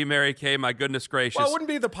 Wouldn't it be, Mary Kay? My goodness gracious. Well, it wouldn't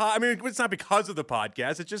be I mean, it's not because of the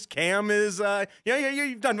podcast. It's just Cam is,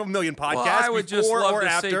 you've done a million podcasts before or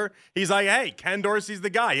after. He's like, hey, Ken Dorsey's the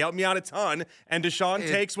guy. He helped me out a ton. And Deshaun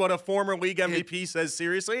takes what a former league MVP says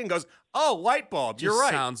seriously and goes, oh, light bulb. You're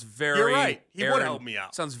right. Sounds very You're right. He would help me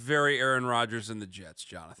out. Sounds very Aaron Rodgers and the Jets,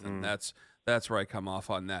 Jonathan. That's where I come off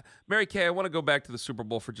on that. Mary Kay, I want to go back to the Super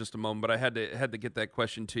Bowl for just a moment, but I had to get that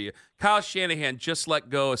question to you. Kyle Shanahan just let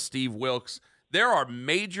go of Steve Wilks. There are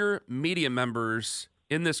major media members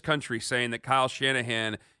in this country saying that Kyle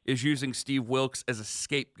Shanahan is using Steve Wilks as a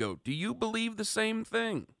scapegoat. Do you believe the same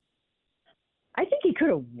thing? I think he could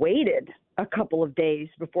have waited a couple of days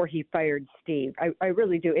before he fired Steve. I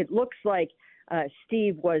really do. It looks like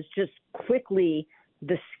Steve was just quickly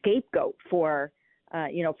the scapegoat for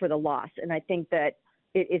the loss. And I think that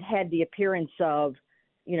it had the appearance of,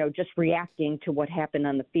 just reacting to what happened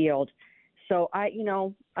on the field. So I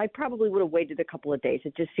probably would have waited a couple of days.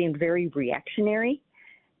 It just seemed very reactionary.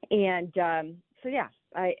 And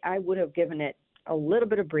I would have given it a little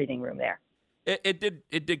bit of breathing room there. It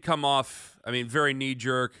did come off, I mean, very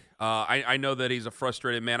knee-jerk. I know that he's a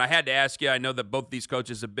frustrated man. I had to ask you, I know that both these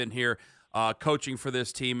coaches have been here coaching for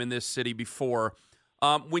this team in this city before.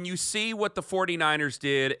 When you see what the 49ers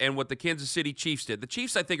did and what the Kansas City Chiefs did, the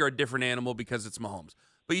Chiefs, I think, are a different animal because it's Mahomes.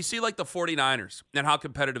 But you see, like, the 49ers and how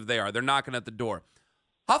competitive they are. They're knocking at the door.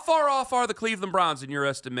 How far off are the Cleveland Browns in your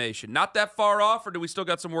estimation? Not that far off, or do we still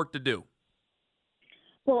got some work to do?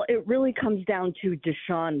 Well, it really comes down to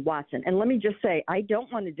Deshaun Watson. And let me just say, I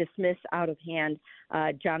don't want to dismiss out of hand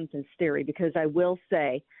Jonathan's theory, because I will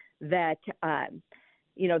say that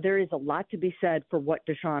there is a lot to be said for what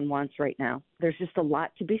Deshaun wants right now. There's just a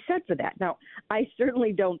lot to be said for that. Now, I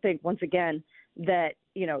certainly don't think, once again, that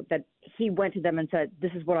he went to them and said,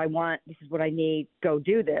 this is what I want, this is what I need, go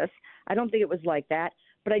do this. I don't think it was like that,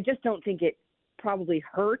 but I just don't think it probably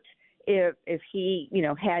hurt if he,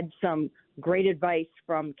 had some great advice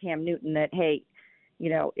from Cam Newton that, hey,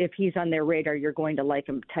 if he's on their radar, you're going to like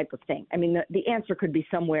him type of thing. I mean, the answer could be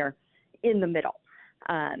somewhere in the middle.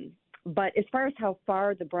 But as far as how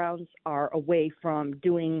far the Browns are away from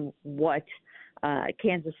doing what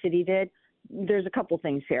Kansas City did, there's a couple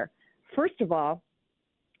things here. First of all,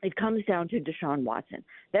 it comes down to Deshaun Watson.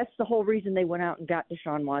 That's the whole reason they went out and got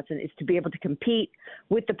Deshaun Watson, is to be able to compete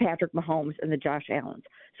with the Patrick Mahomes and the Josh Allens.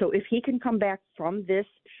 So if he can come back from this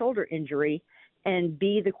shoulder injury and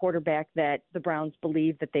be the quarterback that the Browns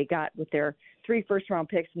believe that they got with their 3 first-round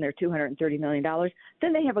picks and their $230 million,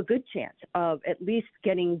 then they have a good chance of at least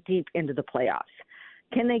getting deep into the playoffs.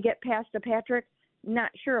 Can they get past a Patrick? Not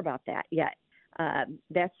sure about that yet.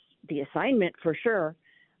 That's the assignment for sure.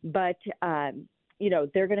 But,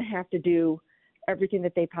 they're going to have to do everything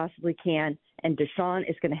that they possibly can, and Deshaun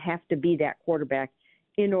is going to have to be that quarterback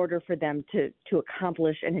in order for them to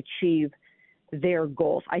accomplish and achieve their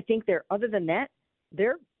goals. I think other than that,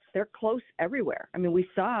 they're close everywhere. I mean, we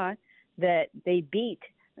saw that they beat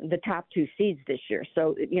the top 2 seeds this year.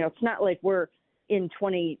 So, it's not like we're in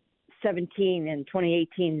 2017 and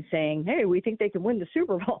 2018 saying, hey, we think they can win the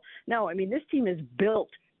Super Bowl. No, I mean, this team is built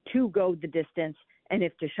to go the distance. And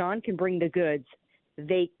if Deshaun can bring the goods,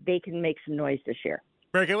 they can make some noise this year.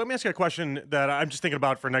 Mary Kay, let me ask you a question that I'm just thinking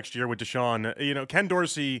about for next year with Deshaun. Ken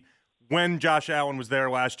Dorsey, when Josh Allen was there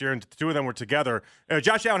last year and the two of them were together,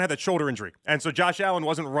 Josh Allen had that shoulder injury. And so Josh Allen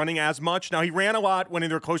wasn't running as much. Now, he ran a lot when they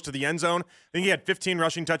were close to the end zone. I think he had 15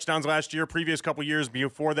 rushing touchdowns last year. Previous couple years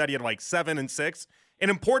before that, he had like 7 and 6. In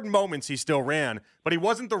important moments, he still ran, but he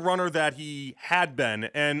wasn't the runner that he had been.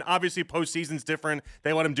 And obviously, postseason's different.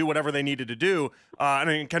 They let him do whatever they needed to do.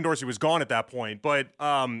 Ken Dorsey was gone at that point. But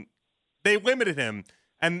they limited him,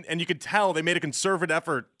 and you could tell they made a concerted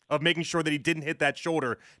effort of making sure that he didn't hit that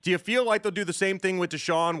shoulder. Do you feel like they'll do the same thing with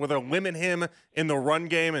Deshaun, where they'll limit him in the run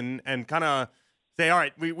game and kind of say, all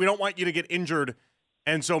right, we don't want you to get injured,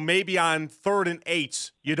 and so maybe on 3rd and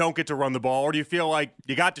 8 you don't get to run the ball? Or do you feel like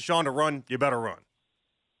you got Deshaun to run, you better run?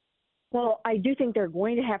 Well, I do think they're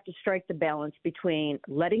going to have to strike the balance between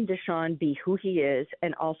letting Deshaun be who he is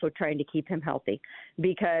and also trying to keep him healthy.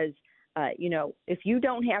 Because, if you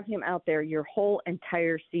don't have him out there, your whole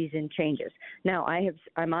entire season changes. Now,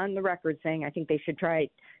 I'm on the record saying I think they should try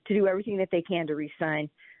to do everything that they can to re-sign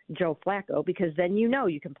Joe Flacco, because then you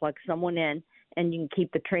can plug someone in and you can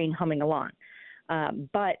keep the train humming along.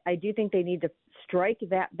 But I do think they need to strike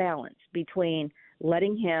that balance between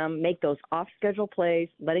letting him make those off-schedule plays,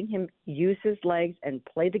 letting him use his legs and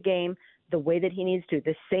play the game the way that he needs to,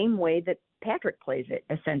 the same way that Patrick plays it,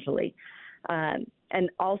 essentially. And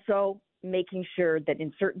also making sure that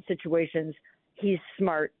in certain situations he's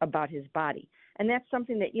smart about his body. And that's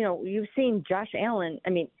something that, you've seen Josh Allen,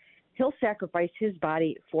 I mean, he'll sacrifice his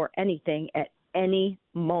body for anything at any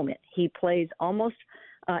moment. He plays almost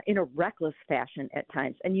in a reckless fashion at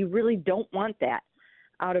times, and you really don't want that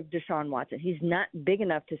out of Deshaun Watson. He's not big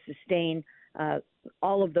enough to sustain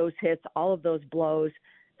all of those hits, all of those blows.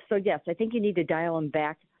 So, yes, I think you need to dial him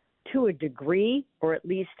back to a degree, or at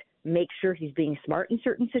least make sure he's being smart in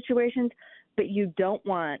certain situations. But you don't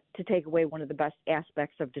want to take away one of the best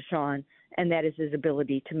aspects of Deshaun, and that is his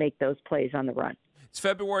ability to make those plays on the run. It's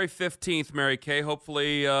February 15th, Mary Kay.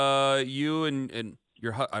 Hopefully you and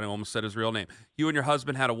your I almost said his real name. You and your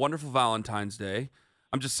husband had a wonderful Valentine's Day.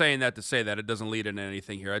 I'm just saying that to say that. It doesn't lead into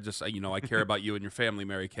anything here. I care about you and your family,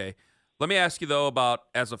 Mary Kay. Let me ask you, though, about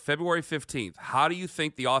as of February 15th, how do you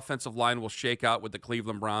think the offensive line will shake out with the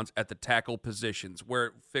Cleveland Browns at the tackle positions, where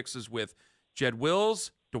it fixes with Jed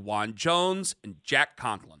Wills, DeJuan Jones, and Jack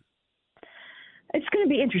Conklin? It's going to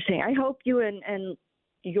be interesting. I hope you and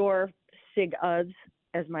your Sig Uds,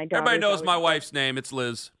 as my daughter. Everybody knows my wife's name. It's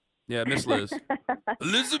Liz. Yeah, Miss Liz.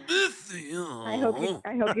 Elizabeth. Oh.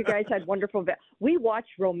 I hope you guys had wonderful. We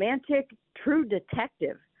watched Romantic True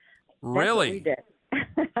Detective. That's really? What we did.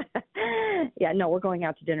 Yeah, no, we're going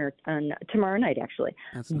out to dinner tomorrow night, actually.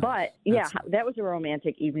 That's nice. But yeah, that was a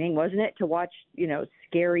romantic evening, wasn't it? To watch,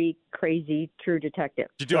 scary, crazy True Detective.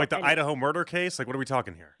 Did you do like the Idaho murder case? Like, what are we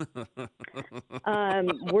talking here?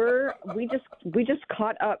 We just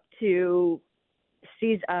caught up to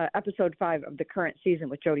episode 5 of the current season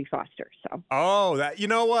with Jodie Foster. So. Oh, you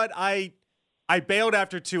know what? I bailed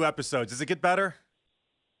after 2 episodes. Does it get better?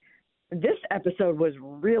 This episode was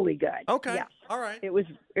really good. Okay. Yes. All right. It was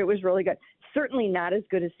really good. Certainly not as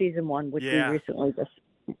good as season 1, which we recently just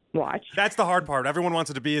watched. That's the hard part. Everyone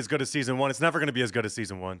wants it to be as good as season 1. It's never going to be as good as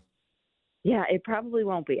season 1. Yeah, it probably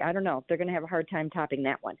won't be. I don't know. They're going to have a hard time topping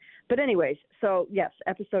that one. But anyways, so yes,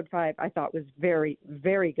 episode 5 I thought was very,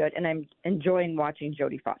 very good, and I'm enjoying watching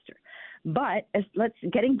Jodie Foster. But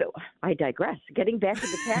I digress. Getting back to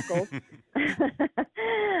the tackles,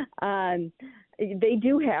 they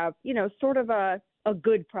do have, sort of a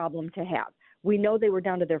good problem to have. We know they were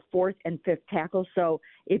down to their 4th and 5th tackles, so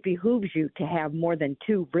it behooves you to have more than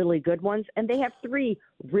 2 really good ones, and they have 3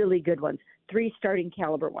 really good ones, 3 starting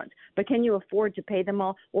caliber ones. But can you afford to pay them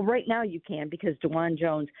all? Well, right now you can, because DeJuan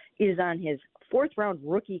Jones is on his 4th-round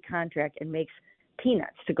rookie contract and makes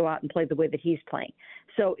peanuts to go out and play the way that he's playing.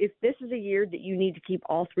 So if this is a year that you need to keep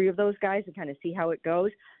all 3 of those guys and kind of see how it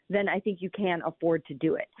goes, then I think you can afford to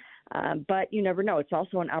do it. But you never know. It's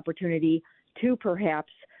also an opportunity to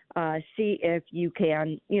perhaps see if you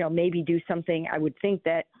can, maybe do something. I would think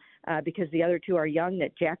that because the other 2 are young,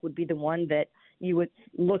 that Jack would be the one that you would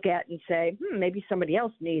look at and say, maybe somebody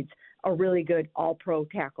else needs a really good all-pro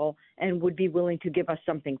tackle and would be willing to give us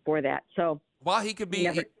something for that. So, well, he could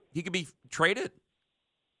be traded.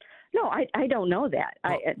 No, I don't know that.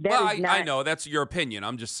 I know that's your opinion.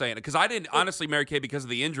 I'm just saying it because I didn't honestly, Mary Kay, because of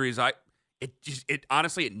the injuries. It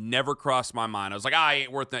honestly never crossed my mind. I was like, I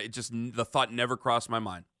ain't worth that. It just the thought never crossed my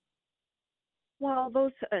mind. Well,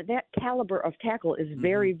 that caliber of tackle is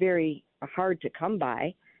very, very hard to come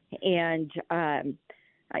by, and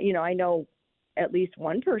I know at least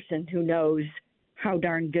one person who knows how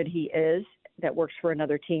darn good he is that works for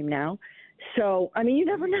another team now. So, I mean, you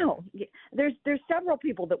never know. There's several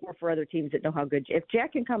people that work for other teams that know how good. If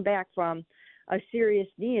Jack can come back from a serious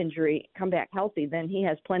knee injury, come back healthy, then he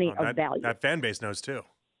has plenty of value. That fan base knows too.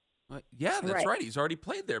 Yeah, that's right. He's already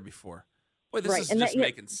played there before. Boy, this is just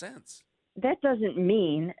making sense. That doesn't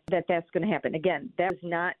mean that that's going to happen. Again, that is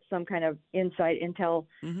not some kind of inside intel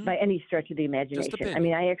by any stretch of the imagination. I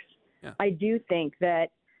mean, I do think that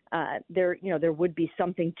there would be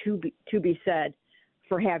something to be said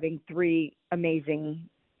for having three amazing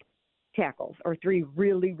tackles or three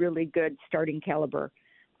really, really good starting caliber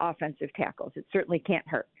offensive tackles. It certainly can't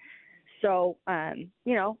hurt. So, and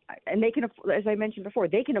they can, as I mentioned before,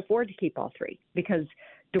 they can afford to keep all three because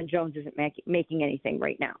Dwayne Jones isn't making anything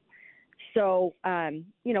right now. So,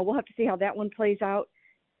 we'll have to see how that one plays out.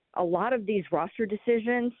 A lot of these roster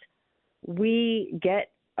decisions, we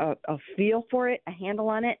get a feel for it, a handle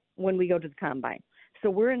on it when we go to the combine. So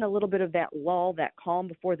we're in a little bit of that lull, that calm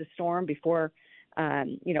before the storm, before,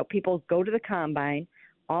 people go to the combine.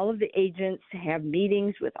 All of the agents have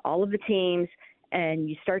meetings with all of the teams, and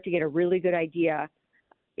you start to get a really good idea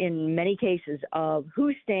in many cases of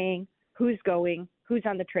who's staying, who's going, who's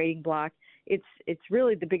on the trading block. It's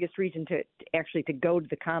really the biggest reason to go to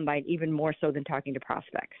the combine, even more so than talking to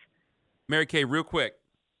prospects. Mary Kay, real quick.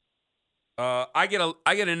 I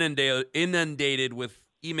get inundated with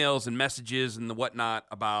emails and messages and the whatnot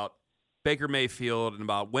about Baker Mayfield and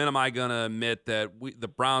about when am I going to admit that the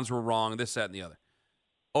Browns were wrong, this, that, and the other.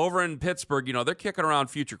 Over in Pittsburgh, they're kicking around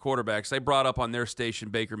future quarterbacks. They brought up on their station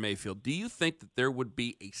Baker Mayfield. Do you think that there would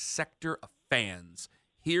be a sector of fans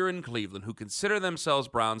here in Cleveland who consider themselves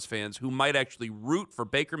Browns fans who might actually root for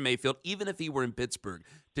Baker Mayfield, even if he were in Pittsburgh,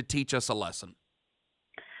 to teach us a lesson?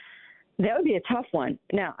 That would be a tough one.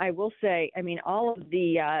 Now, I will say, I mean, all of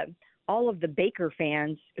the Baker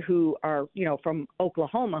fans who are, from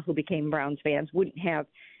Oklahoma who became Browns fans wouldn't have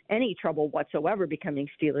any trouble whatsoever becoming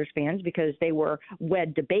Steelers fans because they were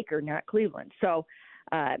wed to Baker, not Cleveland. So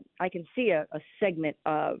I can see a segment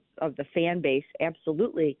of the fan base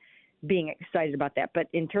absolutely being excited about that. But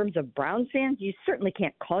in terms of Browns fans, you certainly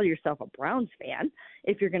can't call yourself a Browns fan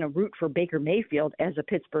if you're going to root for Baker Mayfield as a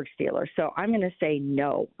Pittsburgh Steeler. So I'm going to say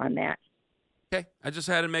no on that. Okay. I just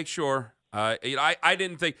had to make sure. I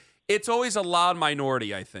didn't think – it's always a loud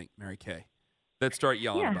minority, I think, Mary Kay, that start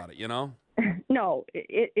yelling about it, No,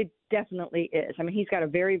 it definitely is. I mean, he's got a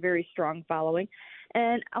very, very strong following.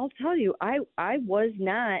 And I'll tell you, I was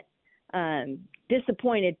not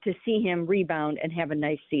disappointed to see him rebound and have a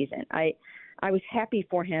nice season. I was happy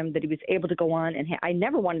for him that he was able to go on, and I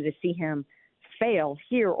never wanted to see him fail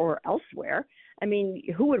here or elsewhere. I mean,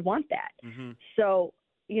 who would want that? Mm-hmm. So,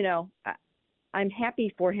 I'm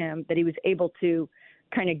happy for him that he was able to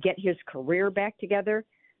kind of get his career back together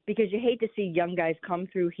because you hate to see young guys come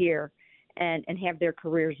through here and have their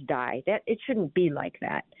careers die. That it shouldn't be like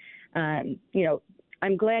that.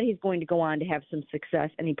 I'm glad he's going to go on to have some success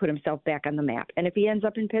and he put himself back on the map. And if he ends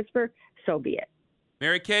up in Pittsburgh, so be it.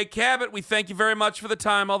 Mary Kay Cabot, we thank you very much for the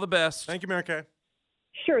time. All the best. Thank you, Mary Kay.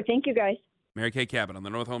 Sure. Thank you, guys. Mary Kay Cabot on the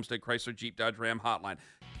North Homestead Chrysler Jeep Dodge Ram hotline.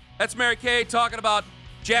 That's Mary Kay talking about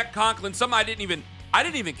Jack Conklin, something I didn't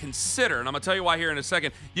even consider, and I'm going to tell you why here in a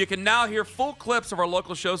second. You can now hear full clips of our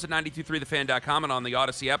local shows at 923thefan.com and on the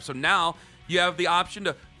Odyssey app. So now you have the option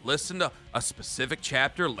to listen to a specific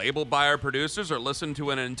chapter labeled by our producers or listen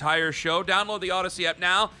to an entire show. Download the Odyssey app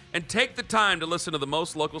now and take the time to listen to the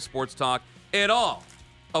most local sports talk in all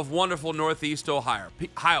of wonderful Northeast Ohio.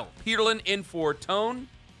 Peterlin in for Tone.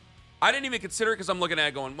 I didn't even consider it because I'm looking at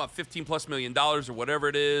it going, $15+ million or whatever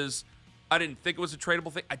it is. I didn't think it was a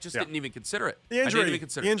tradable thing. I just didn't even consider it. The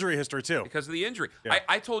injury history, too. Because of the injury. Yeah.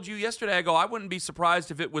 I told you yesterday, I wouldn't be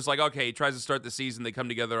surprised if it was like, okay, he tries to start the season, they come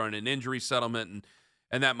together on an injury settlement,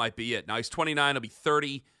 and that might be it. Now, he's 29, he'll be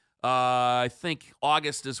 30. I think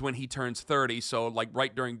August is when he turns 30, so like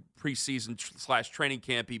right during preseason / training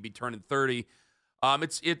camp, he'd be turning 30.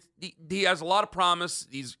 He has a lot of promise.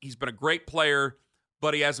 He's been a great player,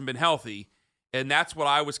 but he hasn't been healthy, and that's what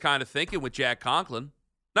I was kind of thinking with Jack Conklin.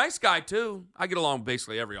 Nice guy, too. I get along with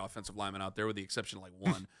basically every offensive lineman out there with the exception of like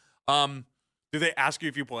one. Do they ask you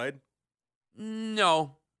if you played?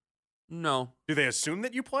 No. No. Do they assume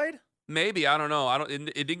that you played? Maybe, I don't know.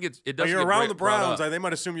 It didn't get. It doesn't. You're get around the brought Browns. up. They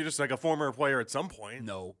might assume you're just like a former player at some point.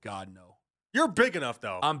 No, God, no. You're big enough,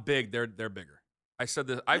 though. I'm big. They're bigger. I said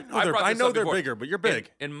this. I know they're before. bigger, but you're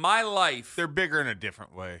big. In my life, They're bigger in a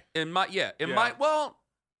different way. I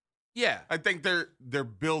think they're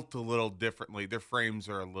built a little differently. Their frames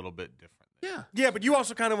are a little bit different. Yeah, but you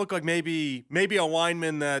also kind of look like maybe a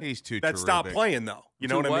lineman that He's too that stopped cherubic. playing though. You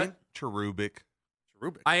know what I mean? Cherubic.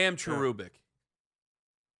 I am cherubic.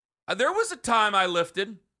 There was a time I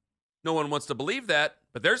lifted. No one wants to believe that,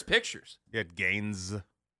 but there's pictures. You had gains. I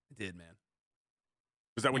did, man.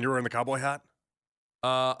 Was that when you were in the cowboy hat?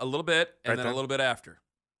 A little bit, and Right then then? a little bit after.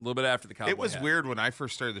 A little bit after the cowboy It was hat. weird when I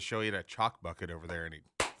first started the show. He had a chalk bucket over there, and he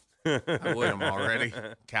I would him already.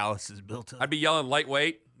 Calluses built up. I'd be yelling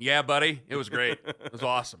lightweight. Yeah, buddy. It was great. It was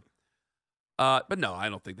awesome. But no, I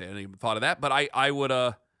don't think they even thought of that. But I would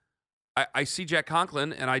I see Jack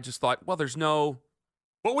Conklin, and I just thought, well, there's no.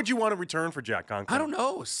 What would you want to return for Jack Conklin? I don't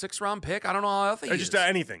know. A 6th-round pick. I don't know how healthy he Just is.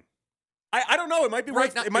 anything. I don't know. It might be Right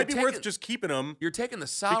worth. now, It might be you're worth taking- just keeping him. You're taking the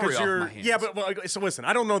salary off my hands. Yeah, but so listen.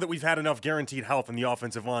 I don't know that we've had enough guaranteed health in the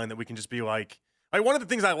offensive line that we can just be like one of the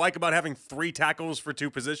things I like about having 3 tackles for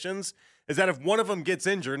 2 positions is that if one of them gets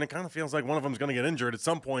injured, and it kind of feels like one of them is going to get injured at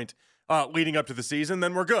some point leading up to the season,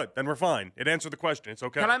 then we're good. Then we're fine. It answered the question. It's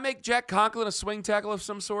okay. Can I make Jack Conklin a swing tackle of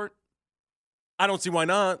some sort? I don't see why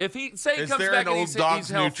not. If he say he Is comes there back an and old he's dog's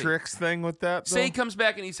new healthy. tricks thing with that? Say he though? comes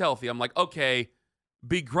back and he's healthy. I'm like, okay.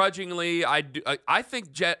 Begrudgingly, I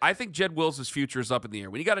think Jed Wills' future is up in the air.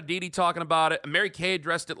 When you got a Dede talking about it, Mary Kay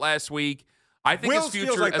addressed it last week. I think Wills his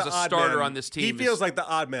feels future like as the a odd starter man. on this team. He feels like the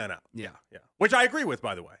odd man out. Yeah. Which I agree with,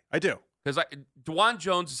 by the way. I do. Because DeJuan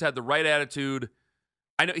Jones has had the right attitude.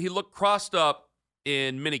 I know he looked crossed up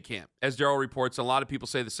in minicamp, as Darryl reports. A lot of people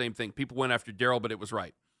say the same thing. People went after Darryl, but it was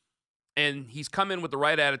right. And he's come in with the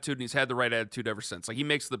right attitude, and he's had the right attitude ever since. Like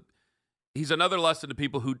he's another lesson to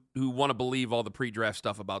people who want to believe all the pre-draft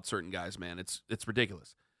stuff about certain guys, man. It's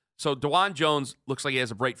ridiculous. So DeJuan Jones looks like he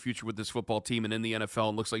has a bright future with this football team and in the NFL,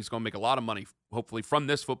 and looks like he's going to make a lot of money, hopefully, from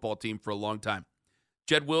this football team for a long time.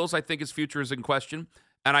 Jed Wills, I think his future is in question.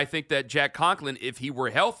 And I think that Jack Conklin, if he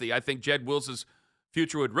were healthy, I think Jed Wills'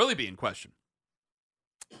 future would really be in question.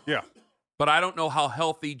 Yeah. But I don't know how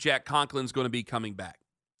healthy Jack Conklin's going to be coming back.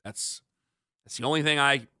 That's the only thing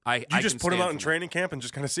I You just put him out in training camp and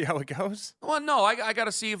just kind of see how it goes? Well, no, I got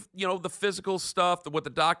to see if, the physical stuff, what the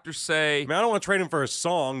doctors say. I mean, I don't want to trade him for a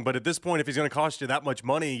song, but at this point, if he's going to cost you that much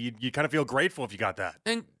money, you kind of feel grateful if you got that.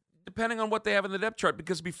 And depending on what they have in the depth chart,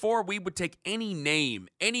 because before we would take any name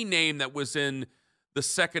that was in the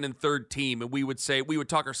second and third team, and we would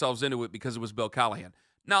talk ourselves into it because it was Bill Callahan.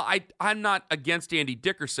 Now, I'm not against Andy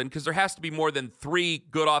Dickerson because there has to be more than 3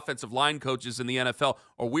 good offensive line coaches in the NFL,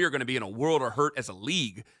 or we are going to be in a world of hurt as a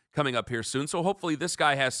league coming up here soon. So hopefully this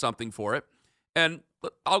guy has something for it, and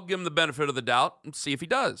I'll give him the benefit of the doubt and see if he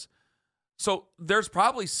does. So there's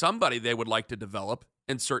probably somebody they would like to develop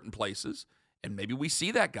in certain places, and maybe we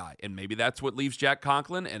see that guy, and maybe that's what leaves Jack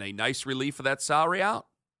Conklin and a nice relief of that salary out.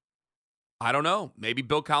 I don't know. Maybe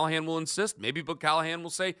Bill Callahan will insist. Maybe Bill Callahan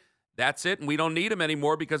will say, that's it, and we don't need him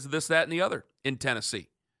anymore because of this, that, and the other in Tennessee.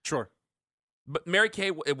 Sure. But Mary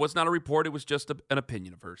Kay, it was not a report. It was just an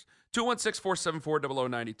opinion of hers.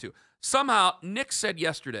 216-474-0092. Somehow, Nick said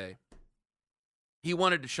yesterday he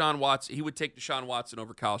wanted Deshaun Watson. He would take Deshaun Watson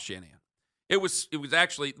over Kyle Shanahan. It was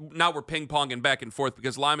actually, now we're ping-ponging back and forth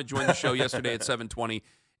because Lyman joined the show yesterday at 7:20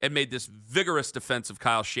 and made this vigorous defense of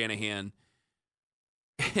Kyle Shanahan.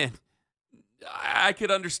 And I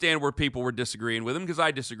could understand where people were disagreeing with him because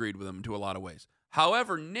I disagreed with him to a lot of ways.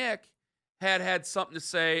 However, Nick had something to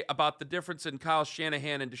say about the difference in Kyle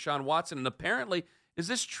Shanahan and Deshaun Watson. And apparently, is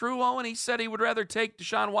this true, Owen? He said he would rather take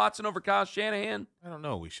Deshaun Watson over Kyle Shanahan? I don't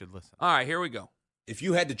know. We should listen. All right, here we go. If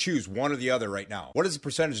you had to choose one or the other right now, what is the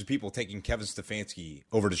percentage of people taking Kevin Stefanski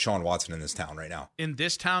over Deshaun Watson in this town right now? In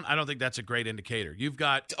this town, I don't think that's a great indicator. You've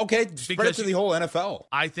got spread it to the whole NFL.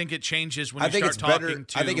 I think it changes when I you think start it's talking better.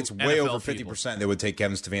 to I think it's way NFL over people. 50% that would take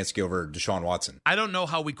Kevin Stefanski over Deshaun Watson. I don't know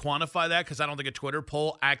how we quantify that because I don't think a Twitter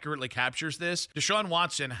poll accurately captures this. Deshaun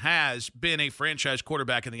Watson has been a franchise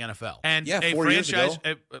quarterback in the NFL. And a 4 years franchise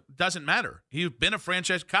ago. it doesn't matter. He's been a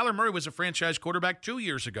franchise. Kyler Murray was a franchise quarterback 2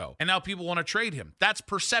 years ago. And now people want to trade him. That's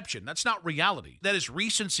perception. That's not reality. That is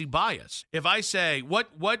recency bias. If I say,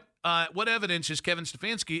 what evidence is Kevin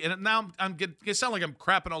Stefanski? And now I'm it sound like I'm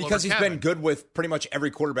crapping all over Because he's Kevin. been good with pretty much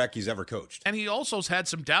every quarterback he's ever coached. And he also has had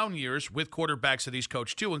some down years with quarterbacks that he's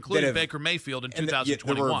coached too, including Baker Mayfield in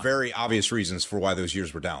 2021. There were very obvious reasons for why those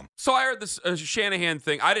years were down. So I heard this Shanahan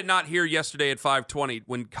thing. I did not hear yesterday at 5:20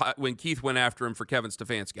 when Keith went after him for Kevin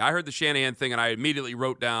Stefanski. I heard the Shanahan thing, and I immediately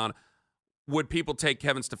wrote down, would people take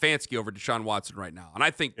Kevin Stefanski over Deshaun Watson right now? And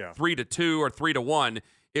I think 3-2 or 3-1,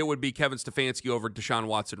 it would be Kevin Stefanski over Deshaun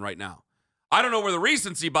Watson right now. I don't know where the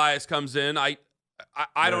recency bias comes in. I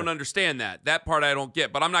don't understand that. That part I don't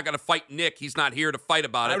get. But I'm not going to fight Nick. He's not here to fight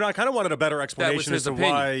about it. I kind of wanted a better explanation as to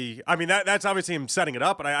why. I mean, that's obviously him setting it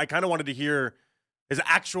up, but I kind of wanted to hear his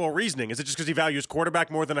actual reasoning. Is it just because he values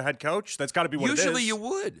quarterback more than a head coach? That's got to be what it is. Usually you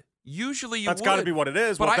would. That's got to be what it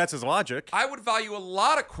is. But well, that's his logic. I would value a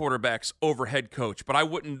lot of quarterbacks over head coach, but I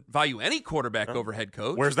wouldn't value any quarterback over head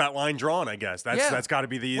coach. Where's that line drawn, I guess? That's got to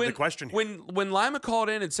be the question here. When Lima called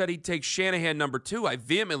in and said he'd take Shanahan number 2, I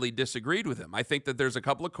vehemently disagreed with him. I think that there's a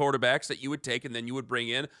couple of quarterbacks that you would take and then you would bring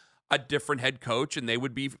in a different head coach and they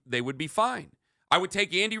would be fine. I would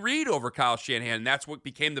take Andy Reid over Kyle Shanahan, and that's what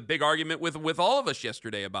became the big argument with all of us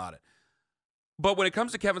yesterday about it. But when it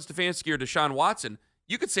comes to Kevin Stefanski or Deshaun Watson,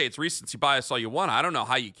 you could say it's recency bias all you want. I don't know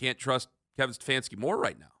how you can't trust Kevin Stefanski more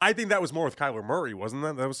right now. I think that was more with Kyler Murray, wasn't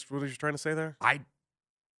that? That was what you were trying to say there? I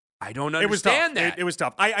don't understand that. It was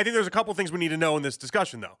tough. I think there's a couple things we need to know in this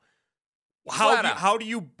discussion, though. How do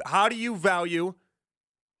you value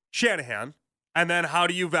Shanahan, and then how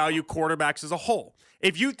do you value quarterbacks as a whole?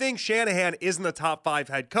 If you think Shanahan isn't a top 5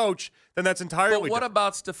 head coach, then that's entirely different. But what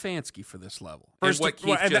about Stefanski for this level? And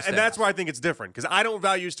that's why I think it's different, because I don't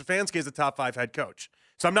value Stefanski as a top 5 head coach.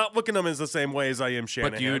 So I'm not looking at him as the same way as I am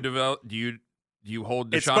Shanahan. But do you hold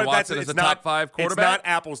Deshaun Watson as a top 5 quarterback? It's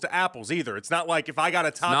not apples to apples either. It's not like if I got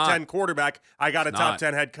a top 10 quarterback, I got a top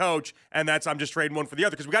 10 head coach, and I'm just trading one for the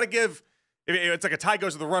other. Because we got to give. It's like a tie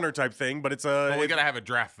goes to the runner type thing, but it's a. Well, we got to have a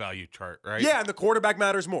draft value chart, right? Yeah, and the quarterback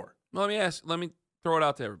matters more. Well, let me throw it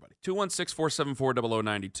out to everybody.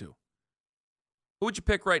 216-474-0092. Who would you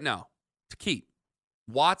pick right now to keep?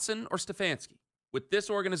 Watson or Stefanski? With this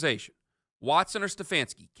organization, Watson or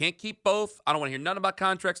Stefanski? Can't keep both. I don't want to hear nothing about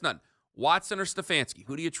contracts, nothing. Watson or Stefanski?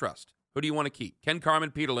 Who do you trust? Who do you want to keep? Ken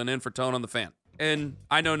Carmen Peterlin in for Tone on the Fan. And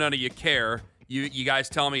I know none of you care. You guys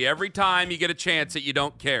tell me every time you get a chance that you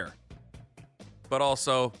don't care. But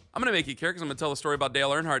also, I'm going to make you care because I'm going to tell the story about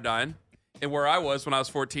Dale Earnhardt dying and where I was when I was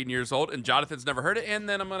 14 years old, and Jonathan's never heard it, and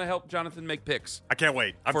then I'm going to help Jonathan make picks. I can't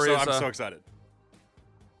wait. I'm so excited.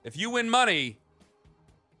 If you win money,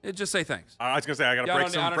 just say thanks. I was going to say, I got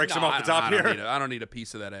to break some off the top here. I don't need a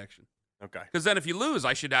piece of that action. Okay. Because then if you lose,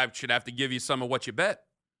 I should have to give you some of what you bet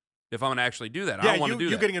if I'm going to actually do that. I don't want to do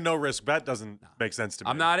that. You getting a no-risk bet doesn't make sense to me.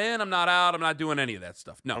 I'm not in. I'm not out. I'm not doing any of that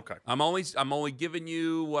stuff. No. Okay. I'm only giving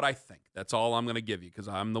you what I think. That's all I'm going to give you because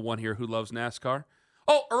I'm the one here who loves NASCAR.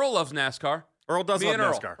 Oh, Earl loves NASCAR. Earl does love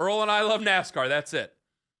NASCAR. Earl and I love NASCAR. That's it.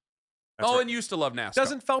 And used to love NASCAR.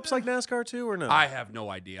 Doesn't Phelps like NASCAR too, or no? I have no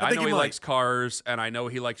idea. I know he likes cars, and I know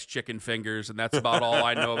he likes chicken fingers, and that's about all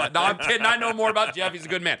I know about. No, I'm kidding. I know more about Jeff. He's a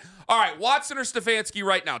good man. All right, Watson or Stefanski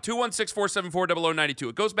right now? 216-474-0092.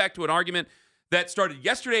 It goes back to an argument that started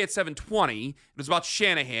yesterday at 7:20. It was about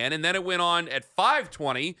Shanahan, and then it went on at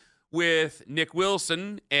 5:20 with Nick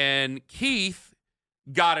Wilson, and Keith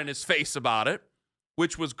got in his face about it,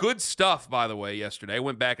 which was good stuff, by the way, yesterday. I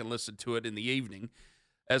went back and listened to it in the evening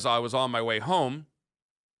as I was on my way home.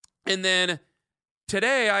 And then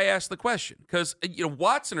today I asked the question because,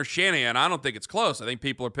 Watson or Shanahan, I don't think it's close. I think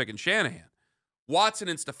people are picking Shanahan. Watson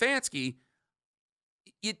and Stefanski,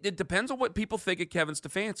 it depends on what people think of Kevin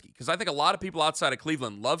Stefanski because I think a lot of people outside of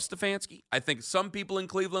Cleveland love Stefanski. I think some people in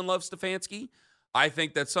Cleveland love Stefanski. I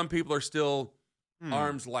think that some people are still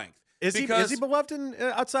arm's length. Is he beloved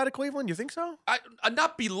outside of Cleveland? You think so?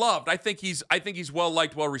 Not beloved. I think he's well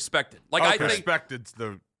liked, well respected. I think respected's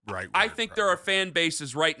the right word. I think there are fan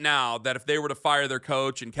bases right now that if they were to fire their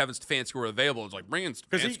coach and Kevin Stefanski were available, it's like bring in Stefanski.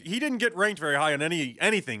 Because he didn't get ranked very high on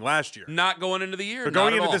anything last year. Not going into the year. But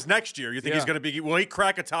going into this next year, you think he's going to be? Will he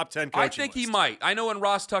crack a top 10 coaching I think list? He might. I know in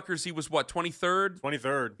Ross Tucker's he was 23rd.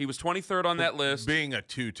 23rd. He was 23rd on that list. Being a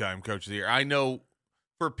 2-time coach of the year, I know.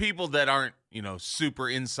 For people that aren't, super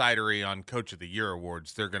insidery on Coach of the Year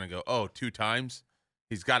awards, they're going to go, oh, 2 times?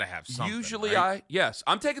 He's got to have something. Usually right?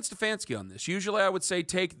 I'm taking Stefanski on this. Usually I would say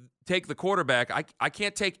take the quarterback. I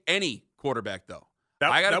can't take any quarterback, though.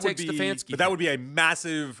 I got to take Stefanski. But that would be a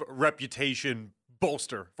massive reputation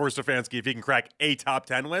bolster for Stefanski if he can crack a top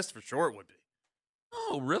 10 list. For sure it would be.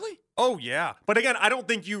 Oh, really? Oh, yeah. But again, I don't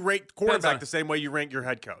think you rate quarterback the same way you rank your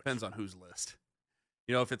head coach. Depends on whose list.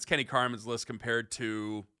 If it's Kenny Carmen's list compared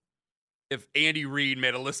to if Andy Reid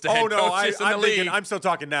made a list of head coaches in the league. I'm still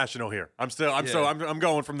talking national here. I'm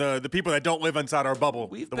going from the people that don't live inside our bubble.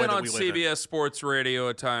 We've been on CBS Sports Radio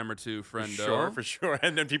a time or two, friendo. For sure.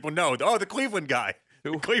 And then people know, the Cleveland guy.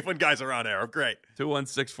 The Cleveland guys are on air. Great.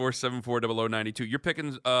 216-474-0092. You're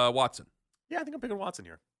picking Watson. Yeah, I think I'm picking Watson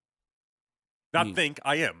here. I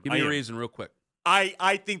am. Give me a reason real quick.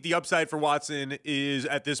 I think the upside for Watson is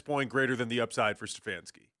at this point greater than the upside for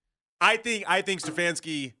Stefanski. I think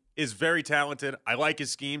Stefanski is very talented. I like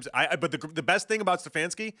his schemes. But the best thing about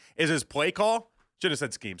Stefanski is his play call. Shouldn't have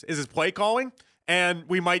said schemes. Is his play calling, and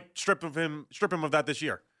we might strip him of that this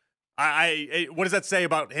year. What does that say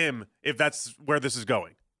about him if that's where this is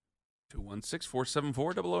going?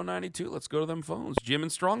 216-474-0092. Let's go to them phones. Jim in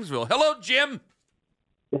Strongsville. Hello, Jim.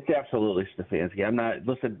 It's absolutely Stefanski.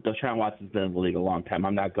 Listen, Deshaun Watson's been in the league a long time.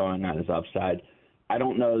 I'm not going on his upside. I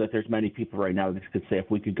don't know that there's many people right now that could say if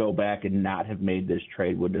we could go back and not have made this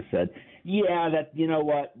trade would have said, yeah, that, you know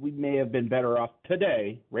what, we may have been better off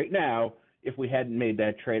today, right now, if we hadn't made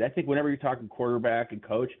that trade. I think whenever you're talking quarterback and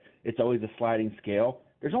coach, it's always a sliding scale.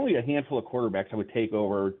 There's only a handful of quarterbacks I would take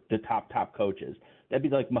over the top coaches. That'd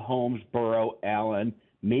be like Mahomes, Burrow, Allen,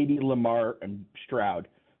 maybe Lamar and Stroud.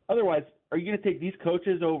 Otherwise, are you going to take these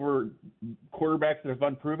coaches over quarterbacks that have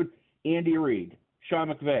unproven? Andy Reid, Sean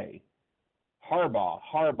McVay, Harbaugh,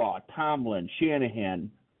 Tomlin, Shanahan,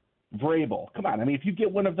 Vrabel. Come on. I mean, if you get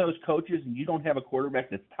one of those coaches and you don't have a quarterback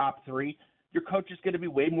that's top three, your coach is going to be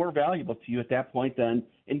way more valuable to you at that point than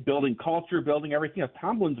in building culture, building everything else.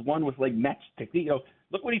 Tomlin's one with like Mets technique.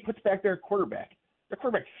 Look what he puts back there at quarterback. Their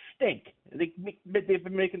quarterbacks stink. They've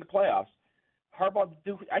been making the playoffs. Harbaugh,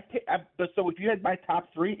 so if you had my top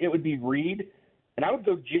three, it would be Reid, and I would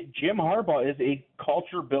go Jim Harbaugh is a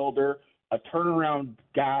culture builder, a turnaround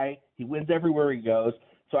guy. He wins everywhere he goes.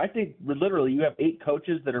 So I think literally you have 8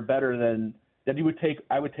 coaches that are better than you would take.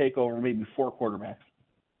 I would take over maybe 4 quarterbacks.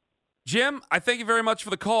 Jim, I thank you very much for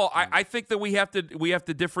the call. I think that we have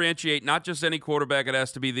to differentiate not just any quarterback; it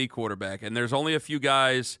has to be the quarterback. And there's only a few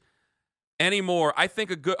guys anymore. I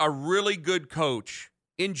think a really good coach.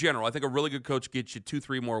 In general, I think a really good coach gets you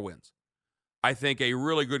 2-3 more wins. I think a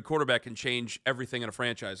really good quarterback can change everything in a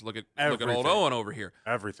franchise. Look at old Owen over here.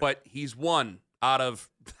 Everything. But he's one out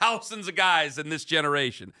of thousands of guys in this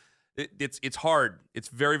generation. It's hard. It's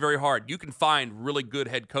very, very hard. You can find really good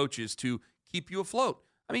head coaches to keep you afloat.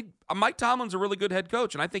 I mean, Mike Tomlin's a really good head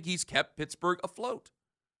coach, and I think he's kept Pittsburgh afloat.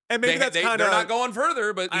 And maybe they're not going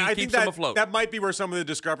further, but he keeps them afloat. That might be where some of the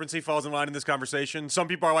discrepancy falls in line in this conversation. Some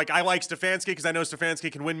people are like, I like Stefanski because I know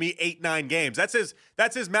Stefanski can win me 8-9 games. That's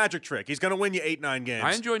his magic trick. He's going to win you 8-9 games.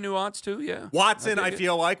 I enjoy nuance too, yeah. Watson, I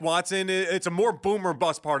feel like it's a more boom or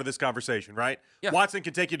bust part of this conversation, right? Yeah. Watson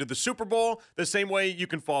can take you to the Super Bowl the same way you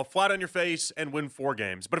can fall flat on your face and win 4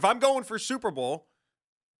 games. But if I'm going for Super Bowl,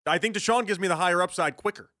 I think Deshaun gives me the higher upside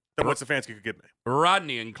quicker than what Stefanski could give me.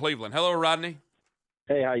 Rodney in Cleveland. Hello, Rodney.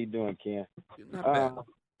 Hey, how you doing, Ken? Not bad.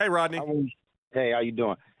 Hey, Rodney. Hey, how you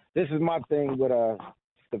doing? This is my thing with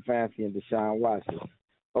Stefanski and Deshaun Watson.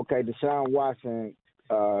 Okay, Deshaun Watson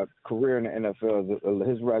career in the NFL,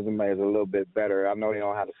 his resume is a little bit better. I know he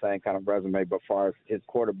don't have the same kind of resume, but as far as his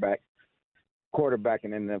quarterback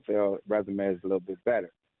in the NFL resume is a little bit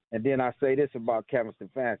better. And then I say this about Kevin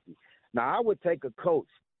Stefanski. Now, I would take a coach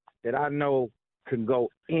that I know can go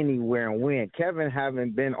anywhere and win. Kevin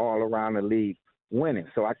haven't been all around the league winning,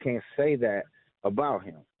 so I can't say that about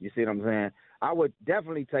him. You see what I'm saying? I would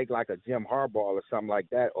definitely take like a Jim Harbaugh or something like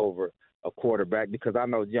that over a quarterback because I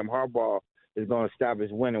know Jim Harbaugh is going to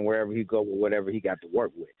establish winning wherever he go with whatever he got to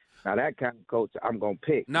work with. Now, that kind of coach I'm going to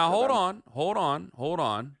pick. Now, hold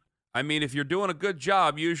on. I mean, if you're doing a good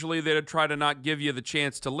job, usually they'd try to not give you the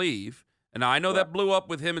chance to leave. And I know that blew up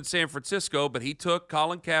with him in San Francisco, but he took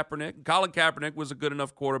Colin Kaepernick. Colin Kaepernick was a good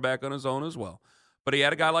enough quarterback on his own as well. But he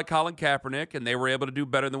had a guy like Colin Kaepernick, and they were able to do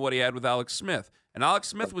better than what he had with Alex Smith. And Alex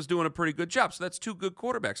Smith was doing a pretty good job, so that's 2 good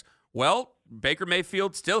quarterbacks. Well, Baker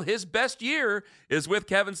Mayfield, still his best year is with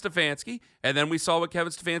Kevin Stefanski, and then we saw what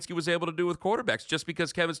Kevin Stefanski was able to do with quarterbacks. Just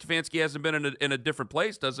because Kevin Stefanski hasn't been in a different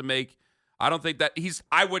place doesn't make – I don't think that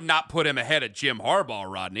 – I would not put him ahead of Jim Harbaugh,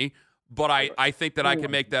 Rodney, but I think that I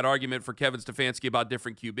can make that argument for Kevin Stefanski about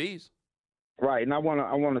different QBs. Right, and I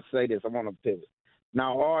want to say this. I want to pivot.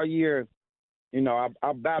 Now, all year –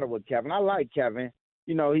 I battle with Kevin. I like Kevin.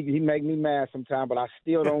 He make me mad sometimes, but I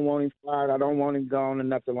still don't want him fired. I don't want him gone or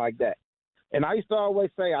nothing like that. And I used to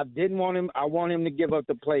always say I didn't want him. I want him to give up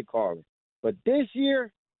the play calling. But this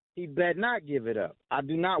year, he better not give it up. I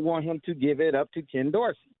do not want him to give it up to Ken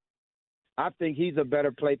Dorsey. I think he's a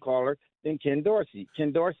better play caller than Ken Dorsey.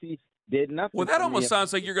 Ken Dorsey did nothing. Well, that almost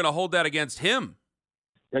sounds like you're going to hold that against him.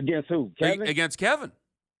 Against who? Kevin? Against Kevin.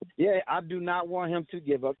 Yeah, I do not want him to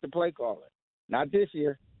give up the play caller. Not this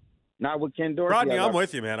year. Not with Ken Dorsey. Rodney, I'm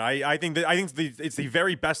with you, man. I think it's the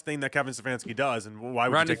very best thing that Kevin Stefanski does, and why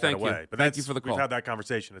would Rodney, you take that away? But thank you for the call. We've had that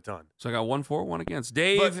conversation a ton. So I got 1 for, 1 against.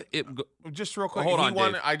 Dave, just real quick. Hold on,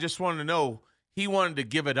 Dave. I just wanted to know, he wanted to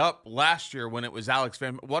give it up last year when it was Alex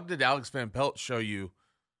Van. What did Alex Van Pelt show you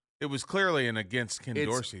It was clearly an against Ken It's-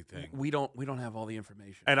 Dorsey thing. We don't have all the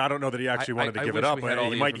information. And I don't know that he actually wanted to give it wish up. we had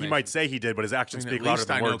all the He information. might say he did, but his actions speak at louder least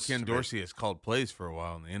than I know words. Ken to me. Dorsey has called plays for a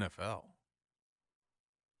while in the NFL.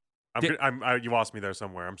 You lost me there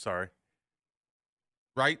somewhere. I'm sorry.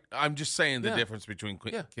 Right? I'm just saying the Yeah. difference between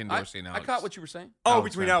Yeah. Ken Dorsey and I Alex. caught what you were saying. Oh,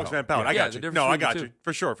 between Alex Van Pelt. I Yeah, got the you. difference No, I between the got two. you.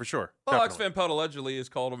 For sure. Well, Alex Definitely. Van Pelt allegedly has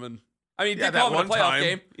called him in. I mean, he Yeah, did call that him in a one playoff time.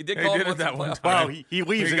 game. He did He call did him it once in that a one playoff time. Well, he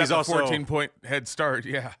leaves He and got he's the also 14-point head start.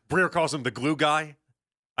 Yeah. Breer calls him the glue guy.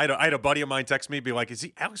 I had a buddy of mine text me, be like, "Is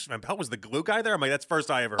he Alex Van Pelt was the glue guy there?" I'm like, "That's first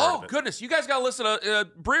I ever heard Oh of it." goodness, you guys got to listen to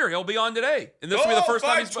Breer. He'll be on today, and this will be the first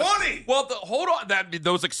time he's. 520! Well, hold on.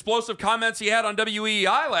 Those explosive comments he had on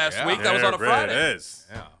WEEI last week. That was on a Friday. It is.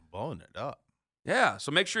 Yeah, blowing it up. Yeah,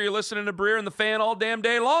 so make sure you're listening to Breer and the Fan all damn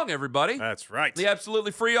day long, everybody. That's right. The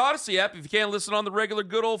absolutely free Odyssey app if you can't listen on the regular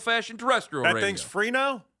good old-fashioned terrestrial That radio. thing's free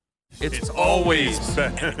now? It's always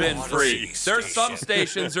been free. There's some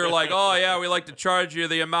stations that are like, oh, yeah, we like to charge you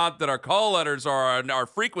the amount that our call letters are and our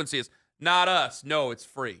frequency is. Not us. No, it's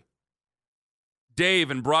free. Dave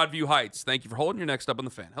in Broadview Heights, thank you for holding. You're next up on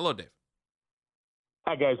the Fan. Hello, Dave.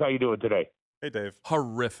 Hi, guys. How you doing today? Hey, Dave.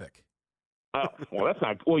 Horrific. Oh, well, that's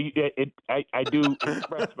not. Well, I do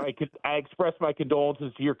express my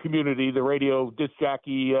condolences to your community, the radio disc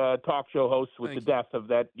jockey talk show hosts with the death of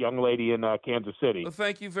that young lady in Kansas City. Well,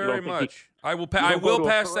 thank you You very don't think much. I will you don't go to a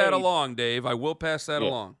pass that parade. along, Dave. I will pass that Yeah.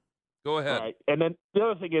 along. Go ahead. All right. And then the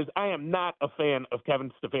other thing is, I am not a fan of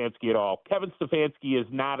Kevin Stefanski at all. Kevin Stefanski is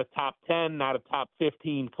not a top 10, not a top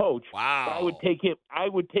 15 coach. Wow. I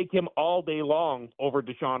would take him all day long over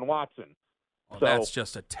Deshaun Watson. Well, So- that's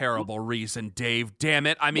just a terrible reason, Dave. Damn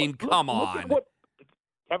it. I mean, come Look on. at what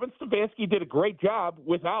Kevin Stefanski did a great job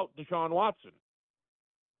without Deshaun Watson.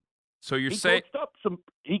 So you're He saying coached up some.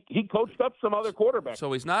 He coached up some other quarterbacks.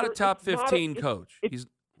 so he's not a It's top not 15 it's- coach. it's-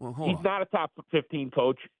 Hold He's on. not a top 15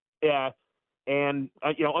 coach. And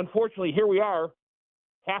unfortunately, here we are,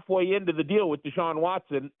 halfway into the deal with Deshaun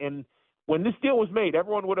Watson. And when this deal was made,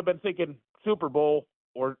 everyone would have been thinking Super Bowl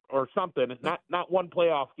or something. Not one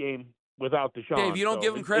playoff game without Deshaun. Dave, you don't So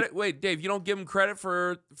give him it- credit. Wait, Dave, you don't give him credit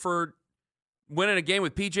for winning a game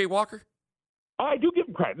with PJ Walker? I do give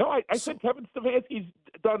him credit. No, I said Kevin Stefanski's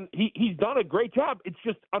done. He's done a great job. It's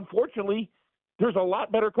just unfortunately there's a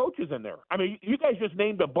lot better coaches in there. I mean, you guys just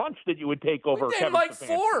named a bunch that you would take over. I named Kevin like Stefanski.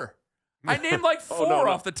 4. I named like 4 Oh, no.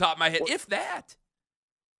 off the top of my head, if that.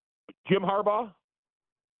 Jim Harbaugh,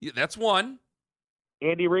 Yeah, that's 1.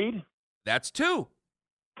 Andy Reid, That's 2.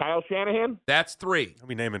 Kyle Shanahan, That's 3. I'll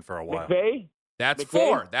be naming for a while. McVay, That's McVay?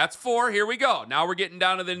 4. That's 4. Here we go. Now we're getting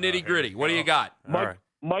down to the nitty gritty. What do you got? All right.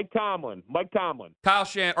 Mike Tomlin. Kyle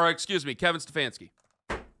Shan, or excuse me, Kevin Stefanski.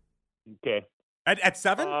 Okay. At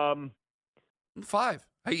 7? 5.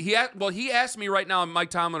 He asked me right now, Mike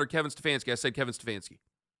Tomlin or Kevin Stefanski. I said Kevin Stefanski.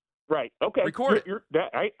 Right. Okay. Record it.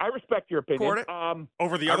 I respect your opinion. Record it.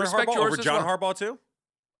 Over the I other respect Harbaugh? yours Over as John well. Harbaugh, too?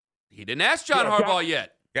 He didn't ask John Yeah, Harbaugh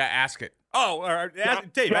yet. Yeah, ask it. Oh, all right.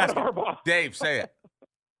 Dave, John ask him. Harbaugh. Dave, say it.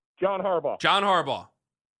 John Harbaugh. John Harbaugh.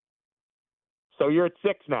 So you're at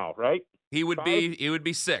 6 now, right? He would be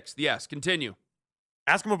 6th. Yes, continue.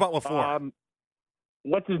 Ask him about LaFleur.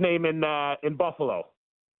 What's his name in Buffalo?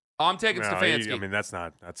 Oh, I'm taking No, Stefanski. I mean, that's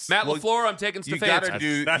not. That's Matt LaFleur, I'm taking You Stefanski. gotta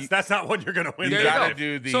do. That's not what you're going to win. There You you got to go.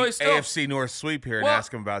 do the So he's still- AFC North sweep here and Well,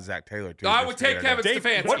 ask him about Zach Taylor too. I just would to take get Kevin it.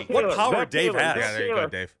 Stefanski. What power Zach Dave Taylor. has? Yeah, there you go,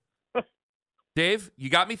 Dave. Dave, you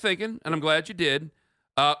got me thinking, and I'm glad you did.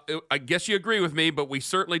 I guess you agree with me, but we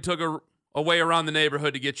certainly took a way around the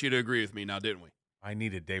neighborhood to get you to agree with me now, didn't we? I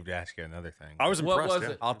needed Dave to ask you another thing. I was What impressed. was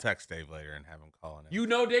yeah. it? I'll text Dave later and have him call in. You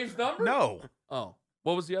know Dave's number? No. Oh,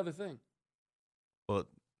 what was the other thing? Well,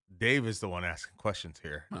 Dave is the one asking questions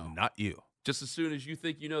here, not you. Just as soon as you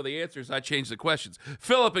think you know the answers, I change the questions.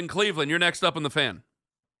 Philip in Cleveland, you're next up on the Fan.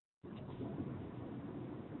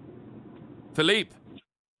 Philippe.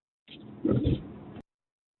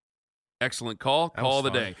 Excellent call. That Call of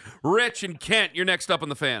was the fun. day. Rich in Kent, you're next up on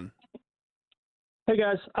the Fan. Hey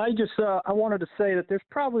guys, I just I wanted to say that there's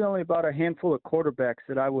probably only about a handful of quarterbacks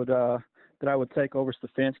that I would take over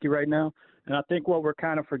Stefanski right now, and I think what we're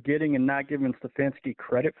kind of forgetting and not giving Stefanski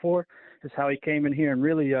credit for is how he came in here and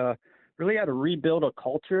really had to rebuild a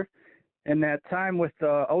culture. And that time with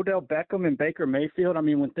Odell Beckham and Baker Mayfield, I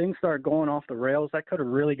mean, when things started going off the rails, that could have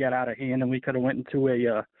really got out of hand, and we could have went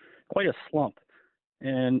into quite a slump.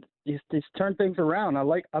 And he's turned things around. I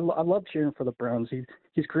love cheering for the Browns.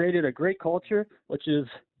 He's created a great culture, which is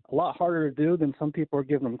a lot harder to do than some people are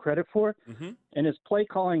giving him credit for. Mm-hmm. And his play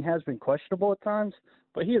calling has been questionable at times,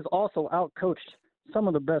 but he has also outcoached some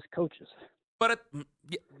of the best coaches. But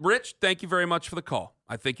Rich, thank you very much for the call.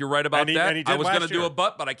 I think you're right about And he that. did I was last going to do year. a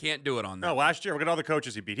but I can't do it on that. No, last year, look at all the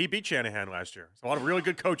coaches he beat. He beat Shanahan last year. So a lot of really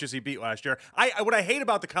good coaches he beat last year. What I hate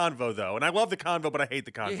about the convo, though, and I love the convo, but I hate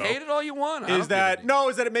the convo. You hate it all you want. Is that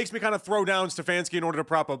it makes me kind of throw down Stefanski in order to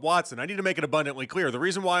prop up Watson. I need to make it abundantly clear. The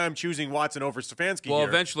reason why I'm choosing Watson over Stefanski Well, here,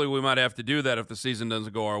 eventually we might have to do that if the season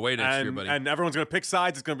doesn't go our way next year, buddy. and everyone's going to pick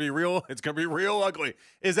sides. It's going to be real. It's going to be real ugly.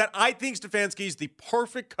 Is that I think Stefanski's the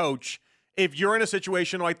perfect coach if you're in a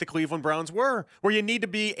situation like the Cleveland Browns were, where you need to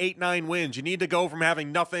be 8-9 wins. You need to go from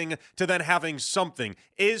having nothing to then having something.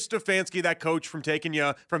 Is Stefanski that coach from taking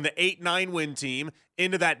you from the 8-9 win team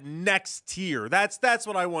into that next tier? That's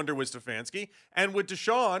what I wonder with Stefanski. And with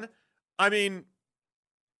Deshaun, I mean,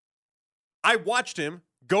 I watched him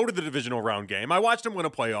go to the divisional round game. I watched him win a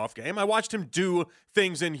playoff game. I watched him do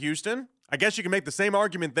things in Houston. I guess you can make the same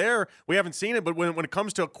argument there. We haven't seen it, but when it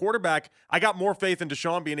comes to a quarterback, I got more faith in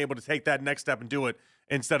Deshaun being able to take that next step and do it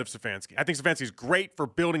instead of Stefanski. I think Stefanski is great for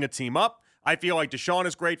building a team up. I feel like Deshaun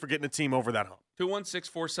is great for getting a team over that hump.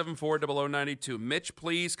 216-474-0092. Mitch,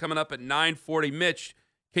 please, coming up at 9:40. Mitch,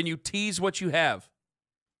 can you tease what you have?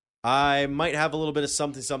 I might have a little bit of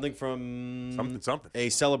something from a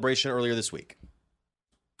celebration earlier this week.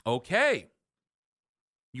 Okay.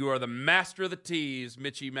 You are the master of the tease,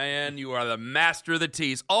 Mitchie, man. You are the master of the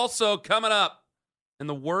tease. Also, coming up, in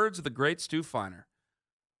the words of the great Stu Feiner,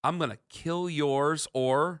 I'm going to kill yours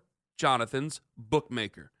or Jonathan's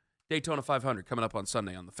bookmaker. Daytona 500 coming up on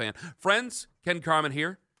Sunday on The Fan. Friends, Ken Carman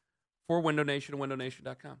here for Window Nation and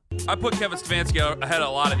WindowNation.com. I put Kevin Stefanski ahead of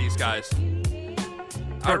a lot of these guys.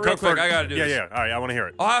 Real quick, I got to do this. Yeah. All right, I want to hear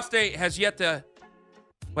it. Ohio State has yet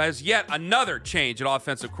another change at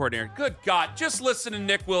offensive coordinator. Good God. Just listen to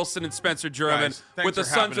Nick Wilson and Spencer German with the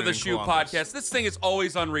Sons of the Shoe podcast. This thing is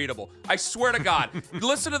always unreadable. I swear to God.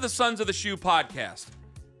 Listen to the Sons of the Shoe podcast.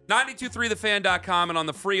 923thefan.com and on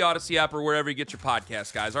the free Odyssey app or wherever you get your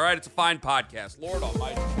podcasts, guys. All right? It's a fine podcast. Lord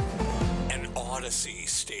almighty. An Odyssey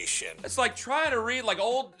station. It's like trying to read like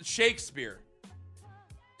old Shakespeare.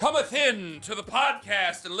 Cometh in to the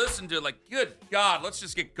podcast and listen to it. Like, good God, let's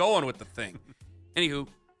just get going with the thing. Anywho.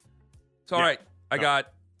 It's all right. I got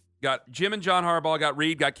Jim and John Harbaugh, got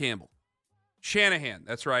Reed, got Campbell. Shanahan,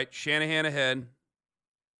 that's right. Shanahan ahead.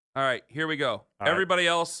 All right, here we go. Everybody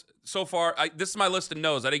else, so far, this is my list of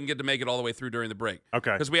no's. I didn't get to make it all the way through during the break.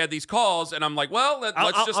 Okay. Because we had these calls, and I'm like, well, let's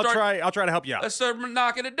just start. I'll try to help you out. Let's start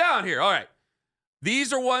knocking it down here. All right.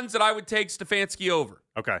 These are ones that I would take Stefanski over.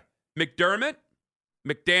 Okay. McDermott,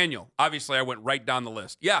 McDaniel. Obviously, I went right down the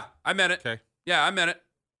list. Yeah, I meant it. Okay. Yeah, I meant it.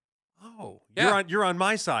 Oh, yeah. You're on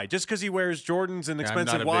my side. Just because he wears Jordans and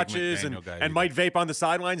expensive watches and might vape on the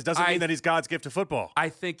sidelines doesn't mean that he's God's gift to football. I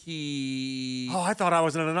think he... Oh, I thought I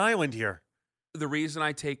was on an island here. The reason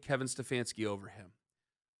I take Kevin Stefanski over him,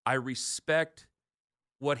 I respect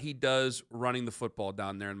what he does running the football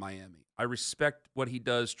down there in Miami. I respect what he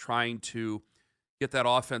does trying to get that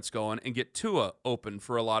offense going and get Tua open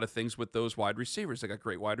for a lot of things with those wide receivers. They got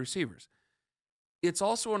great wide receivers. It's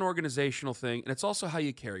also an organizational thing, and it's also how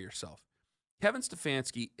you carry yourself. Kevin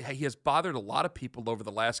Stefanski, he has bothered a lot of people over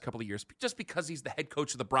the last couple of years just because he's the head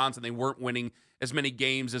coach of the Browns and they weren't winning as many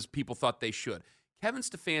games as people thought they should. Kevin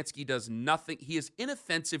Stefanski does nothing. He is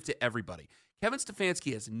inoffensive to everybody. Kevin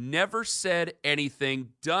Stefanski has never said anything,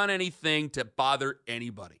 done anything to bother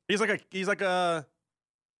anybody. He's like a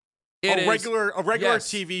regular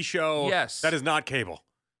yes. TV show that is not cable.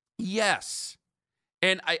 Yes.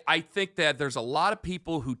 And I think that there's a lot of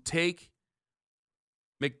people who take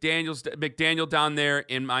McDaniel down there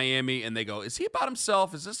in Miami and they go, is he about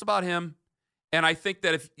himself? Is this about him? And I think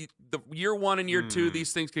that if the year one and year two,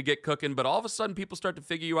 these things could get cooking, but all of a sudden people start to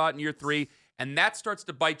figure you out in year three, and that starts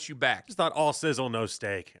to bite you back. Just not all sizzle, no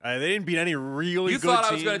steak. They didn't beat any really good teams. You thought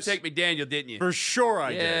I was going to take McDaniel, didn't you? For sure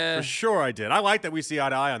I did. For sure I did. I like that we see eye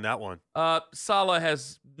to eye on that one. Saleh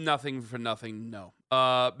has nothing for nothing, no.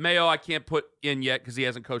 Mayo I can't put in yet because he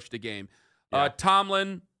hasn't coached a game.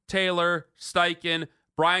 Tomlin, Taylor, Steichen,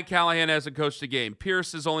 Brian Callahan hasn't coached a game.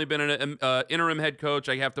 Pierce has only been an interim head coach.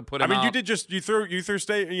 I have to put him out. You threw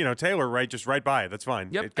Taylor right by it. That's fine.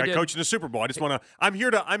 Yep, got coached in the Super Bowl. I just want to.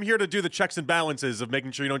 I'm here to do the checks and balances of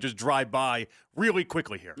making sure you don't just drive by really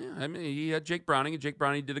quickly here. Yeah, I mean he had Jake Browning, and Jake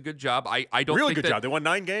Browning did a good job. I don't really think good job. They won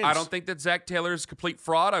 9 games. I don't think that Zach Taylor is a complete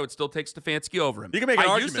fraud. I would still take Stefanski over him. You can make an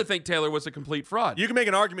argument. I used to think Taylor was a complete fraud. You can make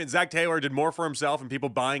an argument Zach Taylor did more for himself and people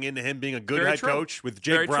buying into him being a good head coach with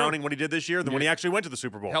Jake Browning what he did this year than when he actually went to the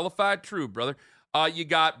Super Bowl. Hellified true, brother. You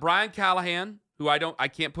got Brian Callahan, who I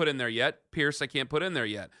can't put in there yet. Pierce, I can't put in there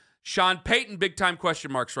yet. Sean Payton, big-time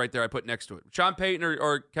question marks right there I put next to it. Sean Payton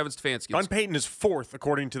or Kevin Stefanski? Sean Payton is 4th,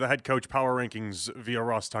 according to the head coach power rankings via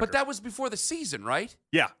Ross Tucker. But that was before the season, right?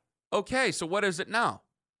 Yeah. Okay, so what is it now?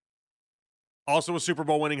 Also a Super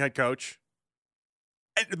Bowl winning head coach.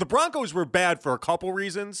 And the Broncos were bad for a couple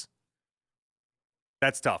reasons.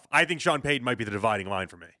 That's tough. I think Sean Payton might be the dividing line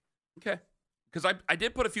for me. Okay. Because I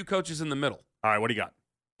did put a few coaches in the middle. All right, what do you got?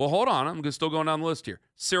 Well, hold on. I'm still going down the list here.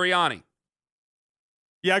 Sirianni.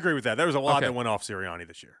 Yeah, I agree with that. There was a lot that went off Sirianni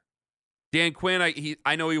this year. Dan Quinn,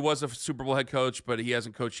 I know he was a Super Bowl head coach, but he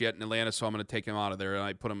hasn't coached yet in Atlanta, so I'm going to take him out of there, and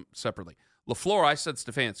I put him separately. LaFleur, I said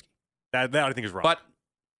Stefanski. That I think is wrong. But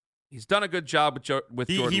he's done a good job with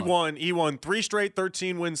Jordan. He won 3 straight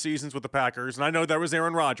 13-win seasons with the Packers, and I know that was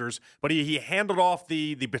Aaron Rodgers, but he handled off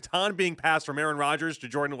the baton being passed from Aaron Rodgers to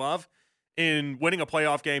Jordan Love in winning a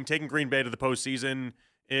playoff game, taking Green Bay to the postseason.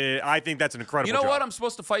 I think that's an incredible job. What? I'm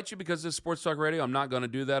supposed to fight you because this is Sports Talk Radio. I'm not going to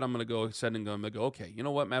do that. I'm going to go ahead and go, okay, you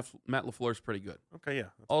know what? Matt LaFleur's pretty good. Okay,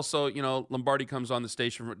 yeah. Also, Lombardi comes on the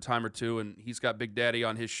station for a time or two, and he's got Big Daddy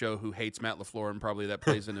on his show who hates Matt LaFleur, and probably that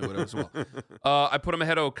plays into it as well. I put him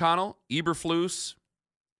ahead of O'Connell, Eberflus.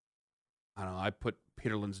 I don't know. I put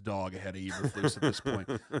Peterlin's dog ahead of Eberflus at this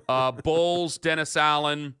point. Bowles, Dennis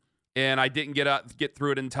Allen, and I didn't get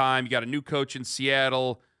through it in time. You got a new coach in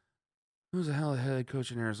Seattle. Who's the hell head coach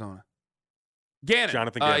in Arizona? Gannon.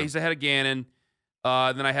 Jonathan Gannon. He's ahead of Gannon.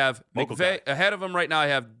 Then I have McVay. Ahead of him right now, I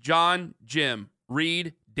have John, Jim,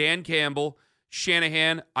 Reed, Dan Campbell,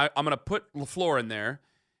 Shanahan. I'm going to put LaFleur in there,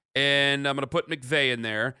 and I'm going to put McVay in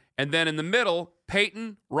there. And then in the middle,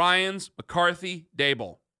 Peyton, Ryans, McCarthy,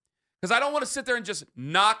 Daboll. Because I don't want to sit there and just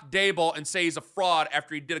knock Daboll and say he's a fraud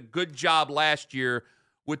after he did a good job last year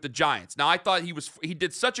with the Giants. Now, I thought he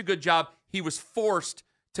did such a good job, he was forced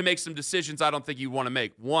to make some decisions I don't think you want to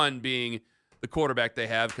make. One being the quarterback they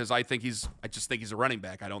have, because I just think he's a running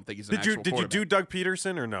back. I don't think he's an actual quarterback. Did you do Doug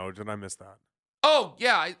Peterson or no? Did I miss that? Oh,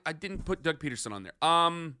 yeah, I didn't put Doug Peterson on there.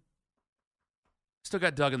 Still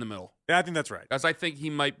got Doug in the middle. Yeah, I think that's right. As I think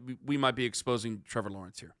we might be exposing Trevor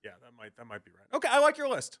Lawrence here. Yeah, that might be right. Okay, I like your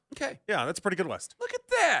list. Okay. Yeah, that's a pretty good list. Look at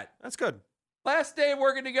that. That's good. Last day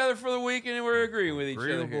working together for the week, and we're agreeing with each other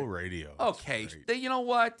here. Agreeable radio. Okay, you know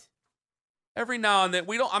what? Every now and then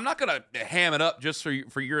I'm not going to ham it up just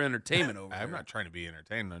for your entertainment over I'm not trying to be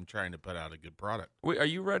entertained. I'm trying to put out a good product. Wait, are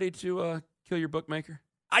you ready to kill your bookmaker?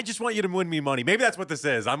 I just want you to win me money. Maybe that's what this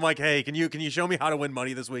is. I'm like, hey, can you show me how to win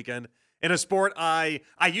money this weekend in a sport I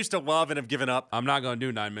used to love and have given up? I'm not going to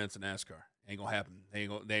do 9 minutes in NASCAR. Ain't gonna happen. They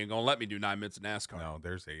ain't gonna let me do 9 minutes in NASCAR. No,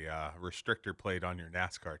 there's a restrictor plate on your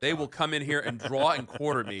NASCAR. They will come in here and draw and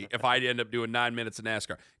quarter me if I end up doing 9 minutes in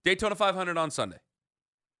NASCAR. Daytona 500 on Sunday.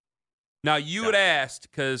 Now, you had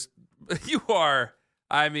asked, because you are,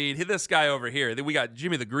 this guy over here, we got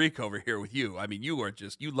Jimmy the Greek over here with you.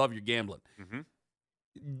 You love your gambling. Mm-hmm.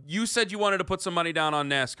 You said you wanted to put some money down on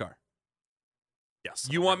NASCAR. Yes.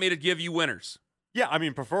 You want me to give you winners? Yeah,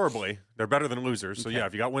 preferably. They're better than losers. So, yeah,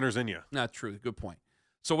 if you got winners in you. Not true. Good point.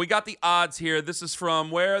 So, we got the odds here. This is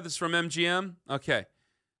from where? This is from MGM? Okay.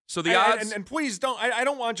 So, the odds. And please don't, I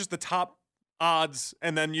don't want just the top odds,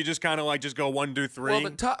 and then you just kind of just go 1, 2, 3. Well,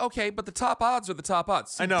 but the top odds are the top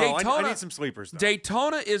odds. See, I know. Daytona, I need some sleepers, though.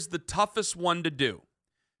 Daytona is the toughest one to do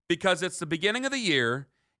because it's the beginning of the year,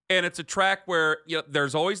 and it's a track where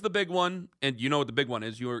there's always the big one, and you know what the big one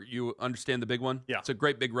is. You understand the big one? Yeah. It's a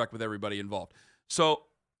great big wreck with everybody involved. So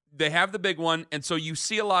they have the big one, and so you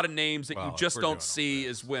see a lot of names that you just don't see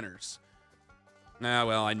as winners.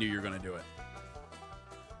 I knew you were going to do it.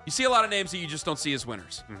 You see a lot of names that you just don't see as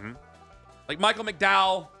winners. Mm-hmm. Like Michael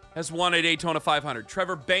McDowell has won a Daytona 500.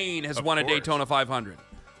 Trevor Bayne has won a Daytona 500.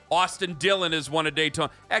 Austin Dillon has won a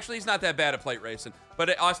Daytona. Actually, he's not that bad at plate racing,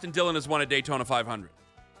 but Austin Dillon has won a Daytona 500.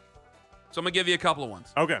 So I'm going to give you a couple of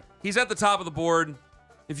ones. Okay. He's at the top of the board.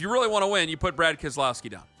 If you really want to win, you put Brad Keselowski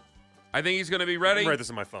down. I think he's going to be ready. I'll write this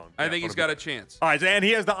on my phone. I think he's got a chance. All right, and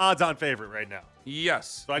he has the odds-on favorite right now.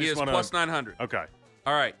 Yes. So he is plus 900. Okay.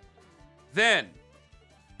 All right. Then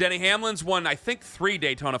Denny Hamlin's won, I think, 3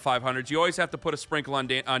 Daytona 500s. You always have to put a sprinkle on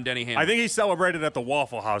Denny Hamlin. I think he celebrated at the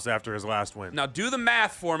Waffle House after his last win. Now, do the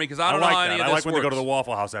math for me, because I don't know how any of this works. I like when they go to the works.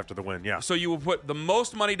 Waffle House after the win, yeah. So you would put the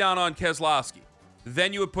most money down on Keselowski.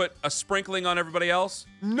 Then you would put a sprinkling on everybody else?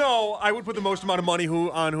 No, I would put the most amount of money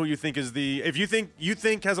on who you think is the... If you think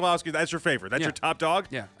Keselowski, that's your favorite. That's your top dog?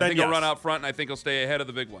 Yeah. Then I think he'll run out front, and I think he'll stay ahead of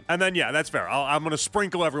the big one. And then, yeah, that's fair. I'm going to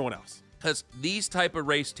sprinkle everyone else. Because these type of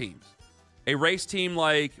race teams, a race team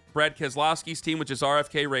like Brad Keselowski's team, which is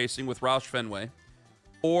RFK Racing with Roush Fenway,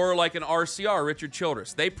 or like an RCR, Richard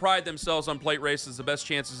Childress, they pride themselves on plate races, the best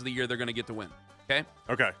chances of the year they're going to get to win. Okay.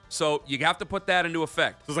 Okay. So you have to put that into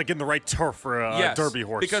effect. So it's like getting the right turf for a Derby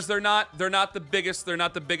horse. Because they're not the biggest. They're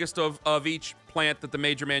not the biggest of each plant that the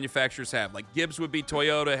major manufacturers have. Like Gibbs would be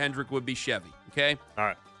Toyota, Hendrick would be Chevy. Okay. All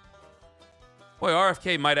right. Boy,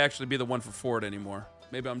 RFK might actually be the one for Ford anymore.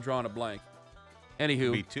 Maybe I'm drawing a blank.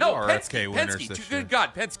 Anywho, Be 2 no, RFK Penske, winners Penske. this Good year.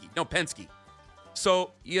 God, Penske. No, Penske.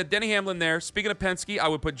 So you had Denny Hamlin there. Speaking of Penske, I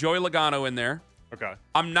would put Joey Logano in there. Okay.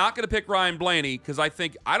 I'm not going to pick Ryan Blaney because I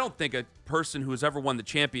don't think a person who has ever won the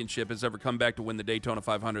championship has ever come back to win the Daytona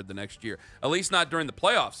 500 the next year. At least not during the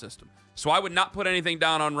playoff system. So I would not put anything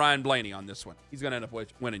down on Ryan Blaney on this one. He's going to end up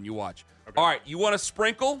winning. You watch. Okay. All right. You want to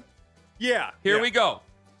sprinkle? Yeah. Here we go.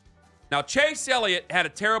 Now, Chase Elliott had a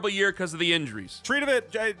terrible year because of the injuries. Treat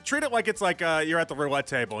it like it's like you're at the roulette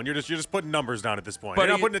table and you're just putting numbers down at this point. But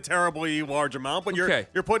You're not putting a terribly large amount, but you're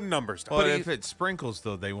putting numbers down. But if it sprinkles,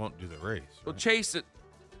 though, they won't do the race. Well, Chase it.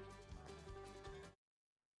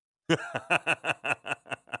 They're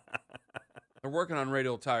working on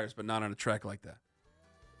radial tires, but not on a track like that.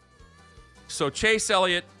 So Chase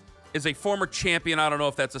Elliott is a former champion. I don't know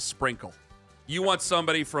if that's a sprinkle. You want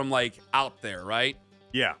somebody from like out there, right?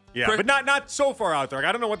 Yeah, but not so far out there.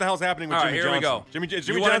 I don't know what the hell's happening with Jimmy Johnson. All right, here we go. Is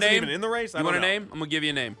Jimmy Johnson even in the race? You want a name? I'm gonna give you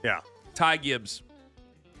a name. Yeah. Ty Gibbs.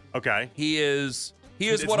 Okay. He is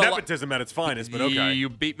it's what nepotism at its finest, but okay. You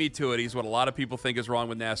beat me to it. He's what a lot of people think is wrong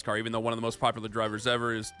with NASCAR, even though one of the most popular drivers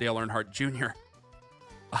ever is Dale Earnhardt Jr.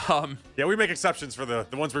 Yeah, we make exceptions for the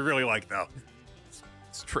ones we really like, though.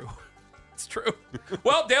 It's true. It's true.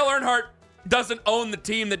 Well, Dale Earnhardt doesn't own the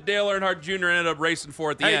team that Dale Earnhardt Jr. ended up racing for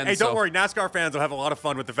at the end. Hey, don't worry. NASCAR fans will have a lot of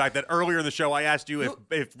fun with the fact that earlier in the show I asked you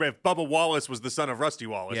if Bubba Wallace was the son of Rusty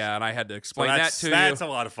Wallace. Yeah, and I had to explain that to you. That's a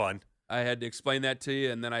lot of fun. I had to explain that to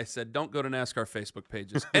you, and then I said, don't go to NASCAR Facebook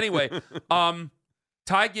pages. Anyway,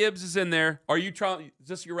 Ty Gibbs is in there. Are you trying? Is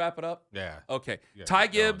this your wrap it up? Yeah. Okay. Yeah, Ty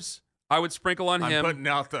Gibbs, I would sprinkle on him. I'm putting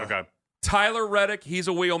out the... Okay. Tyler Reddick, he's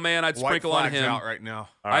a wheel man. I'd sprinkle on him. Out right now.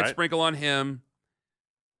 I'd sprinkle on him.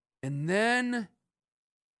 And then...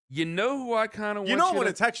 You know who I kind of want I'm going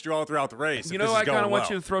to text you all throughout the race. You know I kind of want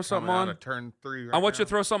you to throw something on? Turn 3 I want you to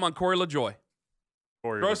throw something on Corey LaJoy.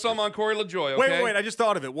 Throw something on Corey LaJoy, okay? Wait. I just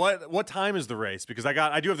thought of it. What time is the race? Because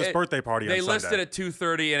I do have this birthday party on Sunday. They listed at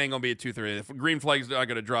 2:30. It ain't going to be at 2:30. If green flag's not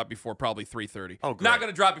going to drop before probably 3:30. Oh, great. Not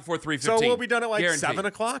going to drop before 3:15. So we'll be done at like Guaranteed. 7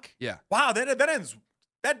 o'clock? Yeah. Wow, that ends...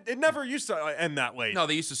 It never used to end that late. No,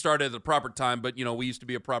 they used to start at the proper time, but, we used to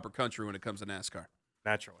be a proper country when it comes to NASCAR.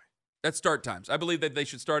 Naturally. That's start times. I believe that they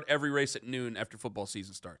should start every race at noon after football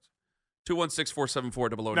season starts.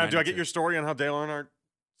 216-474-0092. Now, do I get your story on how Dale Earnhardt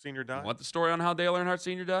Sr. died? You want the story on how Dale Earnhardt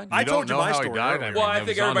Sr. died? I told you my story. He died. Well, I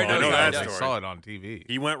think everybody knows that I story. saw it on TV.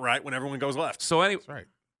 He went right when everyone goes left. So anyway, that's right.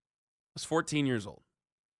 I was 14 years old.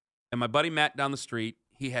 And my buddy Matt down the street,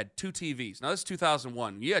 he had 2 TVs. Now, this is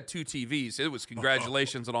 2001. You had 2 TVs. It was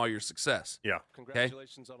congratulations on all your success. Yeah.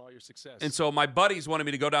 Congratulations on all your success. And so my buddies wanted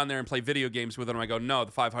me to go down there and play video games with them. I go, no,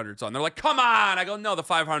 the 500's on. They're like, come on. I go, no, the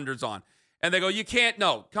 500's on. And they go, you can't.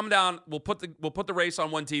 No, come down. We'll put the race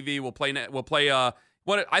on one TV. We'll play.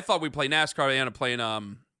 I thought we'd play NASCAR. They ended up playing.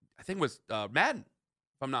 I think it was Madden,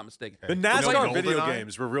 if I'm not mistaken. The NASCAR video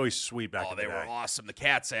games were really sweet back in the day. They were awesome. The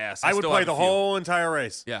cat's ass. I would play the whole entire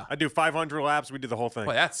race. Yeah. I'd do 500 laps. We did the whole thing.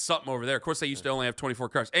 Boy, that's something over there. Of course, they used to only have 24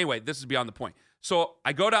 cars. Anyway, this is beyond the point. So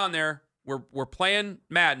I go down there. We're playing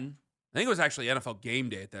Madden. I think it was actually NFL Game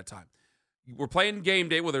Day at that time. We're playing Game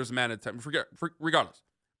Day. Well, there was Madden at the time. Regardless.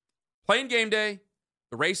 Playing Game Day.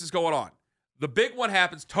 The race is going on. The big one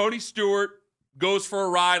happens. Tony Stewart goes for a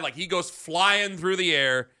ride. Like, he goes flying through the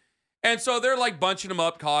air. And so they're like bunching him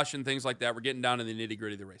up, caution, things like that. We're getting down to the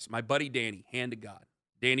nitty-gritty of the race. My buddy Danny, hand to God,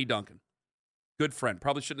 Danny Duncan, good friend.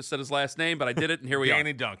 Probably shouldn't have said his last name, but I did it, and here we are.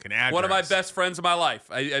 Danny Duncan, address. One of my best friends of my life.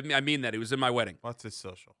 I mean that. He was in my wedding. What's his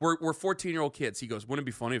social? We're 14-year-old kids. He goes, wouldn't it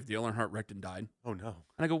be funny if Dale Earnhardt wrecked and died? Oh, no.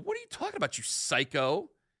 And I go, what are you talking about, you psycho?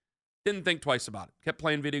 Didn't think twice about it. Kept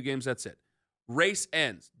playing video games. That's it. Race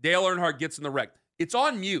ends. Dale Earnhardt gets in the wreck. It's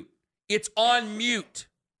on mute. It's on mute.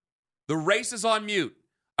 The race is on mute.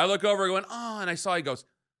 I look over going, and I saw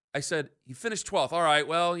I said, he finished 12th. All right,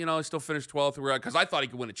 well, he still finished 12th because I thought he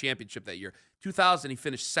could win a championship that year. 2000, he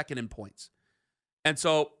finished second in points. And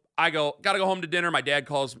so I go, got to go home to dinner. My dad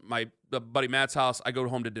calls my buddy Matt's house. I go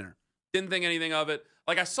home to dinner. Didn't think anything of it.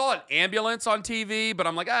 Like, I saw an ambulance on TV, but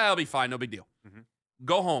I'm like, I'll be fine. No big deal. Mm-hmm.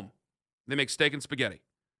 Go home. They make steak and spaghetti.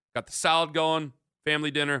 Got the salad going, family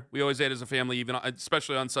dinner. We always ate as a family, even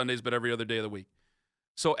especially on Sundays, but every other day of the week.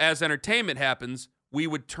 So as entertainment happens, we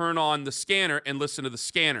would turn on the scanner and listen to the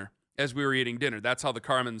scanner as we were eating dinner. That's how the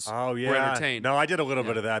Carmens were entertained. No, I did a little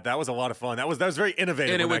bit of that. That was a lot of fun. That was very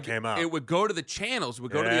innovative when that came out. It would go to the channels. It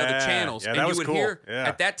would go to the other channels. Yeah, and that you was would cool. hear, Yeah.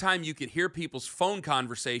 at that time, you could hear people's phone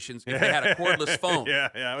conversations if they had a cordless phone. Yeah,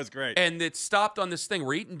 that was great. And it stopped on this thing.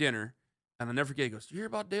 We're eating dinner, and I'll never forget. He goes, "You hear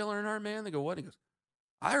about Dale Earnhardt, man?" They go, "What?" He goes,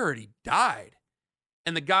 "I heard he died."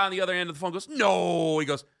 And the guy on the other end of the phone goes, "No." He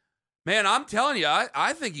goes, "Man, I'm telling you,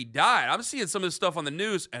 I think he died. I'm seeing some of this stuff on the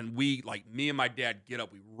news." And me and my dad get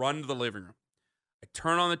up. We run to the living room. I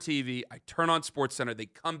turn on the TV. I turn on SportsCenter. They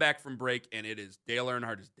come back from break, and it is Dale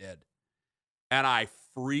Earnhardt is dead. And I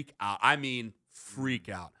freak out. I mean, freak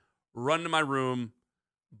out. Run to my room,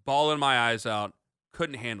 bawling my eyes out.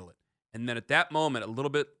 Couldn't handle it. And then at that moment, a little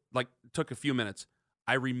bit, took a few minutes,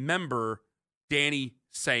 I remember Danny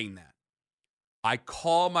saying that. I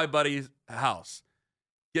call my buddy's house.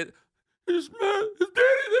 Is Danny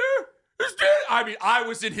there? Is Danny? I mean, I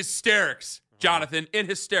was in hysterics, Jonathan, in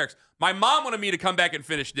hysterics. My mom wanted me to come back and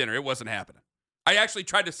finish dinner. It wasn't happening. I actually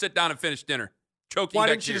tried to sit down and finish dinner, choking Why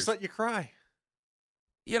back didn't she tears. just let you cry?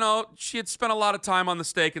 You know, she had spent a lot of time on the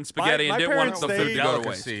steak and spaghetti and didn't want the food to go to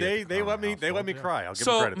waste. They let me cry. I'll give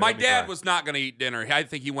them So credit. They my let me dad cry. was not going to eat dinner. I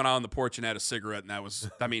think he went out on the porch and had a cigarette, and that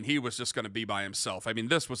was, I mean, he was just going to be by himself. I mean,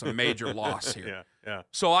 this was a major loss here. Yeah.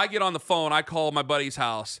 So I get on the phone. I call my buddy's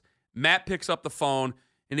house. Matt picks up the phone,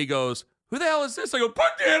 and he goes, "Who the hell is this?" I go,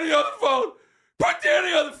 "Put Danny on the phone. Put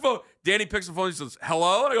Danny on the phone." Danny picks the phone. He says,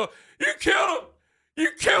 "Hello?" And I go, "You killed him.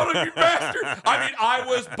 You killed him, you bastard." I mean, I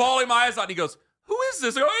was bawling my eyes out. And he goes, "Who is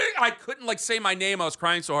this?" I go, I couldn't say my name. I was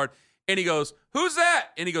crying so hard. And he goes, "Who's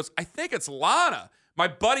that?" And he goes, "I think it's Lana." My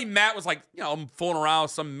buddy Matt was like, I'm fooling around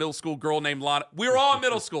with some middle school girl named Lana. We were all in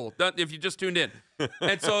middle school, if you just tuned in.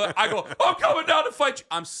 And so I go, "I'm coming down to fight you."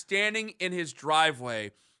 I'm standing in his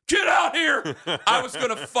driveway. "Get out here." I was going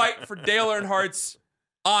to fight for Dale Earnhardt's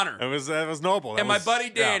honor. It was noble. And my buddy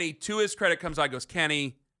Danny, to his credit, comes out and goes,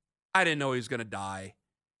 "Kenny, I didn't know he was going to die.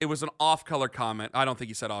 It was an off-color comment." I don't think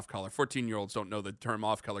he said off-color. 14-year-olds don't know the term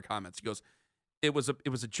off-color comments. He goes, it was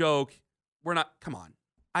a joke. Come on.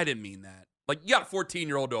 I didn't mean that. You got a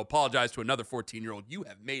 14-year-old to apologize to another 14-year-old. You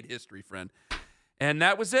have made history, friend. And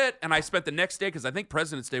that was it. And I spent the next day, because I think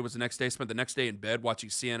President's Day was the next day, spent the next day in bed watching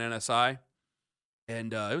CNNSI.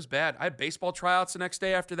 And it was bad. I had baseball tryouts the next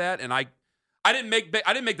day after that, and I didn't make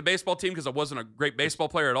the baseball team because I wasn't a great baseball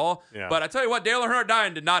player at all. Yeah. But I tell you what, Dale Earnhardt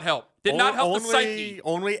dying did not help. Did not help the psyche.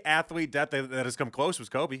 Only athlete that has come close was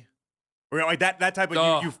Kobe. Or that type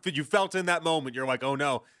of you felt in that moment. You're like, oh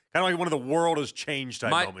no, kind of like one of the world has changed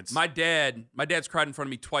type moments. My dad's cried in front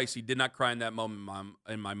of me twice. He did not cry in that moment.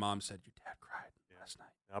 And my mom said, "Your dad cried last night."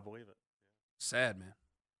 I believe it. Sad, man.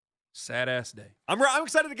 Sad ass day. I'm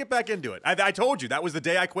excited to get back into it. I told you that was the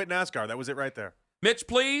day I quit NASCAR. That was it right there. Mitch,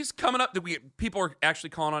 please, coming up. People are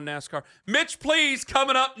actually calling on NASCAR. Mitch, please,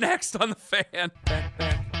 coming up next on The Fan. Back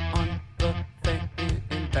on The Fan.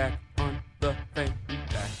 And back on The Fan.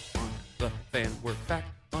 Back on The Fan. We're back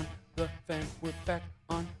on The Fan. We're back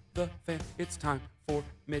on The Fan. It's time for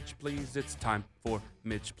Mitch, please. It's time for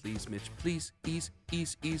Mitch, please. Mitch, please. Ease.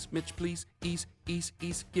 Mitch, please.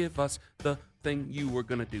 Ease. Give us the thing you were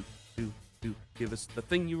going to do. Give us the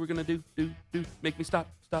thing you were going to do. Make me stop.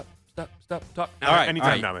 Talk. All right.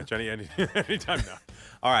 Anytime now, Mitch. Anytime now.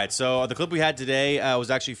 All right. So the clip we had today was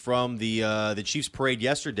actually from the Chiefs parade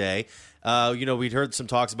yesterday. We'd heard some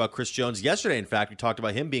talks about Chris Jones yesterday. In fact, we talked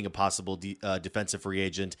about him being a possible defensive free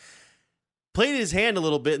agent. Played his hand a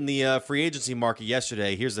little bit in the free agency market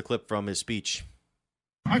yesterday. Here's the clip from his speech.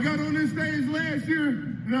 I got on this stage last year,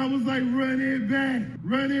 and I was like, run it back.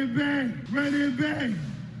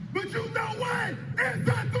 But you know what? It's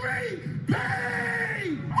a 3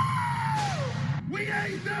 bang! We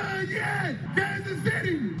ain't done yet. Kansas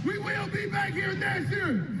City, we will be back here next year.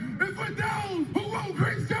 And for those who want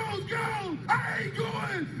Chris Jones go, I ain't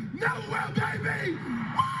going nowhere, baby.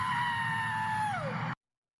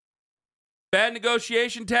 Bad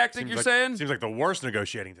negotiation tactic, you're saying? Seems like the worst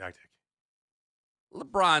negotiating tactic.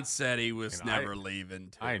 LeBron said he was never leaving.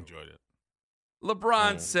 Too. I enjoyed it.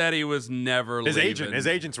 LeBron said he was never leaving. His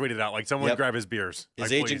agent tweeted out, someone grab his beers.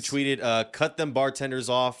 His agent tweeted, cut them bartenders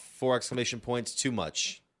off, 4 exclamation points, too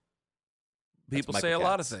much. People say a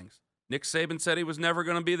lot of things. Nick Saban said he was never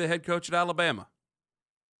going to be the head coach at Alabama.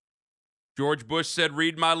 George Bush said,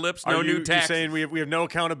 "Read my lips, no new taxes." You're saying we have no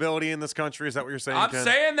accountability in this country? Is that what you're saying, I'm Ken?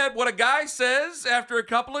 saying that what a guy says after a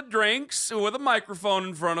couple of drinks with a microphone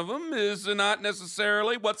in front of him is not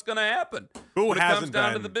necessarily what's going to happen. Who when it hasn't comes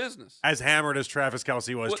down been to the business? As hammered as Travis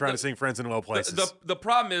Kelce was trying to sing Friends in Low Places. The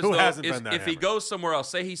problem is, Who though, hasn't is been that if he hammered? goes somewhere else,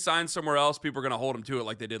 say he signs somewhere else, people are going to hold him to it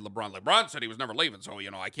like they did LeBron. LeBron said he was never leaving, so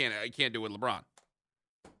I can't do it with LeBron.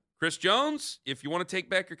 Chris Jones, if you want to take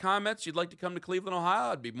back your comments, you'd like to come to Cleveland,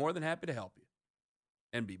 Ohio, I'd be more than happy to help you.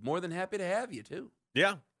 And be more than happy to have you, too.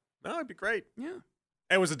 Yeah. No, it'd be great. Yeah.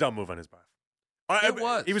 It was a dumb move on his part. It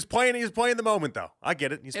was. He was playing the moment, though. I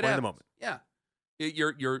get it. He's playing the moment. Yeah.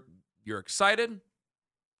 You're excited,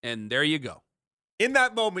 and there you go. In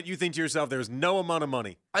that moment, you think to yourself, there's no amount of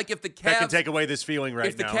money like if the Cavs that can take away this feeling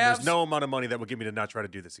right now. Cavs, there's no amount of money that will get me to not try to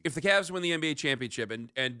do this again. If the Cavs win the NBA championship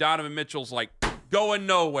and Donovan Mitchell's like going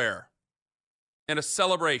nowhere in a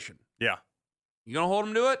celebration. Yeah. You going to hold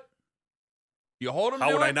him to it? You hold him to it?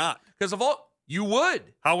 How would I not? Because of all... You would.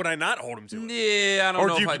 How would I not hold him to it? Yeah, I don't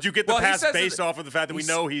know. Or did you get the pass based off of the fact that we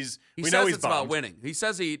know he's it's about bummed. winning. He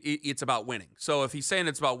says it's about winning. So if he's saying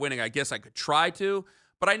it's about winning, I guess I could try to,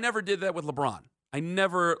 but I never did that with LeBron. I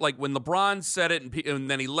never, like when LeBron said it and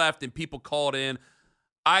then he left and people called in,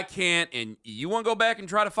 I can't, and you want to go back and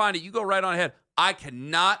try to find it, you go right on ahead. I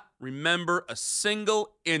cannot remember a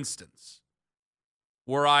single instance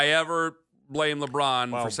where I ever blamed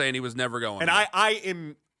LeBron for saying he was never going.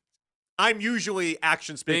 And I'm usually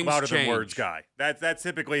actions speak louder than words guy. That's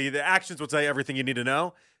typically the actions would say everything you need to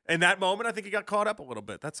know. In that moment, I think he got caught up a little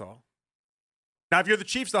bit. That's all. Now, if you're the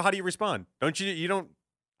Chiefs, though, how do you respond? Don't you? You don't.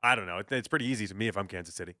 I don't know. It's pretty easy to me if I'm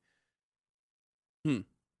Kansas City. I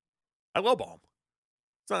lowball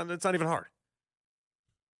him. It's not even hard.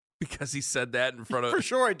 Because he said that in front of for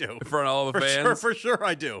sure I do. In front of all the fans. For sure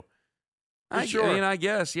I do. I mean, I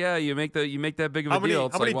guess, yeah. You make that big of a deal.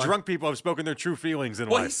 How many drunk people have spoken their true feelings in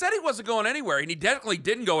life? Well, he said he wasn't going anywhere, and he definitely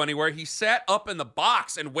didn't go anywhere. He sat up in the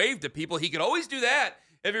box and waved at people. He could always do that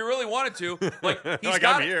if he really wanted to. Like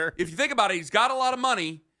I'm here. If you think about it, he's got a lot of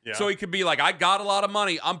money, so he could be like, "I got a lot of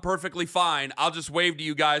money. I'm perfectly fine. I'll just wave to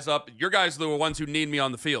you guys up. Your guys are the ones who need me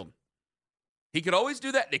on the field." He could always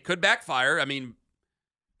do that. It could backfire. I mean,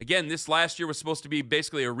 again, this last year was supposed to be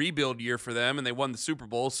basically a rebuild year for them, and they won the Super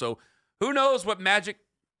Bowl, so. Who knows what magic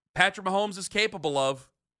Patrick Mahomes is capable of?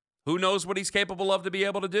 Who knows what he's capable of to be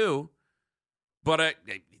able to do? But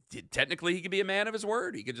technically, he could be a man of his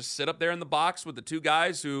word. He could just sit up there in the box with the two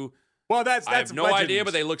guys who that's I have no legend. idea,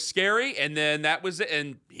 but they look scary. And then that was it.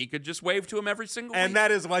 And he could just wave to him every single week. And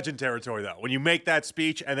that is legend territory, though. When you make that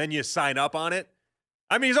speech and then you sign up on it.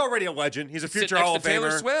 I mean, he's already a legend. He's a future Hall of Famer.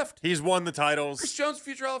 Taylor Swift. He's won the titles. Chris Jones,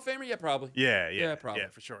 future Hall of Famer? Yeah, probably. Yeah, probably. Yeah,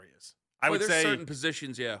 for sure he is. I would there's say certain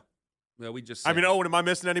positions, yeah. Yeah, we just. I mean, Owen, am I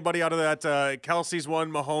missing anybody out of that? Kelsey's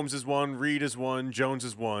one, Mahomes is one, Reed is one, Jones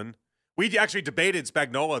is one. We actually debated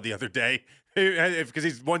Spagnuolo the other day because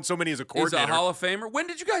he's won so many as a coordinator. He's a Hall of Famer. When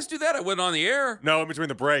did you guys do that? I went on the air. No, in between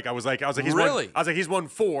the break, I was like, he's really? he's won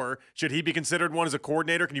 4. Should he be considered one as a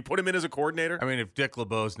coordinator? Can you put him in as a coordinator? I mean, if Dick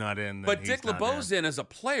LeBeau's not in, then but Dick LeBeau's in as a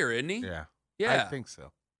player, isn't he? Yeah, I think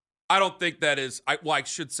so. I don't think that is. I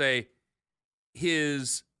should say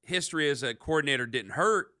his history as a coordinator didn't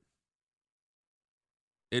hurt.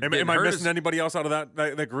 Am I missing anybody else out of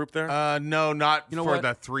that group there? No, not for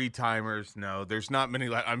the 3-timers. No, there's not many.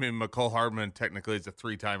 I mean, McCole Hardman technically is a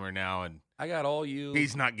 3-timer now, and I got all you.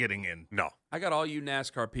 He's not getting in. No, I got all you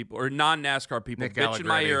NASCAR people or non-NASCAR people Nick bitching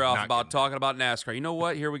my ear off about talking about NASCAR. You know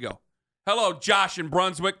what? Here we go. Hello, Josh in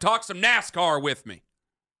Brunswick. Talk some NASCAR with me.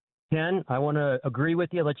 Ken, I want to agree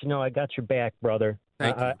with you. Let you know I got your back, brother.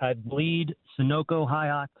 Thank you. I bleed Sunoco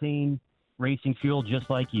high octane racing fuel just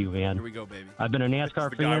like you, man. Here we go, baby. I've been a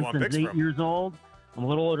NASCAR fan since 8 years old. I'm a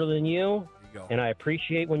little older than you, and I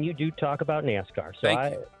appreciate when you do talk about NASCAR.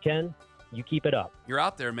 So, Ken, you keep it up. You're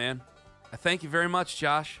out there, man. I thank you very much,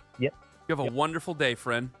 Josh. Yep. You have a wonderful day,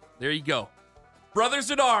 friend. There you go. Brothers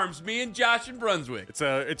in arms, me and Josh in Brunswick. It's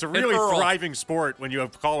a really thriving sport when you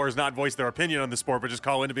have callers not voice their opinion on the sport, but just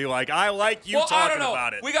call in to be like, I like you talking I don't know.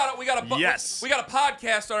 about it. We got a yes. We got a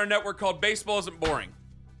podcast on our network called Baseball Isn't Boring.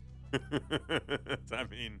 I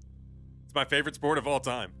mean, it's my favorite sport of all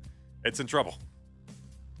time. It's in trouble.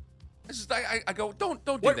 It's just, I go, don't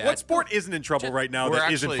do that. What sport isn't in trouble right now that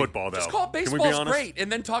isn't football, though? Just call baseball's great and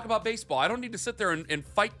then talk about baseball. I don't need to sit there and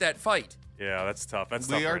fight that fight. Yeah, that's tough. That's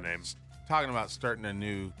we tough for are a name. Talking about starting a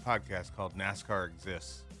new podcast called NASCAR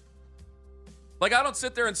Exists. Like, I don't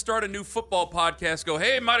sit there and start a new football podcast, go,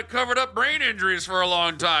 hey, might have covered up brain injuries for a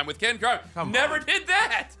long time with Ken Carter. Never did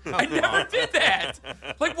that. I never did that.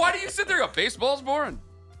 Like, why do you sit there and go, baseball's boring?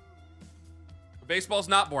 Baseball's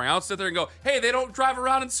not boring. I don't sit there and go, hey, they don't drive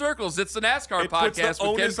around in circles. It's the NASCAR podcast puts the with Ken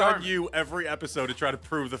onus Carter. on you every episode to try to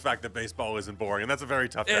prove the fact that baseball isn't boring, and that's a very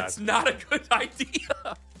tough task. It's not a good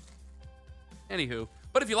idea. Anywho,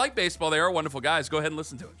 but if you like baseball, they are wonderful guys. Go ahead and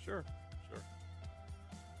listen to it. Sure.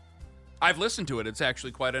 I've listened to it. It's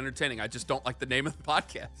actually quite entertaining. I just don't like the name of the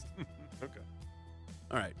podcast. Okay.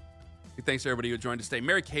 All right. Thanks to everybody who joined us today.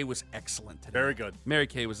 Mary Kay was excellent today. Very good. Mary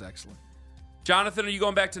Kay was excellent. Jonathan, are you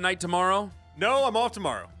going back tonight tomorrow? No, I'm off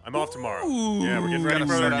tomorrow. Yeah, we're getting ready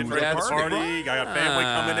for the party. I got family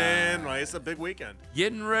coming in. Like, it's a big weekend.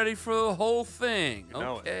 Getting ready for the whole thing. You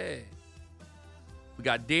know okay. We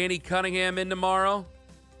got Danny Cunningham in tomorrow.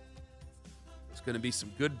 There's going to be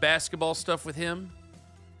some good basketball stuff with him.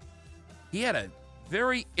 He had a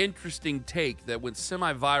very interesting take that went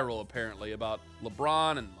semi-viral, apparently, about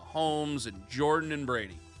LeBron and Mahomes and Jordan and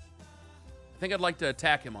Brady. I think I'd like to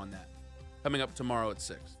attack him on that. Coming up tomorrow at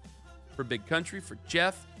 6. For Big Country, for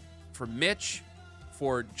Jeff, for Mitch,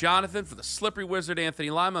 for Jonathan, for the Slippery Wizard, Anthony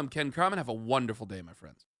Lima, I'm Ken Carman. Have a wonderful day, my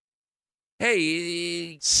friends.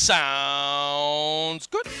 Hey. Sounds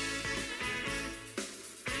good.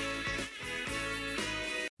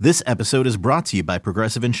 This episode is brought to you by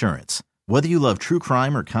Progressive Insurance. Whether you love true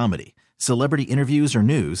crime or comedy, celebrity interviews or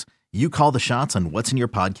news, you call the shots on what's in your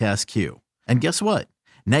podcast queue. And guess what?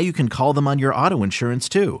 Now you can call them on your auto insurance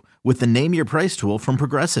too with the Name Your Price tool from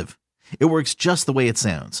Progressive. It works just the way it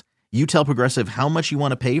sounds. You tell Progressive how much you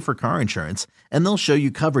want to pay for car insurance, and they'll show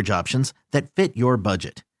you coverage options that fit your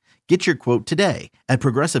budget. Get your quote today at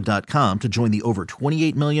Progressive.com to join the over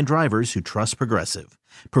 28 million drivers who trust Progressive.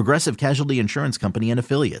 Progressive Casualty Insurance Company and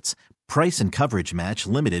Affiliates. Price and coverage match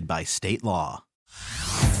limited by state law.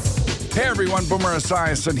 Hey everyone, Boomer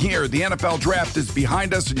Esiason here. The NFL Draft is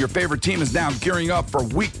behind us and your favorite team is now gearing up for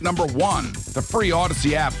week number 1. The free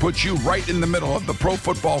Odyssey app puts you right in the middle of the pro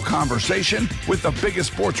football conversation with the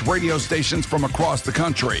biggest sports radio stations from across the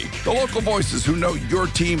country. The local voices who know your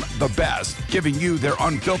team the best, giving you their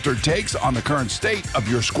unfiltered takes on the current state of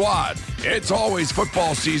your squad. It's always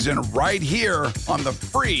football season right here on the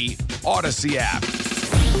free Odyssey app.